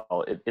as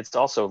well. It's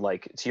also,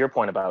 like, to your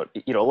point about,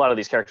 a lot of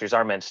these characters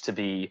are meant to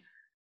be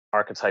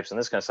archetypes and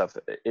this kind of stuff,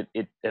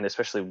 it and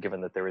especially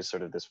given that there is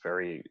sort of this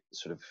very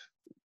sort of,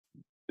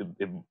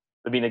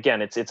 I mean,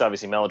 again, it's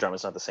obviously melodrama.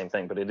 It's not the same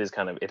thing, but it is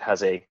kind of, it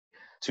has a,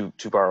 to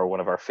borrow one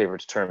of our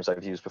favorite terms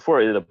I've used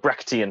before, the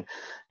Brechtian,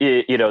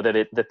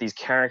 that these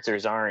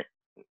characters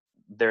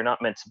they're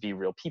not meant to be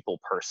real people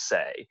per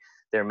se.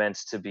 They're meant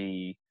to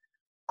be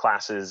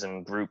classes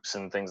and groups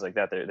and things like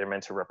that. They're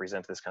meant to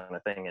represent this kind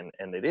of thing,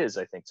 and it is,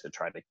 I think, to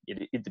try to,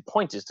 the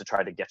point is to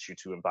try to get you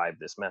to imbibe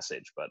this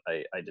message. But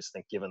I just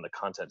think, given the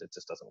content, it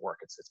just doesn't work.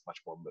 It's much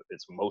more,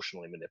 it's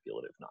emotionally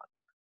manipulative, not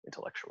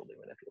intellectually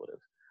manipulative.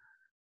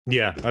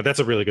 Yeah, that's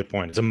a really good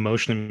point. It's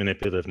emotionally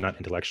manipulative, not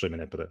intellectually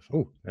manipulative.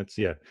 Oh, that's,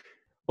 yeah.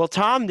 Well,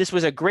 Tom, this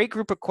was a great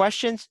group of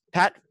questions.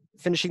 Pat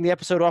finishing the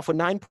episode off with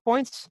 9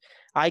 points.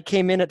 I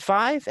came in at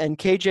 5, and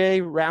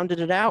KJ rounded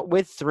it out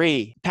with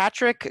 3.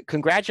 Patrick,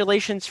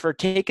 congratulations for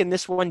taking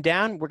this one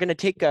down. We're going to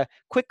take a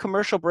quick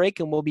commercial break,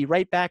 and we'll be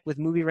right back with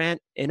Movie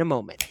Rant in a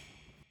moment.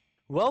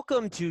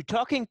 Welcome to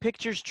Talking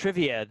Pictures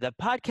Trivia, the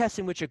podcast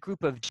in which a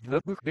group of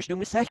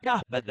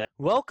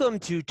Welcome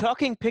to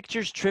Talking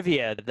Pictures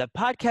Trivia, the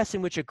podcast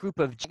in which a group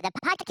of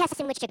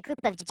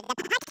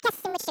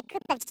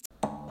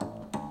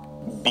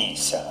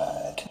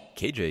B-side.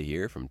 KJ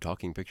here from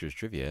Talking Pictures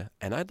Trivia,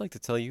 and I'd like to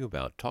tell you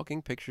about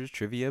Talking Pictures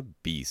Trivia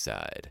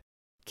B-side.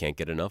 Can't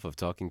get enough of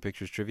Talking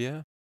Pictures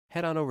Trivia?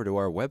 Head on over to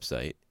our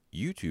website,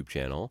 YouTube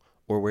channel,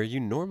 or where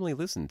you normally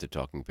listen to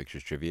Talking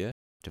Pictures Trivia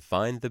to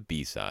find the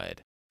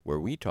B-side, where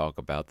we talk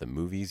about the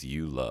movies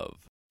you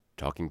love.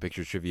 Talking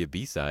Pictures Trivia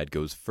B-side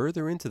goes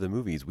further into the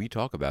movies we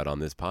talk about on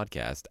this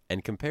podcast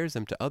and compares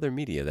them to other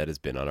media that has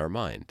been on our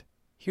mind.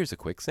 Here's a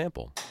quick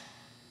sample.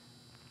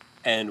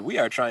 And we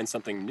are trying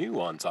something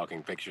new on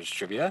Talking Pictures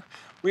Trivia.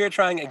 We are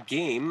trying a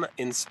game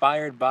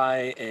inspired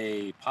by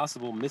a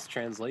possible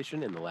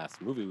mistranslation in the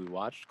last movie we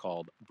watched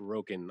called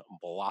Broken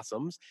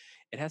Blossoms.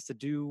 It has to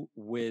do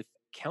with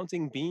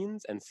counting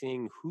beans and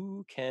seeing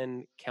who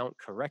can count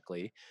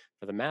correctly.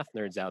 For the math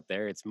nerds out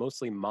there, it's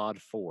mostly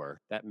mod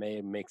 4. That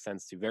may make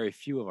sense to very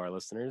few of our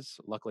listeners.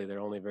 Luckily, there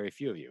are only very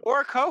few of you.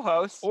 Or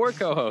co-hosts. Or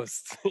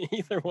co-hosts,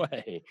 either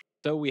way.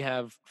 So we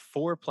have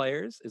 4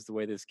 players is the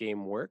way this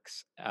game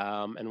works.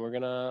 And we're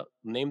going to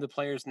name the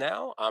players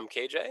now. I'm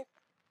KJ.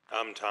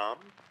 I'm Tom.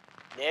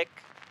 Nick.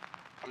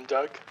 I'm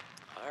Doug.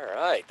 All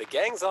right. The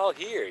gang's all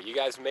here. You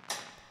guys may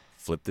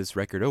flip this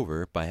record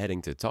over by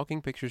heading to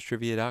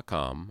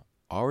TalkingPicturesTrivia.com,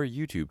 our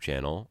YouTube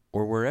channel,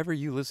 or wherever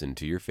you listen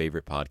to your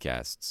favorite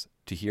podcasts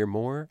to hear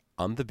more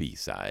on the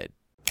B-side.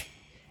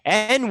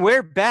 And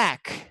we're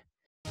back.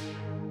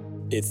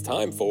 It's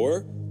time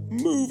for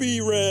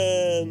Movie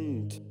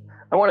Rant.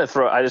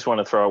 I just want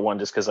to throw out one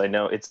just because I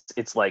know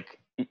it's like,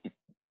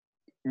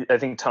 I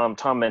think Tom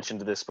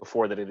mentioned this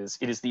before, that it is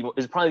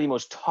probably the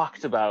most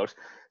talked about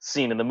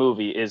scene in the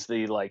movie, is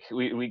the, like,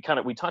 we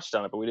touched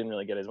on it, but we didn't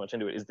really get as much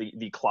into it, is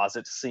the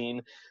closet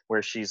scene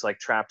where she's like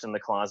trapped in the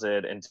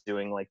closet and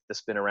doing like the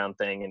spin around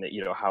thing, and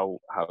how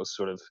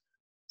sort of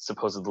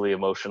supposedly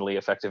emotionally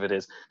effective it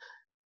is.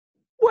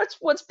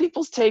 What's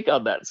people's take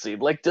on that scene?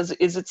 Like, is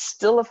it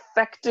still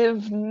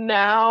effective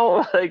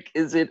now? Like,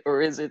 is it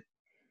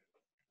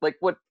like,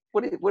 what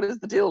is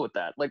the deal with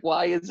that? Like,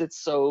 why is it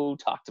so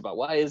talked about?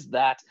 Why is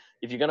that,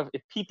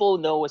 if people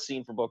know a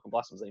scene from Broken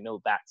Blossoms, they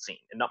know that scene,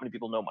 and not many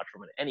people know much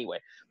from it anyway.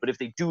 But if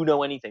they do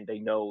know anything, they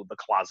know the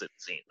closet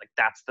scene. Like,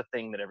 that's the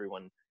thing that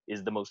everyone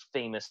is the most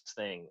famous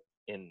thing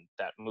in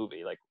that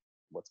movie. Like,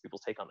 what's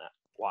people's take on that?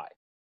 Why?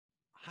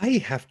 I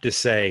have to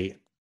say,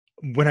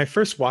 when I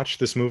first watched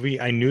this movie,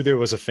 I knew there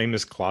was a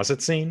famous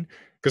closet scene,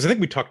 because I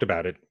think we talked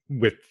about it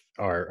with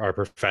our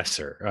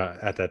professor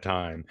at that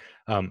time.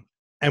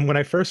 And when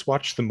I first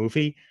watched the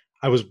movie,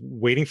 I was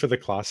waiting for the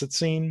closet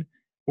scene,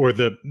 or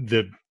the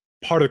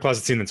part of the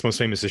closet scene that's most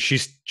famous is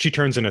she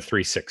turns in a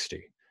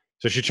 360.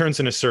 So she turns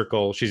in a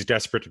circle. She's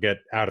desperate to get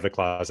out of the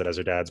closet as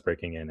her dad's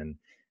breaking in,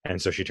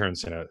 and so she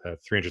turns in a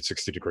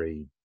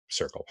 360-degree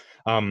circle,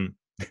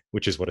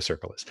 which is what a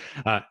circle is.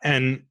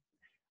 And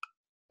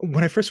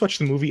when I first watched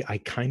the movie, I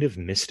kind of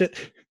missed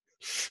it.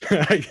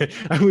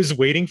 I was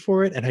waiting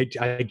for it, and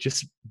I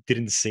just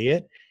didn't see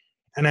it.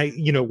 And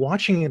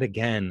watching it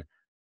again,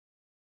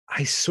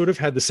 I sort of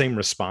had the same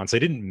response. I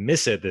didn't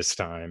miss it this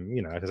time,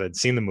 because I'd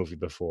seen the movie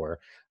before.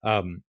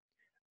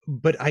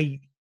 But I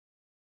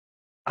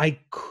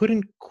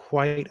couldn't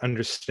quite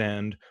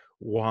understand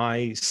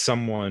why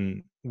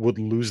someone would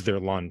lose their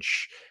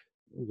lunch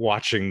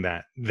watching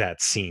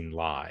that scene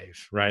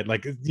live, right?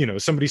 Like,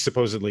 somebody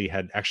supposedly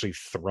had actually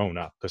thrown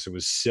up because it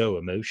was so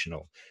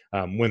emotional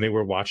when they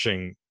were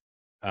watching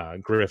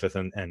Griffith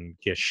and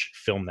Gish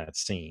film that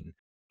scene.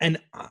 And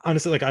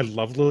honestly, like, I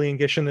love Lillian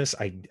Gish in this.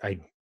 I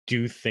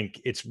do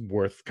think it's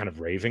worth kind of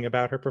raving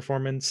about her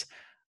performance.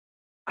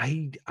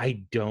 I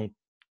don't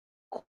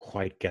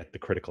quite get the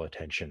critical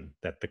attention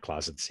that the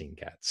closet scene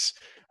gets.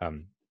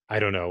 I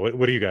don't know.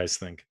 What do you guys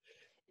think?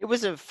 It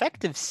was an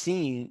effective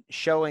scene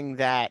showing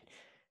that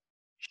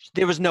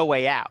there was no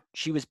way out.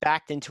 She was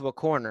backed into a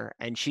corner,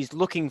 and she's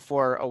looking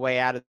for a way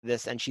out of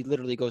this, and she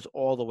literally goes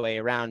all the way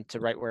around to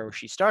right where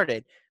she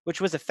started,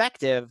 which was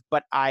effective.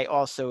 But I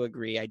also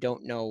agree. I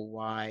don't know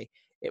why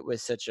it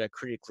was such a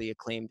critically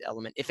acclaimed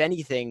element. If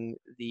anything,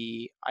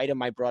 the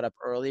item I brought up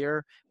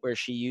earlier, where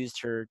she used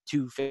her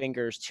two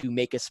fingers to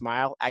make a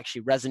smile,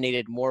 actually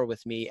resonated more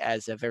with me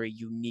as a very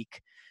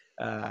unique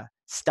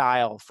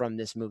style from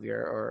this movie,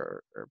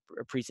 or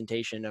a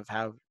presentation of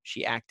how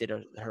she acted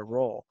her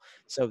role.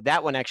 So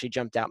that one actually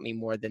jumped out me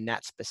more than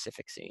that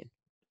specific scene.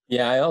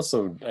 Yeah,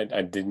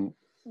 I didn't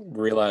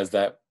realize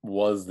that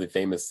was the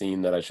famous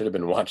scene that I should have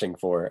been watching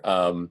for.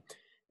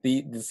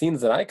 The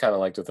scenes that I kind of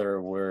liked with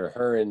her were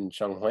her and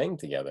Chung Huang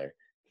together.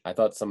 I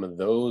thought some of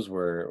those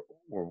were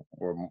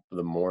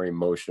the more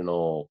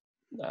emotional,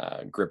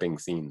 gripping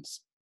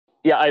scenes.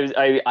 Yeah,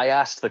 I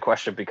asked the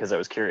question because I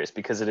was curious,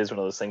 because it is one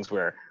of those things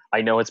where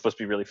I know it's supposed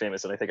to be really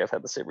famous, and I think I've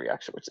had the same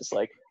reaction, which is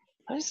like,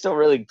 I just don't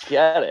really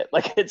get it.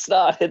 Like, it's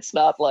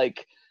not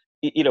like,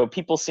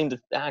 people seem to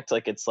act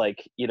like it's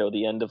like,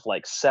 the end of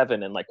like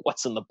Seven and like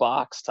what's in the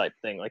box type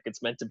thing. Like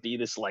it's meant to be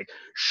this like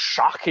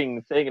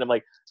shocking thing, and I'm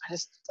like,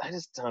 I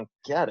just don't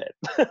get it.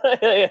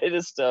 I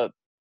just don't.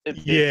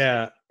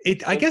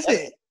 I guess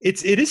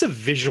it is a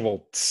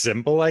visual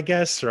symbol, I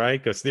guess,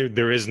 right? Because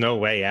there is no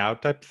way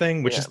out type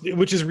thing,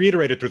 which is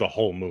reiterated through the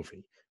whole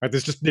movie. Right?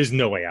 There's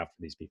no way out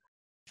for these people.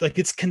 Like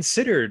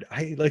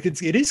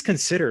it is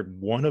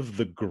considered one of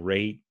the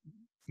great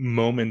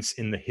moments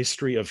in the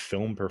history of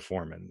film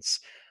performance.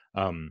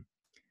 And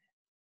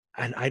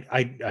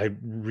I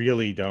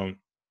really don't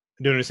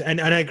understand.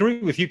 And I agree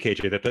with you,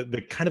 KJ, that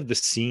the kind of the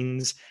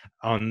scenes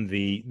on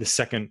the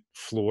second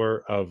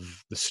floor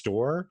of the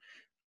store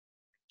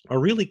are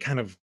really kind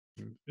of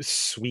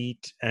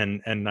sweet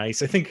and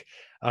nice. I think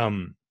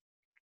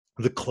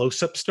the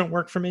close-ups don't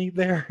work for me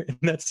there in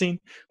that scene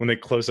when they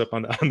close up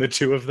on the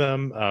two of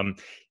them.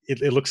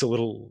 It looks a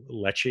little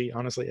lechy,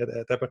 honestly, at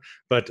that point.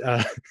 But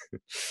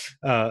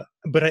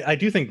I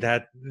do think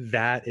that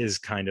is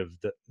kind of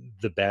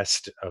the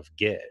best of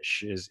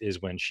Gish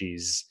is when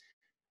she's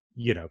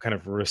kind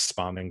of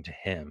responding to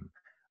him.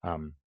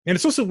 And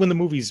it's also when the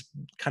movie's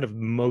kind of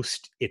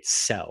most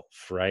itself,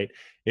 right?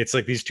 It's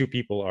like these two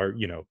people are,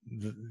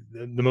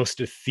 the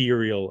most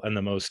ethereal and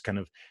the most kind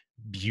of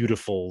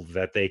beautiful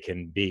that they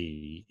can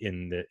be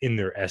in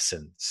their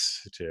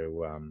essence,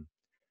 to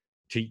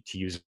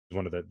use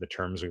one of the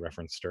terms we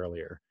referenced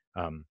earlier.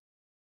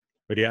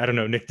 But yeah, I don't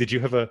know, Nick, did you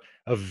have a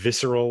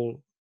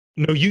visceral?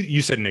 No,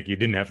 you said, Nick, you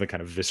didn't have the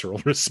kind of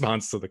visceral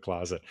response to the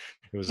closet.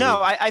 It was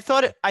no, I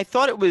thought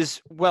it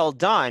was well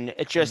done.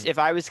 It just, if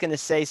I was going to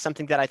say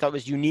something that I thought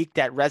was unique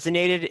that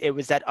resonated, it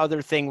was that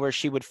other thing where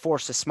she would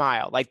force a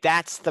smile. Like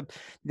that's the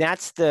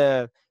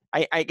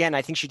again,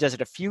 I think she does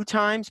it a few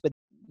times, but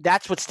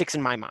that's what sticks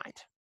in my mind.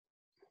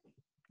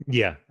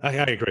 Yeah, I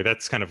agree.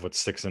 That's kind of what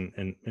sticks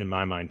in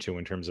my mind too,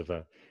 in terms of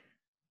a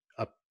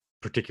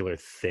particular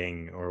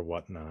thing or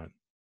whatnot.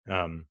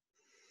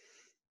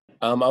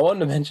 I wanted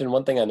to mention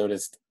one thing I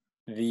noticed.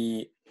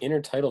 The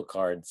intertitle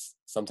cards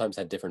sometimes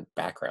had different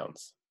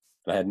backgrounds.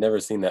 I had never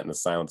seen that in a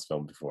silence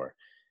film before.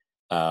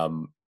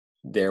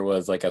 There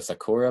was like a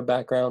Sakura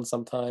background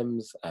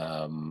sometimes,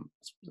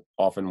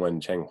 often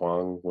when Cheng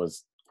Huang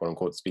was quote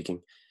unquote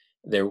speaking.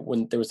 There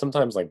was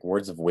sometimes like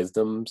words of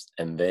wisdoms,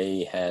 and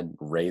they had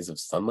rays of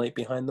sunlight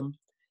behind them.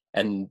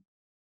 And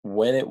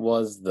when it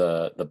was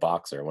the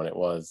boxer, when it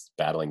was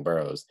battling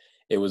Burroughs,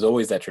 it was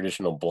always that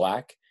traditional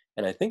black.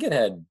 And I think it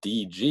had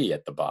DG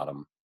at the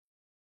bottom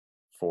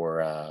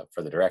for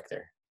the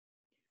director,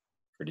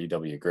 for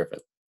D.W.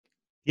 Griffith.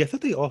 Yeah, I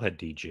thought they all had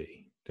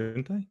DG,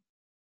 didn't they?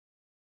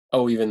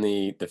 Oh, even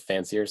the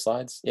fancier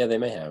slides? Yeah, they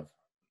may have.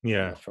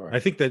 Yeah, sure. I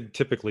think that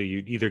typically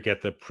you'd either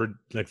get the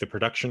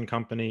production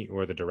company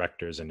or the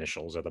director's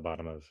initials at the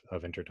bottom of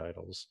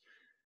intertitles.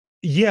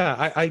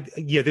 Yeah,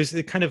 yeah, there's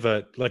kind of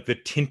a like the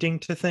tinting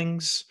to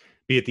things,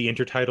 be it the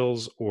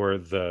intertitles or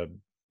the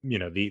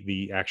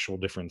the actual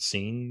different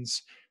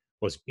scenes,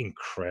 was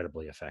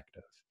incredibly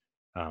effective.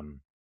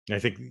 I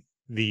think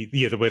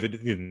the way that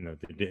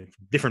the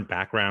different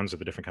backgrounds or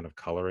the different kind of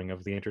coloring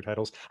of the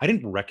intertitles, I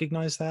didn't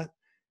recognize that.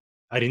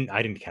 I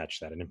didn't catch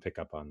that. I didn't pick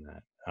up on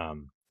that.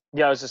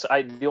 Yeah,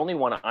 the only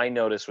one I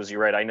noticed was, you're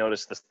right, I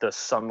noticed the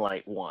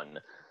sunlight one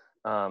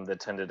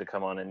that tended to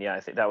come on, and yeah, I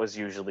think that was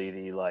usually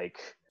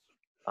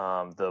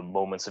the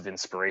moments of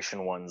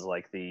inspiration ones,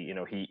 like he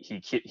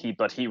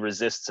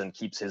resists and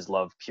keeps his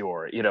love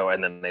pure,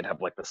 and then they'd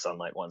have like the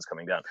sunlight ones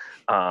coming down.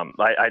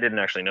 I didn't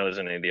actually notice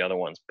any of the other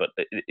ones, but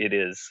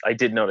I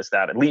did notice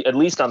that at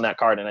least on that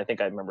card, and I think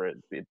I remember it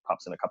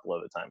pops in a couple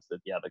other times that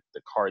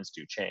the cards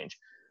do change.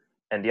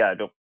 And yeah,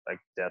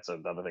 that's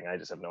another thing. I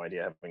just have no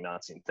idea, having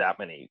not seen that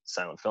many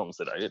silent films,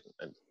 that I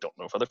don't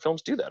know if other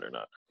films do that or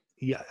not.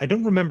 Yeah, I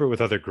don't remember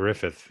with other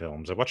Griffith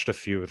films. I watched a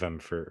few of them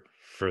for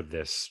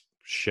this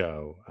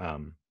show.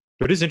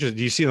 But it is interesting.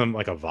 Do you see them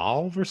like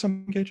evolve or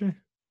something, KJ?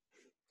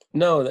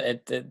 No,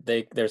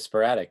 they're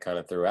sporadic kind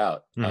of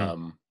throughout.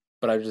 Mm-hmm.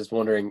 But I was just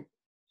wondering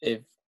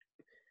if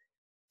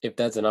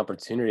that's an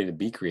opportunity to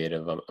be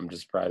creative. I'm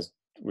just surprised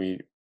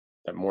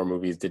that more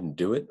movies didn't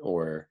do it,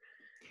 or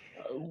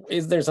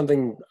is there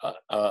something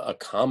a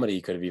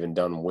comedy could have even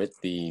done with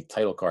the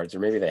title cards, or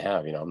maybe they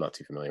have? I'm not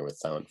too familiar with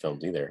silent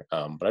films either,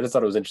 but I just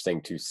thought it was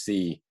interesting to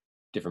see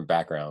different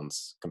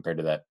backgrounds compared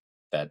to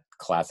that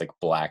classic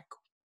black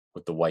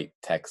with the white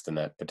text and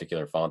that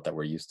particular font that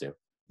we're used to.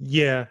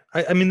 Yeah,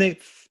 I mean they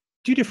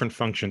do different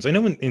functions. I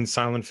know in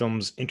silent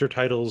films,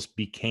 intertitles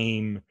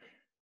became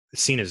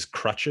seen as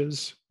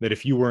crutches, that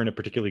if you weren't a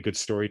particularly good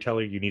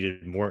storyteller, you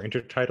needed more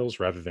intertitles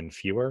rather than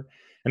fewer.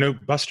 I know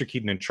Buster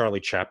Keaton and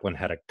Charlie Chaplin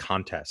had a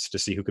contest to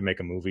see who could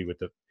make a movie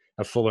with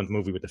a full-length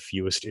movie with the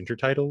fewest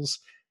intertitles.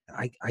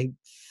 I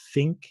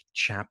think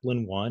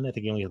Chaplin won. I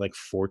think he only had like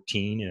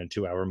 14 in a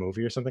 2-hour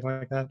movie or something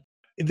like that.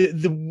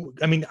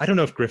 I mean, I don't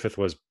know if Griffith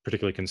was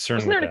particularly concerned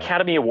Wasn't there with an that.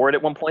 Academy Award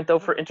at one point though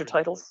for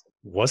intertitles?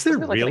 Was there Wasn't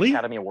there like really? an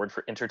Academy Award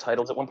for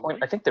intertitles at one point?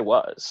 I think there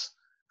was.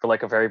 For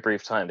like a very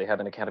brief time, they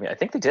had an Academy. I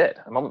think they did.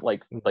 I'm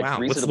like Wow, let's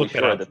reasonably look that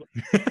sure up.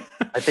 that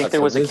I think So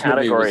there was a this movie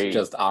category. was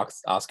just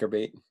Oscar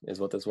bait, is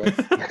what this was.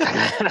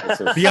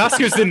 The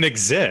Oscars didn't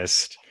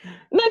exist.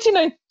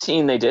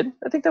 1919, they did.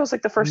 I think that was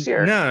like the first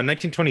year. No,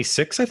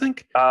 1926, I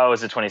think. Oh,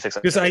 was it 26?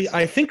 Because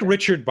I think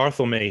Richard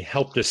Barthelme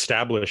helped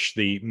establish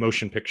the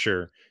Motion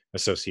Picture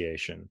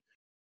Association.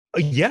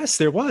 Yes,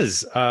 there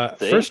was.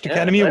 First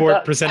Academy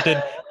Award presented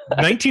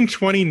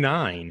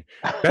 1929.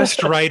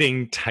 Best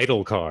Writing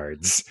title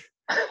cards.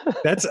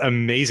 That's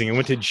amazing. It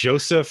went to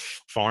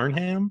Joseph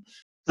Farnham.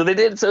 So they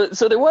did. So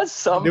there was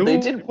some. There They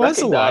did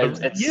was a lot recognize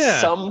of- at yeah.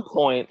 some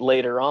point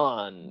later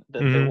on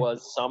that there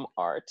was some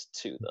art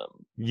to them.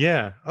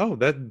 Yeah. Oh,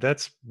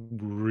 that's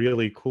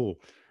really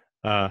cool.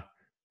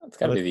 It's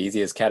got to be the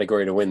easiest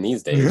category to win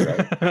these days,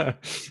 right?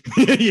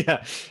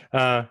 Yeah.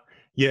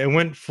 Yeah, it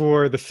went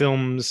for the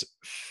films.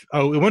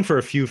 It went for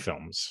a few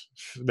films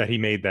that he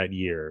made that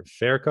year: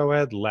 Fair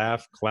Coed,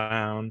 Laugh,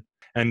 Clown,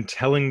 and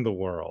Telling the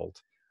World.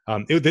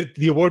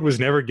 The award was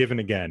never given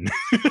again.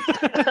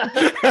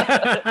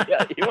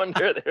 Yeah, you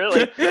wonder. They're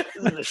like, this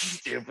is the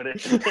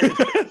stupidest.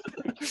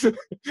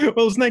 Well, it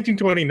was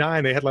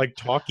 1929. They had like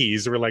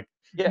talkies. They were like,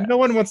 Yeah. no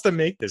one wants to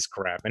make this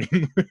crap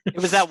anymore.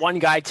 It was that one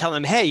guy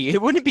telling him, "Hey,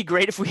 wouldn't it be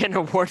great if we had an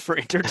award for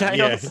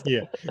intertitles?"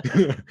 Yeah.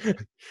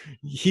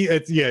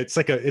 It's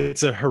like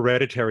it's a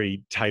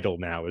hereditary title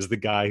now. Is the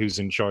guy who's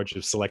in charge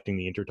of selecting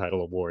the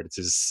intertitle award? It's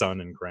his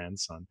son and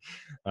grandson.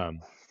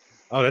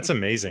 Oh, that's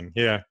amazing.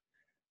 Yeah.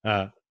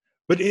 But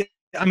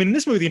I mean, in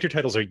this movie, the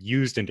intertitles are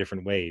used in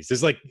different ways.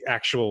 There's like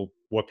actual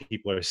what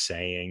people are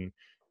saying.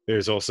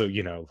 There's also,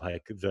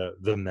 like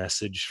the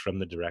message from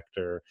the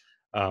director.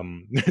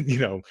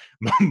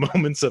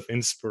 Moments of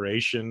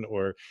inspiration,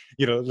 or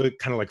the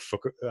kind of like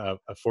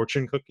a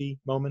fortune cookie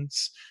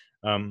moments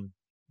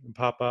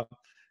pop up.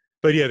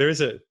 But yeah, there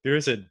is a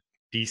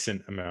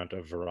decent amount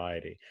of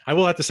variety. I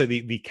will have to say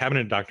the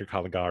Cabinet of Dr.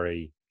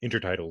 Caligari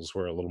intertitles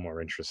were a little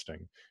more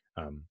interesting.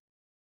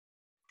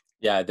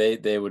 Yeah,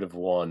 they would have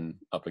won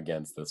up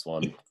against this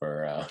one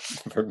for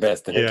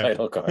best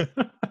intertitle card.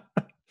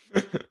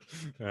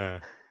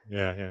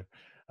 Yeah.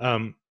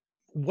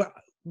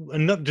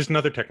 Just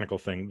another technical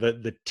thing: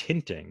 the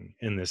tinting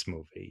in this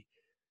movie.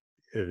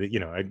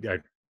 I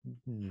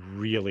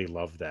really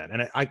love that,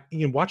 and I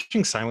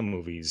watching silent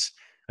movies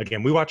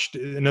again. We watched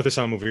another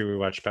silent movie we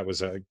watched that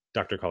was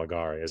Dr.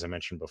 Caligari, as I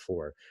mentioned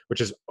before, which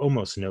has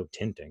almost no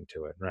tinting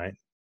to it, right?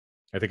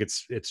 I think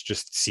it's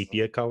just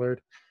sepia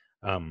colored.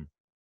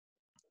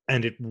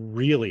 And it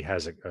really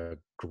has a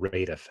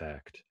great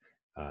effect,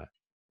 and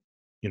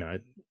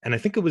I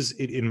think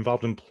it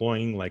involved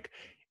employing like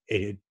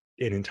an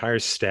entire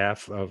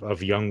staff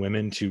of young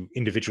women to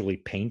individually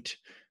paint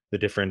the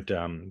different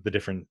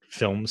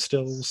film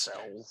stills.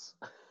 Cells.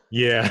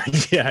 Yeah,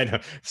 yeah, I know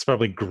it's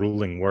probably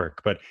grueling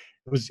work, but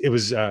it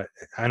was I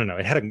don't know,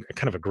 it had a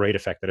kind of a great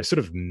effect that I sort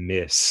of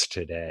miss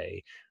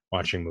today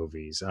watching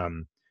movies.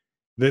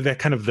 That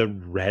kind of the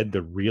red,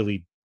 the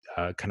really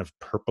kind of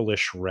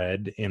purplish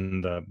red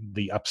in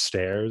the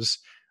upstairs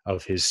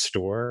of his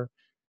store,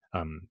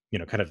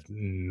 kind of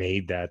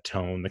made that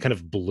tone. The kind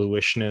of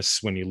bluishness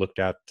when you looked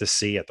out to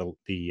sea at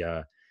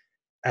the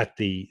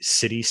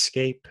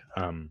cityscape.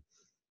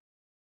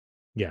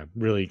 Yeah,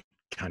 really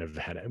kind of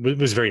it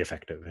was very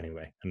effective.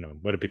 Anyway, I don't know.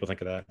 What do people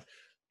think of that?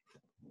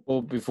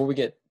 Well, before we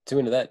get too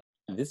into that,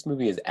 this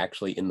movie is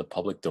actually in the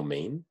public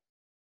domain.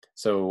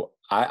 So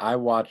I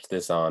watched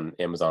this on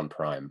Amazon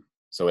Prime.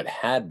 So it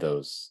had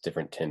those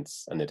different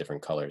tints and the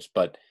different colors.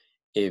 But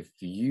if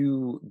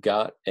you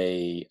got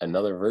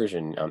another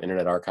version on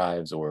Internet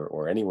Archives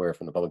or anywhere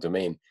from the public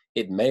domain,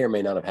 it may or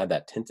may not have had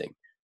that tinting.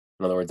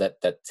 In other words,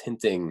 that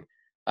tinting,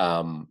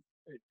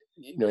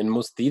 in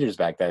most theaters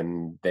back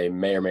then, they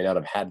may or may not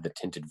have had the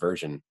tinted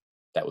version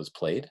that was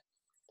played.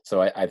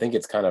 So I think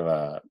it's kind of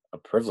a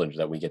privilege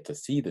that we get to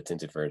see the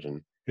tinted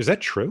version. Is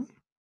that true?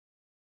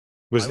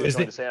 I was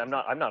going to say I'm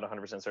not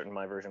 100% certain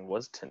my version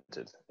was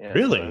tinted. Yeah,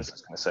 really? I was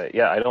just going to say,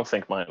 yeah, I don't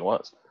think mine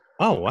was.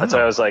 Oh wow! That's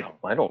why I was like,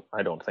 I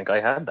don't think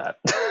I had that.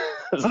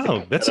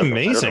 Oh, that's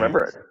amazing. I don't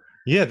remember it.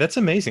 Yeah, that's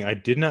amazing. I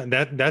did not.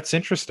 That's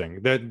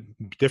interesting. That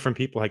different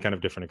people had kind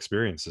of different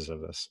experiences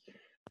of this.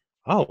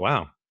 Oh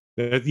wow!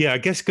 Yeah, I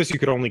guess because you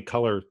could only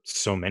color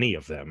so many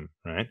of them,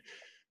 right?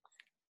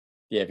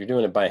 Yeah, if you're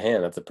doing it by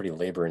hand, that's a pretty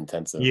labor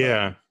intensive.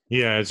 Yeah,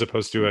 as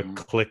opposed to a Mhm.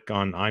 click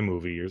on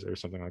iMovie or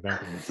something like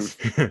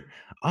that.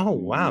 Oh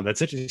wow, Mhm.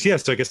 that's interesting. Yeah,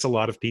 so I guess a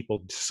lot of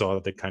people saw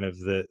the kind of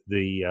the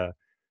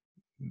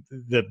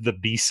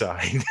B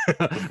side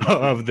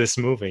of this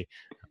movie.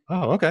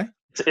 Oh, okay.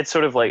 It's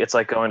sort of like it's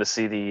like going to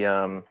see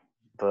the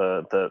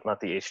not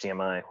the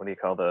HDMI. What do you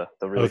call the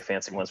Oh, really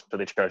fancy ones where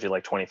they charge you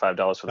like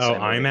 $25 for the oh,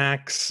 same movie?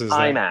 IMAX is that?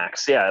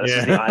 IMAX, yeah, this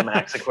is the Yeah.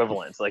 IMAX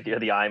equivalent. Like you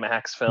had the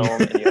IMAX film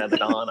and you had the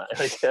non.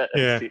 Like,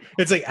 Yeah,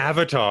 it's like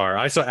Avatar.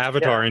 I saw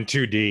Avatar Yeah. in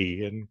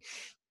 2D, and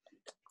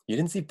You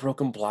didn't see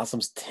Broken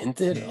Blossoms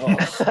tinted? Oh,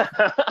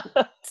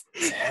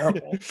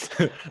 terrible.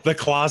 the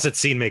closet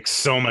scene makes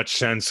so much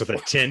sense with a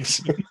tint.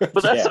 But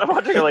that's Yeah. what I'm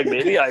wondering. Like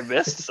maybe I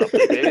missed something.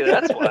 Maybe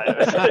that's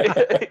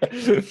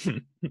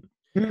why.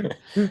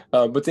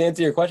 But to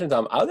answer your question,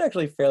 Tom, I was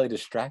actually fairly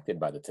distracted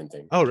by the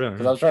tinting Oh, because I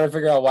really? was trying to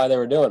figure out why they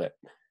were doing it.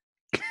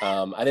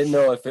 I didn't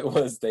know if it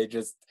was they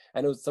just. I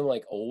know some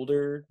like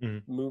older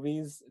Mhm.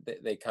 movies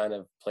they kind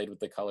of played with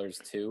the colors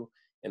too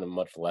in a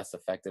much less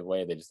effective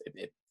way. They just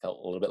it felt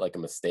a little bit like a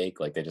mistake,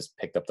 like they just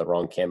picked up the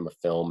wrong camera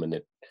film and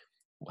it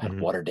had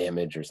Mhm. water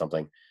damage or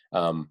something.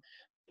 Um,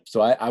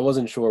 so I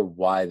wasn't sure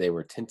why they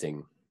were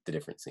tinting the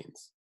different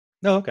scenes.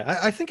 No, okay.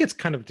 I think it's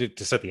kind of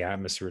to set the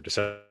atmosphere, to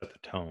set the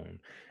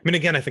tone. I mean,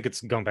 again, I think it's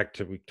going back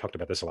to, we talked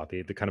about this a lot,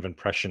 the kind of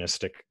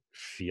impressionistic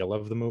feel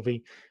of the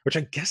movie, which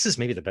I guess is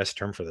maybe the best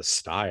term for the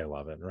style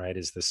of it, right?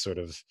 Is this sort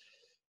of,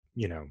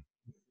 you know,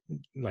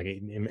 like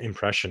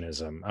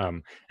impressionism.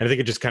 And I think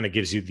it just kind of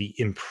gives you the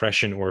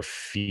impression or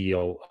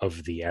feel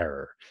of the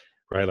error,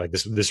 right? Like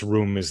this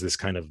room is this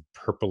kind of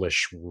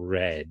purplish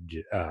red.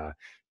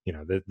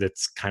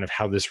 That's kind of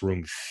how this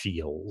room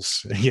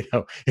feels.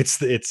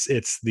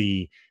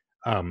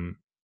 Um,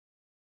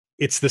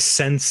 it's the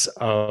sense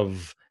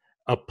of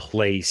a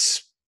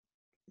place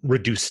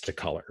reduced to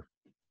color,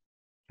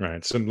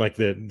 right? So like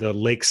the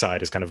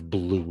lakeside is kind of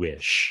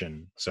bluish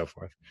and so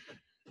forth.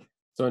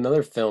 So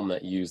another film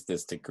that used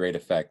this to great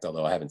effect,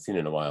 although I haven't seen it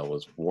in a while,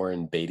 was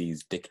Warren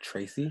Beatty's Dick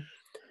Tracy.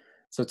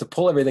 So to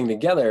pull everything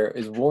together,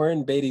 is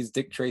Warren Beatty's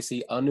Dick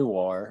Tracy a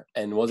noir,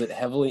 and was it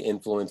heavily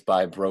influenced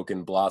by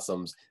Broken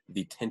Blossoms,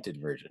 the tinted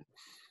version?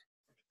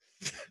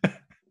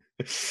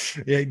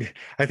 Yeah,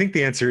 I think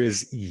the answer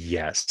is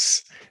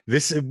yes.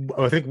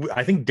 I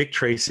think Dick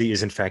Tracy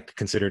is in fact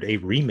considered a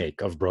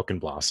remake of Broken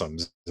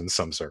Blossoms in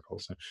some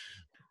circles.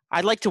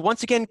 I'd like to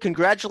once again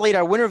congratulate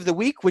our winner of the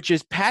week, which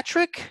is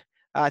Patrick.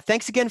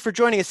 Thanks again for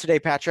joining us today,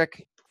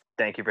 Patrick.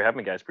 Thank you for having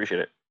me, guys.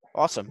 Appreciate it.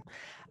 Awesome.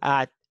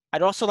 I'd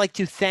also like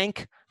to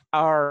thank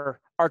our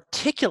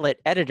articulate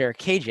editor,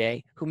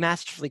 KJ, who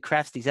masterfully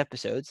crafts these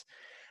episodes.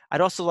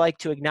 I'd also like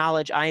to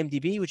acknowledge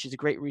IMDb, which is a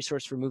great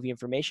resource for movie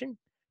information.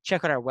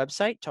 Check out our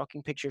website,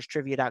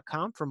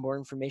 talkingpicturestrivia.com, for more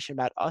information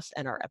about us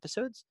and our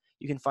episodes.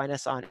 You can find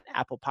us on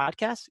Apple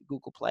Podcasts,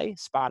 Google Play,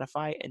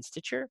 Spotify, and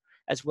Stitcher,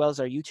 as well as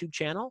our YouTube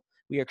channel.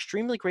 We are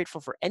extremely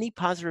grateful for any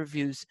positive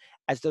reviews,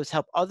 as those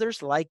help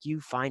others like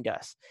you find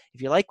us.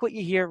 If you like what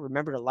you hear,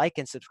 remember to like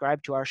and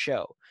subscribe to our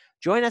show.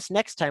 Join us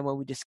next time when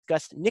we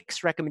discuss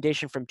Nick's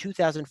recommendation from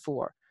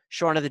 2004,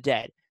 Shaun of the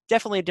Dead.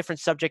 Definitely a different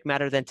subject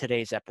matter than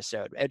today's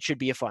episode. It should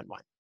be a fun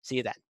one. See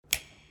you then.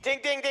 Ding,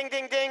 ding, ding,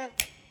 ding, ding.